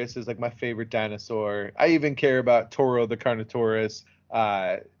Ankylosaurus is like my favorite dinosaur. I even care about Toro the Carnotaurus.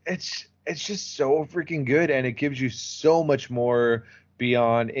 It's just so freaking good, and it gives you so much more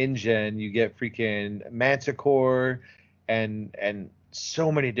beyond InGen. You get freaking Manticore and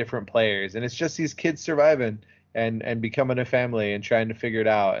so many different players, and it's just these kids surviving and becoming a family and trying to figure it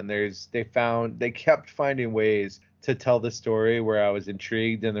out. And they kept finding ways to tell the story where I was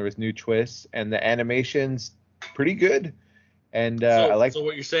intrigued, and there was new twists, and the animation's pretty good. And I like. So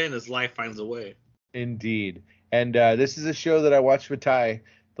what you're saying is life finds a way. Indeed. And this is a show that I watched with Ty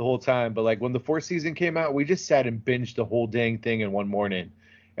the whole time. But like when the 4th season came out, we just sat and binged the whole dang thing in one morning.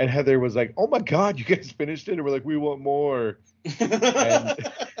 And Heather was like, "Oh my God, you guys finished it?" And we're like, "We want more."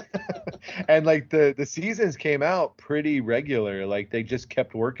 And like the seasons came out pretty regular. Like they just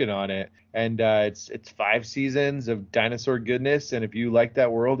kept working on it. And it's 5 seasons of dinosaur goodness. And if you like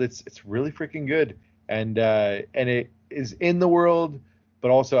that world, it's really freaking good. And it is in the world,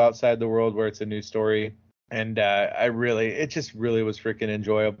 but also outside the world where it's a new story. And it just really was freaking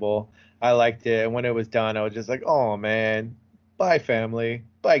enjoyable. I liked it. And when it was done, I was just like, oh man, bye family,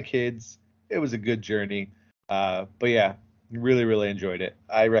 bye kids. It was a good journey. But yeah, really, really enjoyed it.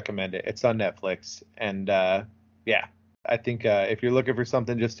 I recommend it. It's on Netflix. And yeah, I think if you're looking for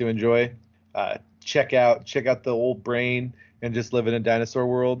something just to enjoy, check out the old brain and just live in a dinosaur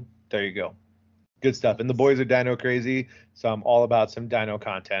world. There you go. Good stuff. And the boys are dino crazy, so I'm all about some dino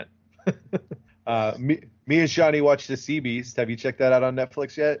content. Me and Shawnee watched The Sea Beast. Have you checked that out on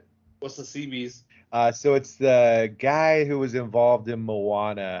Netflix yet? What's The Sea Beast? So it's the guy who was involved in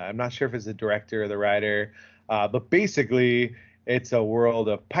Moana. I'm not sure if it's the director or the writer, but basically it's a world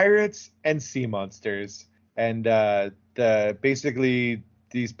of pirates and sea monsters. And basically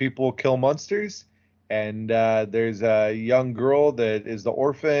these people kill monsters. And there's a young girl that is the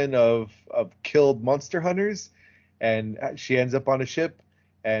orphan of killed monster hunters, and she ends up on a ship.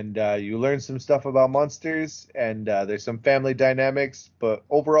 And you learn some stuff about monsters, and there's some family dynamics, but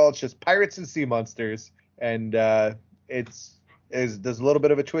overall it's just pirates and sea monsters. And there's a little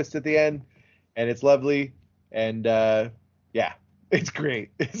bit of a twist at the end, and it's lovely. And yeah, it's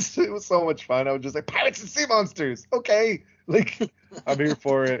great. It was so much fun. I was just like, pirates and sea monsters, okay, like I'm here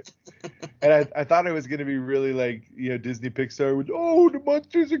for it. And I thought it was gonna be really like, Disney Pixar with, oh, the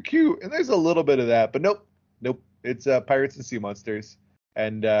monsters are cute, and there's a little bit of that, but nope, it's pirates and sea monsters.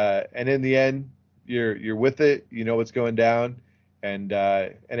 And in the end, you're with it. You know what's going down, and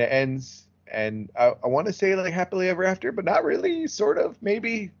it ends. And I want to say like happily ever after, but not really. Sort of,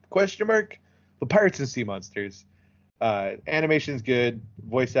 maybe, question mark. The Pirates and Sea Monsters. Animation's good,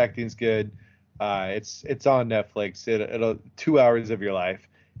 voice acting's good. It's on Netflix. It'll 2 hours of your life,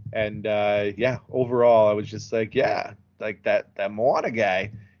 and yeah, overall, I was just like, yeah, like that Moana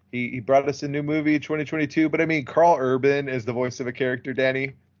guy. He brought us a new movie 2022, but I mean, Carl Urban is the voice of a character,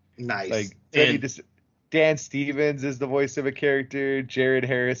 Danny. Nice. Like Dan Stevens is the voice of a character. Jared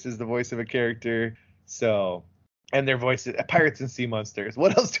Harris is the voice of a character. So, and their voices, Pirates and Sea Monsters.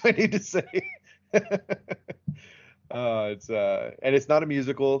 What else do I need to say? And it's not a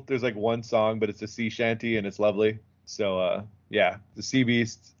musical. There's like one song, but it's a sea shanty and it's lovely. So yeah, The Sea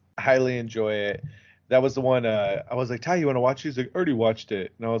Beast, highly enjoy it. That was the one I was like, Ty, you want to watch? He's like, already watched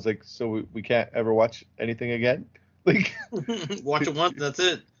it. And I was like, so we can't ever watch anything again? Like, watch it once, that's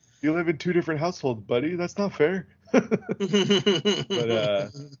it. You live in two different households, buddy. That's not fair. But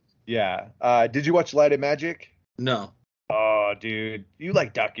yeah. Did you watch Light of Magic? No. Oh, dude, you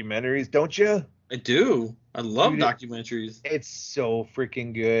like documentaries, don't you? I do. I love documentaries. It's so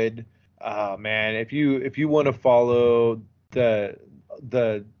freaking good. Oh man, if you want to follow the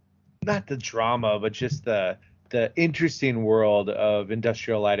not the drama, but just the interesting world of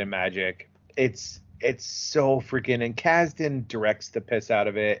Industrial Light and Magic, it's so freaking, and Kasdan directs the piss out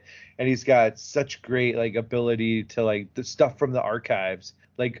of it, and he's got such great like ability to like the stuff from the archives,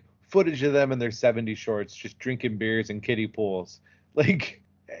 like footage of them in their 70s shorts just drinking beers in kiddie pools, like,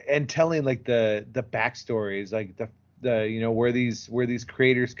 and telling like the backstories, like the where these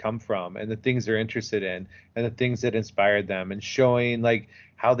creators come from and the things they're interested in and the things that inspired them, and showing like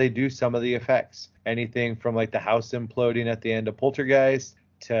how they do some of the effects, anything from like the house imploding at the end of Poltergeist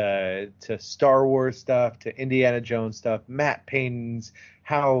to Star Wars stuff, to Indiana Jones stuff, matte paintings,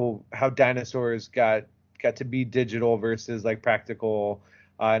 how dinosaurs got to be digital versus like practical,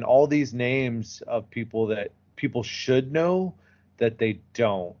 and all these names of people that people should know that they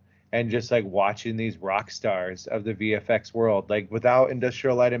don't. And just like watching these rock stars of the VFX world, like without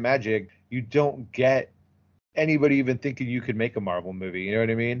Industrial Light and Magic, you don't get anybody even thinking you could make a Marvel movie. You know what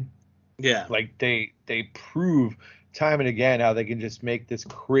I mean? Yeah. Like they prove time and again how they can just make this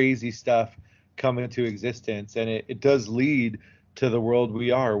crazy stuff come into existence. And it does lead to the world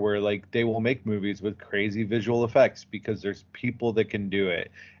we are, where like they will make movies with crazy visual effects because there's people that can do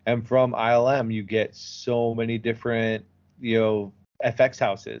it. And from ILM, you get so many different, FX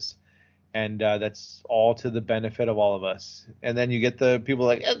houses. And that's all to the benefit of all of us. And then you get the people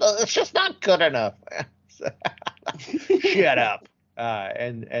like, it's just not good enough. Shut up.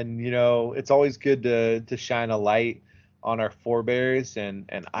 And it's always good to shine a light on our forebears and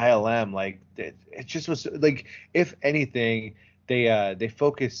ILM. Like it just was like, if anything, they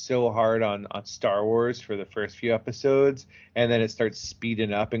focus so hard on Star Wars for the first few episodes, and then it starts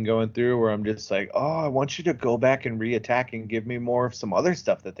speeding up and going through where I'm just like, oh, I want you to go back and reattack and give me more of some other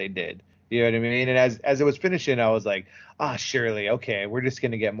stuff that they did. You know what I mean? And as it was finishing, I was like, surely, okay, we're just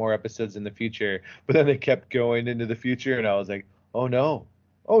going to get more episodes in the future. But then they kept going into the future, and I was like, oh no,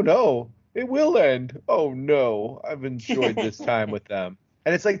 it will end. Oh no, I've enjoyed this time with them.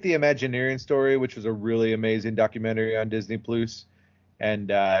 And it's like the Imagineering Story, which was a really amazing documentary on Disney Plus,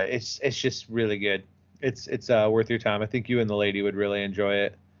 and it's just really good. It's worth your time. I think you and the lady would really enjoy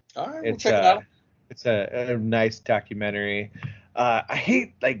it. All right, we'll check it out. It's a nice documentary. I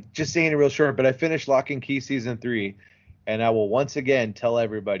hate like just saying it real short, but I finished Lock and Key season 3, and I will once again tell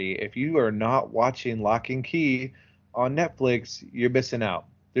everybody, if you are not watching Lock and Key on Netflix, you're missing out.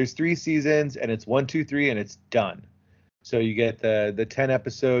 There's 3 seasons, and it's 1, 2, 3, and it's done. So you get the 10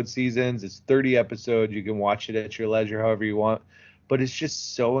 episode seasons. It's 30 episodes. You can watch it at your leisure, however you want. But it's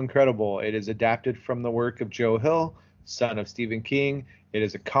just so incredible. It is adapted from the work of Joe Hill, son of Stephen King. It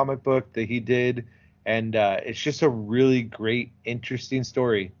is a comic book that he did. And it's just a really great, interesting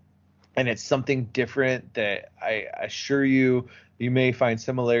story. And it's something different that I assure you may find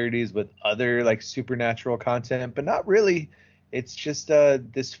similarities with other like supernatural content, but not really. It's just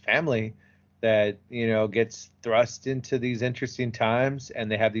this family that, gets thrust into these interesting times, and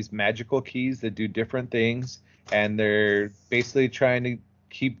they have these magical keys that do different things. And they're basically trying to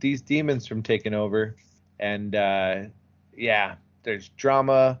keep these demons from taking over. And there's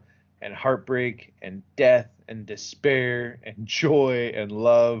drama and heartbreak and death and despair and joy and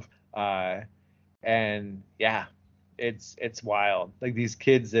love. It's wild. Like these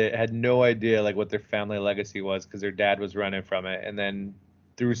kids that had no idea like what their family legacy was because their dad was running from it. And then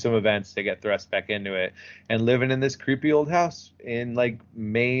through some events, they get thrust back into it and living in this creepy old house in like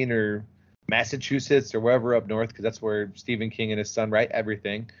Maine or Massachusetts or wherever up north, because that's where Stephen King and his son write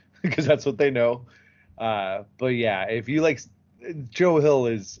everything because that's what they know. But yeah, if you like, Joe Hill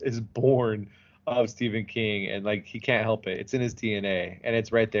is born of Stephen King, and like he can't help it. It's in his DNA, and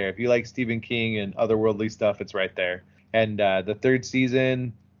it's right there. If you like Stephen King and otherworldly stuff, it's right there. And the third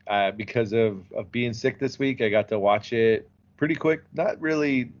season, because of being sick this week, I got to watch it pretty quick. Not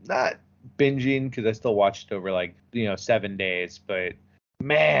binging, because I still watched it over like 7 days. But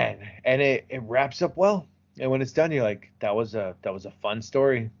man, and it wraps up well. And when it's done, you're like, that was a fun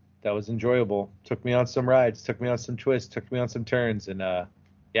story. That was enjoyable. Took me on some rides, took me on some twists, took me on some turns, and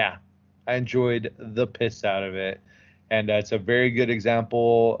yeah, I enjoyed the piss out of it. And it's a very good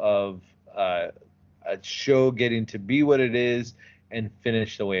example of a show getting to be what it is and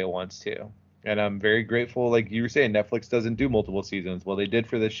finish the way it wants to. And I'm very grateful. Like you were saying, Netflix doesn't do multiple seasons. Well, they did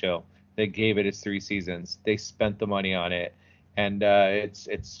for this show. They gave it its 3 seasons. They spent the money on it, and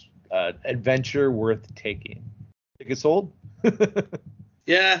it's adventure worth taking. Think it's sold?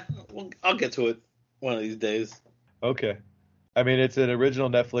 Yeah, well, I'll get to it one of these days. Okay. I mean, it's an original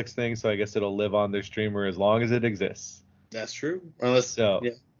Netflix thing, so I guess it'll live on their streamer as long as it exists. That's true. Unless,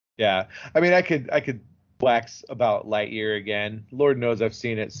 yeah. I mean, I could wax about Lightyear again. Lord knows I've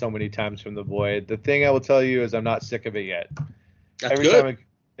seen it so many times from the void. The thing I will tell you is I'm not sick of it yet. That's good.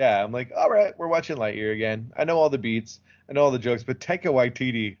 I'm like, all right, we're watching Lightyear again. I know all the beats, I know all the jokes, but Taika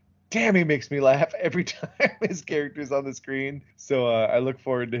Waititi, damn, he makes me laugh every time his character's on the screen. So I look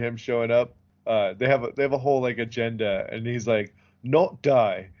forward to him showing up. They have a whole like agenda, and he's like, not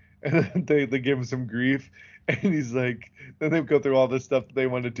die, and then they give him some grief, and he's like, then they go through all this stuff that they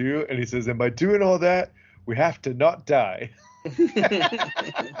want to do, and he says, and by doing all that, we have to not die.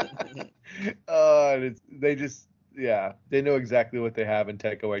 They know exactly what they have in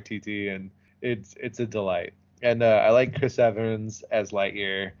Taika Waititi, and it's a delight. And I like Chris Evans as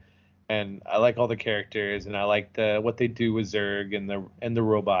Lightyear, and I like all the characters, and I like what they do with Zurg and the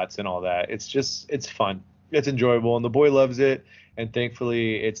robots and all that. It's fun, it's enjoyable, and the boy loves it. And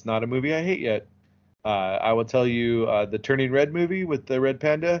thankfully, it's not a movie I hate yet. I will tell you, the Turning Red movie with the red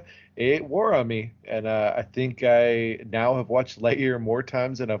panda, it wore on me, and I think I now have watched Lightyear more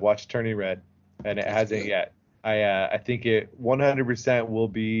times than I've watched Turning Red, and it hasn't yet. I think it 100% will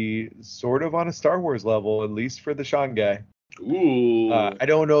be sort of on a Star Wars level, at least for the Sean guy. Ooh. I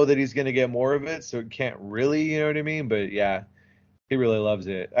don't know that he's going to get more of it, so it can't really, you know what I mean? But yeah, he really loves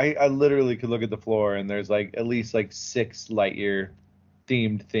it. I literally could look at the floor, and there's like at least like 6 Lightyear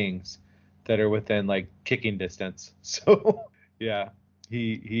themed things that are within like kicking distance. So yeah,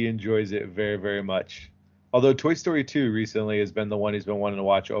 he enjoys it very, very much. Although Toy Story 2 recently has been the one he's been wanting to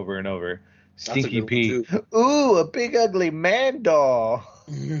watch over and over. Stinky Pete. Ooh, a big ugly man doll.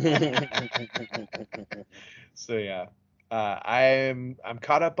 So yeah, I'm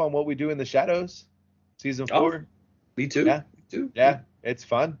caught up on What We Do in the Shadows, season 4. Me too. Yeah, me too. Yeah, it's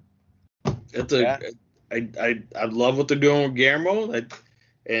fun. I love what they're doing with Guillermo.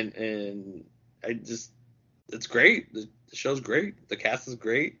 It's great. The show's great. The cast is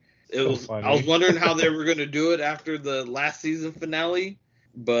great. I was wondering how they were going to do it after the last season finale,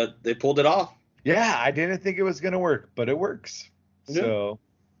 but they pulled it off. Yeah, I didn't think it was going to work, but it works. Yeah. So,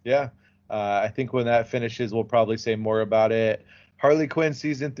 yeah. I think when that finishes, we'll probably say more about it. Harley Quinn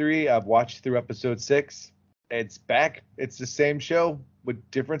season 3, I've watched through episode 6. It's back. It's the same show with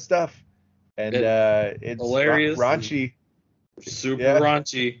different stuff. And it's hilarious. Raunchy. Super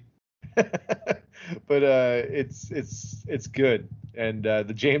raunchy. But it's good. And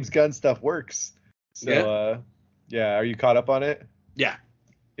the James Gunn stuff works. So are you caught up on it? Yeah.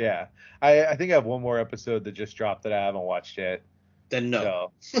 Yeah. I think I have one more episode that just dropped that I haven't watched yet. Then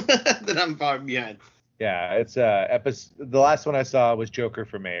no. So, then I'm far behind. Yeah, it's episode. The last one I saw was Joker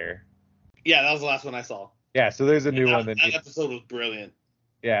for Mayor. Yeah, that was the last one I saw. Yeah, so there's a new one that episode was brilliant.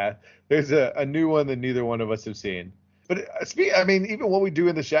 Yeah, there's a new one that neither one of us have seen. But I mean, even What We Do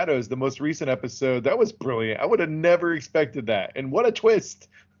in the Shadows, the most recent episode, that was brilliant. I would have never expected that, and what a twist!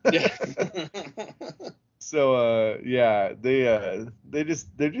 Yeah. So they're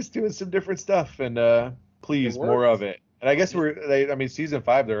just doing some different stuff, and please more of it. And I guess season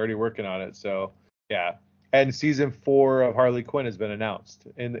 5 they're already working on it, so yeah. And season 4 of Harley Quinn has been announced.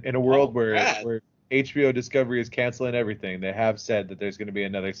 In a world where HBO Discovery is canceling everything, they have said that there's going to be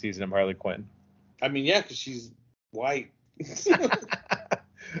another season of Harley Quinn. I mean, yeah, because she's white.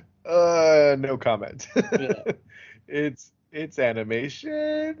 No comment. Yeah. It's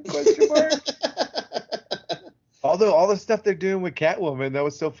animation? Question mark. Although all the stuff they're doing with Catwoman, that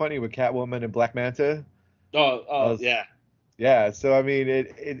was so funny with Catwoman and Black Manta. Yeah. Yeah, so I mean,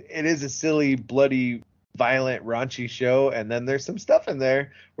 it is a silly, bloody, violent, raunchy show, and then there's some stuff in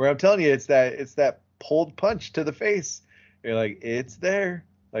there where I'm telling you, it's that pulled punch to the face. You're like, it's there.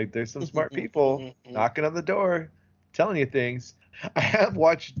 Like, there's some smart people knocking on the door, telling you things. I have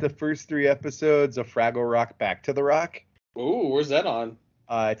watched the first 3 episodes of Fraggle Rock Back to the Rock. Ooh, where's that on?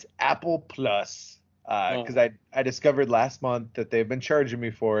 It's Apple Plus. Because I discovered last month that they've been charging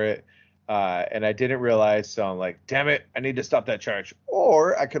me for it. And I didn't realize, so I'm like, damn it, I need to stop that charge.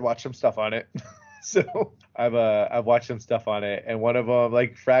 Or I could watch some stuff on it. So I've watched some stuff on it, and one of them,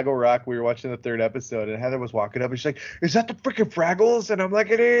 like Fraggle Rock, we were watching the 3rd episode, and Heather was walking up, and she's like, "Is that the freaking Fraggles?" And I'm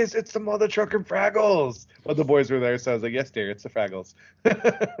like, "It is. It's the mother trucking Fraggles." Well, the boys were there, so I was like, "Yes, dear, it's the Fraggles."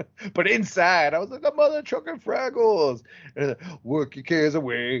 But inside, I was like, "The mother trucking Fraggles." And like, work your cares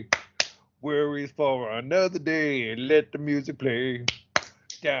away, worries for another day, and let the music play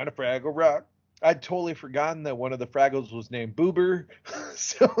down to Fraggle Rock. I'd totally forgotten that one of the Fraggles was named Boober,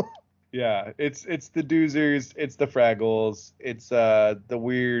 so. Yeah, it's the Doozers, it's the Fraggles, it's the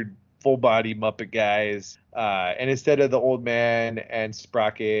weird full body Muppet guys, and instead of the old man and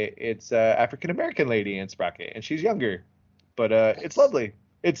Sprocket, it's African American lady and Sprocket, and she's younger, but it's lovely.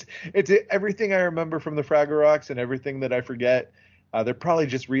 It's everything I remember from the Fraggle Rocks and everything that I forget. They're probably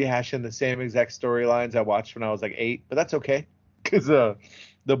just rehashing the same exact storylines I watched when I was like 8, but that's okay, because the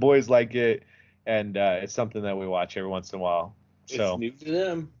boys like it, and it's something that we watch every once in a while. So it's new to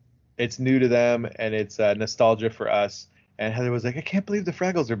them. It's new to them, and it's nostalgia for us. And Heather was like, I can't believe the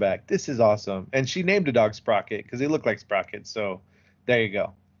Fraggles are back. This is awesome. And she named a dog Sprocket because he looked like Sprocket. So there you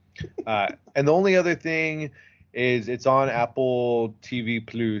go. And the only other thing is it's on Apple TV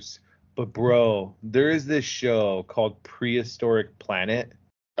Plus. But, bro, there is this show called Prehistoric Planet.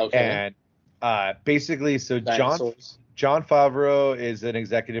 Okay. And basically, so Dinosaurs. Jon Favreau is an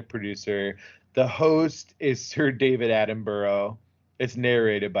executive producer. The host is Sir David Attenborough. It's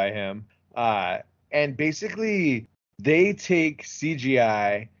narrated by him. And basically, they take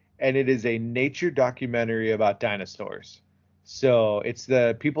CGI, and it is a nature documentary about dinosaurs. So it's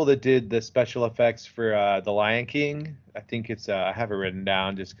the people that did the special effects for The Lion King. I think it's, I have it written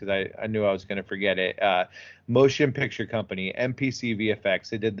down just because I knew I was going to forget it. Motion Picture Company, MPC VFX.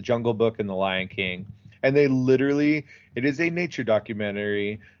 They did The Jungle Book and The Lion King. And they literally, it is a nature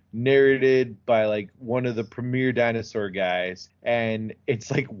documentary narrated by like one of the premier dinosaur guys, and it's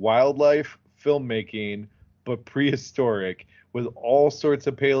like wildlife filmmaking but prehistoric with all sorts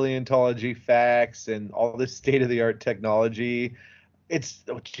of paleontology facts and all this state-of-the-art technology. It's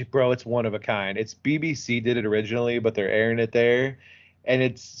one of a kind. It's BBC did it originally, but they're airing it there, and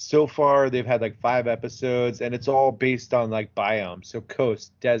it's so far they've had like 5 episodes, and it's all based on like biomes, so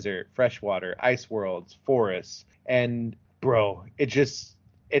coast, desert, freshwater, ice worlds, forests. And bro,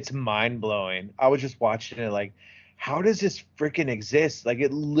 it's mind-blowing. I was just watching it like, how does this freaking exist? Like,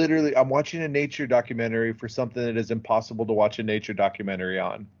 it literally, I'm watching a nature documentary for something that is impossible to watch a nature documentary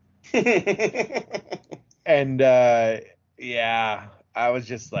on. And yeah, I was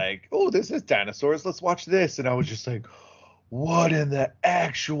just like, oh, this is dinosaurs. Let's watch this. And I was just like, what in the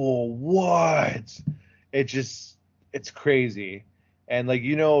actual what? It's crazy. And like,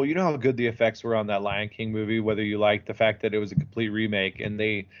 you know how good the effects were on that Lion King movie, whether you like the fact that it was a complete remake, and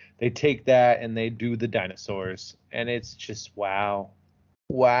they take that and they do the dinosaurs, and it's just wow,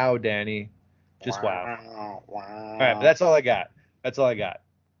 Danny, just wow. All right, but that's all I got.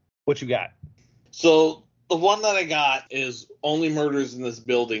 What you got? So the one that I got is Only Murders in This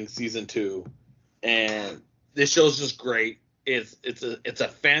Building season 2, and this show's just great. It's a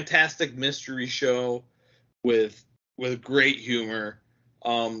fantastic mystery show with great humor.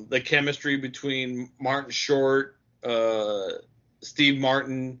 The chemistry between Martin Short, Steve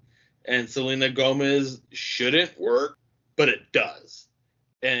Martin, and Selena Gomez shouldn't work, but it does.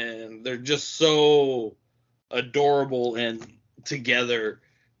 And they're just so adorable and together,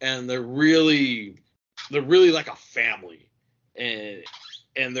 and they're really like a family.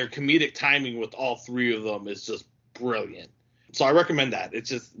 And their comedic timing with all 3 of them is just brilliant. So I recommend that. It's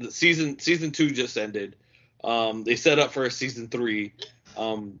just the season 2 just ended. They set up for a season 3,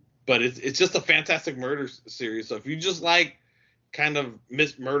 but it's just a fantastic murder series. So if you just like kind of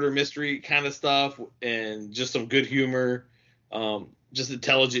murder mystery kind of stuff and just some good humor, just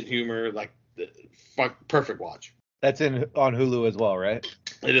intelligent humor, like perfect watch. That's on Hulu as well, right?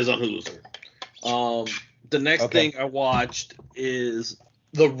 It is on Hulu, sir. The next thing I watched is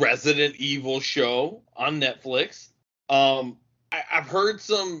the Resident Evil show on Netflix. I've heard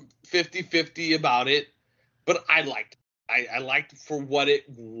some 50-50 about it, but I liked it. I liked it for what it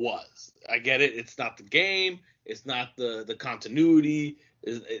was. I get it. It's not the game. It's not the continuity.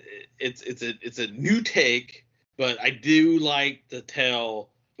 It's a new take, but I do like the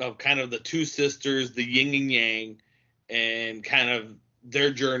tale of kind of the 2 sisters, the yin and yang, and kind of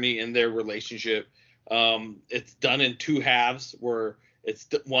their journey and their relationship. It's done in 2 halves, where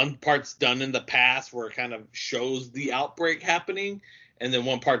one part's done in the past where it kind of shows the outbreak happening, and then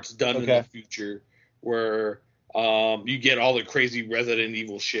one part's done in the future where you get all the crazy Resident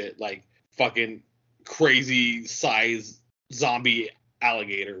Evil shit, like fucking crazy size zombie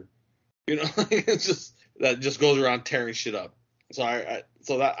alligator. You know, it's just that just goes around tearing shit up. So I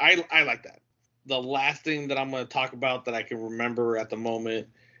like that. The last thing that I'm going to talk about that I can remember at the moment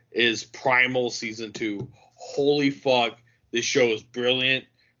is Primal season 2. Holy fuck, this show is brilliant.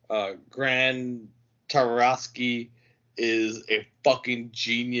 Gran Tartakovsky is a fucking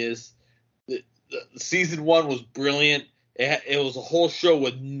genius. The season 1 was brilliant. It was a whole show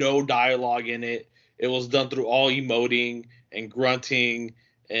with no dialogue in it. It was done through all emoting and grunting,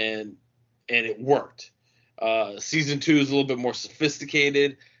 and it worked. Season 2 is a little bit more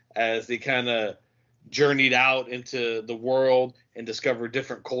sophisticated as they kind of journeyed out into the world and discovered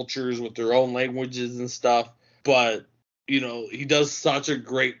different cultures with their own languages and stuff. But, you know, he does such a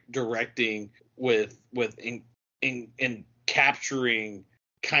great directing with in capturing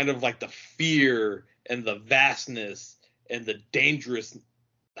kind of like the fear and the vastness and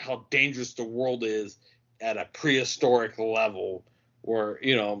how dangerous the world is at a prehistoric level where,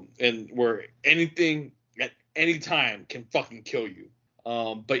 you know, and where anything at any time can fucking kill you.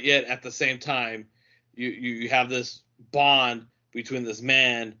 But yet at the same time, you have this bond between this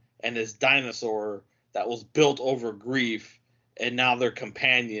man and this dinosaur that was built over grief, and now they're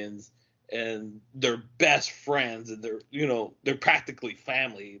companions and they're best friends, and they're practically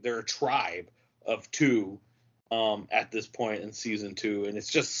family. They're a tribe of two at this point in season 2, and it's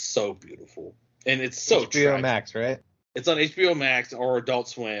just so beautiful. And it's so HBO tragic. Max, right? It's on HBO Max or Adult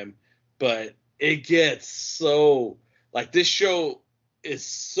Swim, but it gets so, like, this show is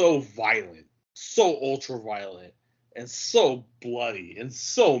so violent, so ultra violent, and so bloody and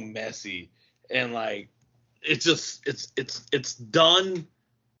so messy, and like it's done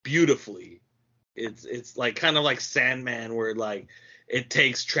beautifully. It's like kind of like Sandman, where like it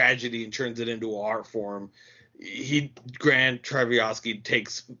takes tragedy and turns it into an art form. Gran Tartakovsky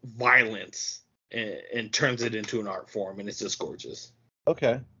takes violence and turns it into an art form, and it's just gorgeous.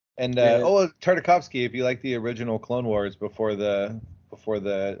 Okay. And Yeah. Tartakovsky, if you like the original Clone Wars before the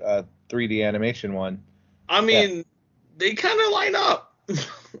 3D animation one. I mean, they kind of line up.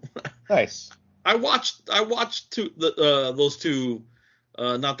 Nice. I watched those two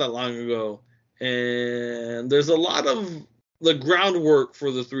not that long ago, and there's a lot of the groundwork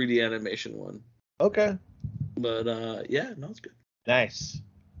for the 3D animation one. Okay. But yeah, no, it's good. Nice.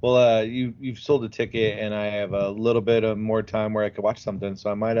 Well, you've sold a ticket, and I have a little bit of more time where I could watch something,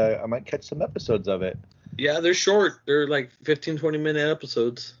 so I might catch some episodes of it. Yeah, they're short. They're like 15, 20-minute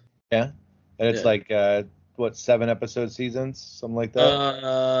episodes. Yeah. And it's like 7-episode seasons, something like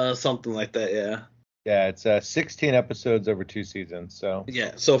that. Something like that. Yeah. Yeah, it's 16 episodes over 2 seasons. So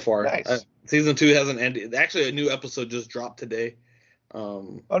yeah, so far. Nice. Season 2 hasn't ended. Actually, a new episode just dropped today.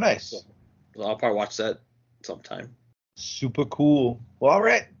 Oh, nice. So I'll probably watch that sometime. Super cool. Well, all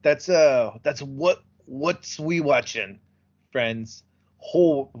right. That's what's we watching, friends.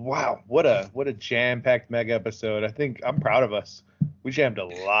 Wow, what a jam-packed mega episode. I think I'm proud of us. We jammed a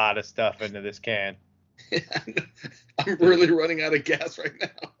lot of stuff into this can. I'm really running out of gas right now.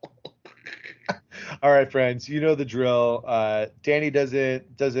 All right, friends, you know the drill. Danny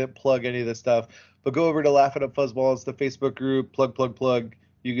doesn't plug any of this stuff, but go over to Laugh It Up Fuzzballs, the Facebook group. Plug.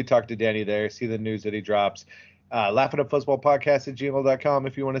 You can talk to Danny there, see the news that he drops. laughitupfuzzballpodcast@gmail.com.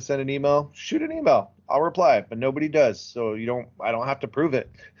 If you want to send an email, shoot an email. I'll reply, but nobody does, so I don't have to prove it.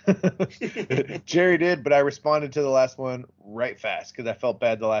 Jerry did, but I responded to the last one right fast because I felt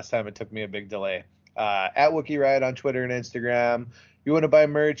bad the last time it took me a big delay. At Wookie Riot on Twitter and Instagram. You want to buy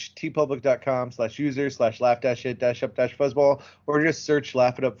merch, tpublic.com/user/laugh-it-up-fuzzball, or just search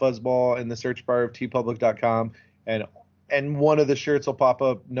Laugh It Up Fuzzball in the search bar of tpublic.com, and one of the shirts will pop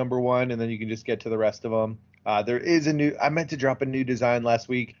up number 1, and then you can just get to the rest of them. There is I meant to drop a new design last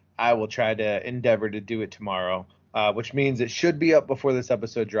week. I will try to endeavor to do it tomorrow, which means it should be up before this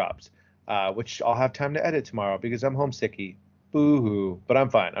episode drops, which I'll have time to edit tomorrow because I'm homesicky. Boo-hoo. But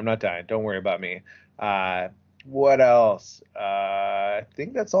I'm fine. I'm not dying. Don't worry about me. What else? I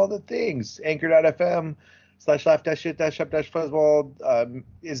think that's all the things. Anchor.fm/laugh-it-up-fuzzball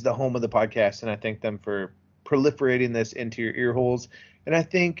is the home of the podcast, and I thank them for proliferating this into your ear holes. And I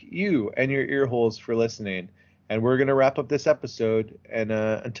thank you and your ear holes for listening. And we're going to wrap up this episode. And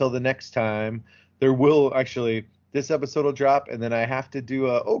until the next time, this episode will drop. And then I have to do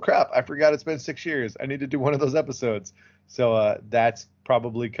oh crap, I forgot it's been 6 years. I need to do one of those episodes. So that's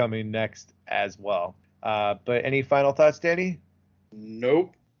probably coming next as well. But any final thoughts, Danny?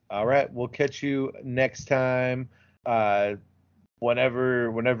 Nope. All right. We'll catch you next time.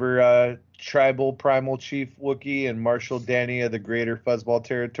 whenever Tribal Primal Chief Wookiee and Marshal Danny of the Greater Fuzzball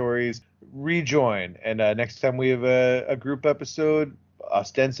Territories rejoin. And next time we have a group episode,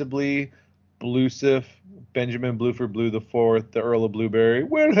 ostensibly Bluesif, Benjamin Bluford Blue the Fourth, the Earl of Blueberry.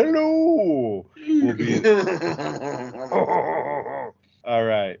 Well, hello. We'll be. All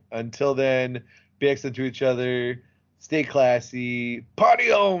right. Until then, be excellent to each other. Stay classy.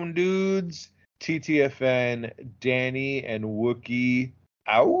 Party on, dudes. TTFN, Danny and Wookiee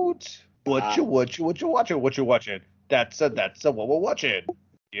out. What you watching? That's what we're watching.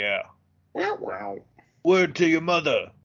 Yeah. Wow. Word to your mother.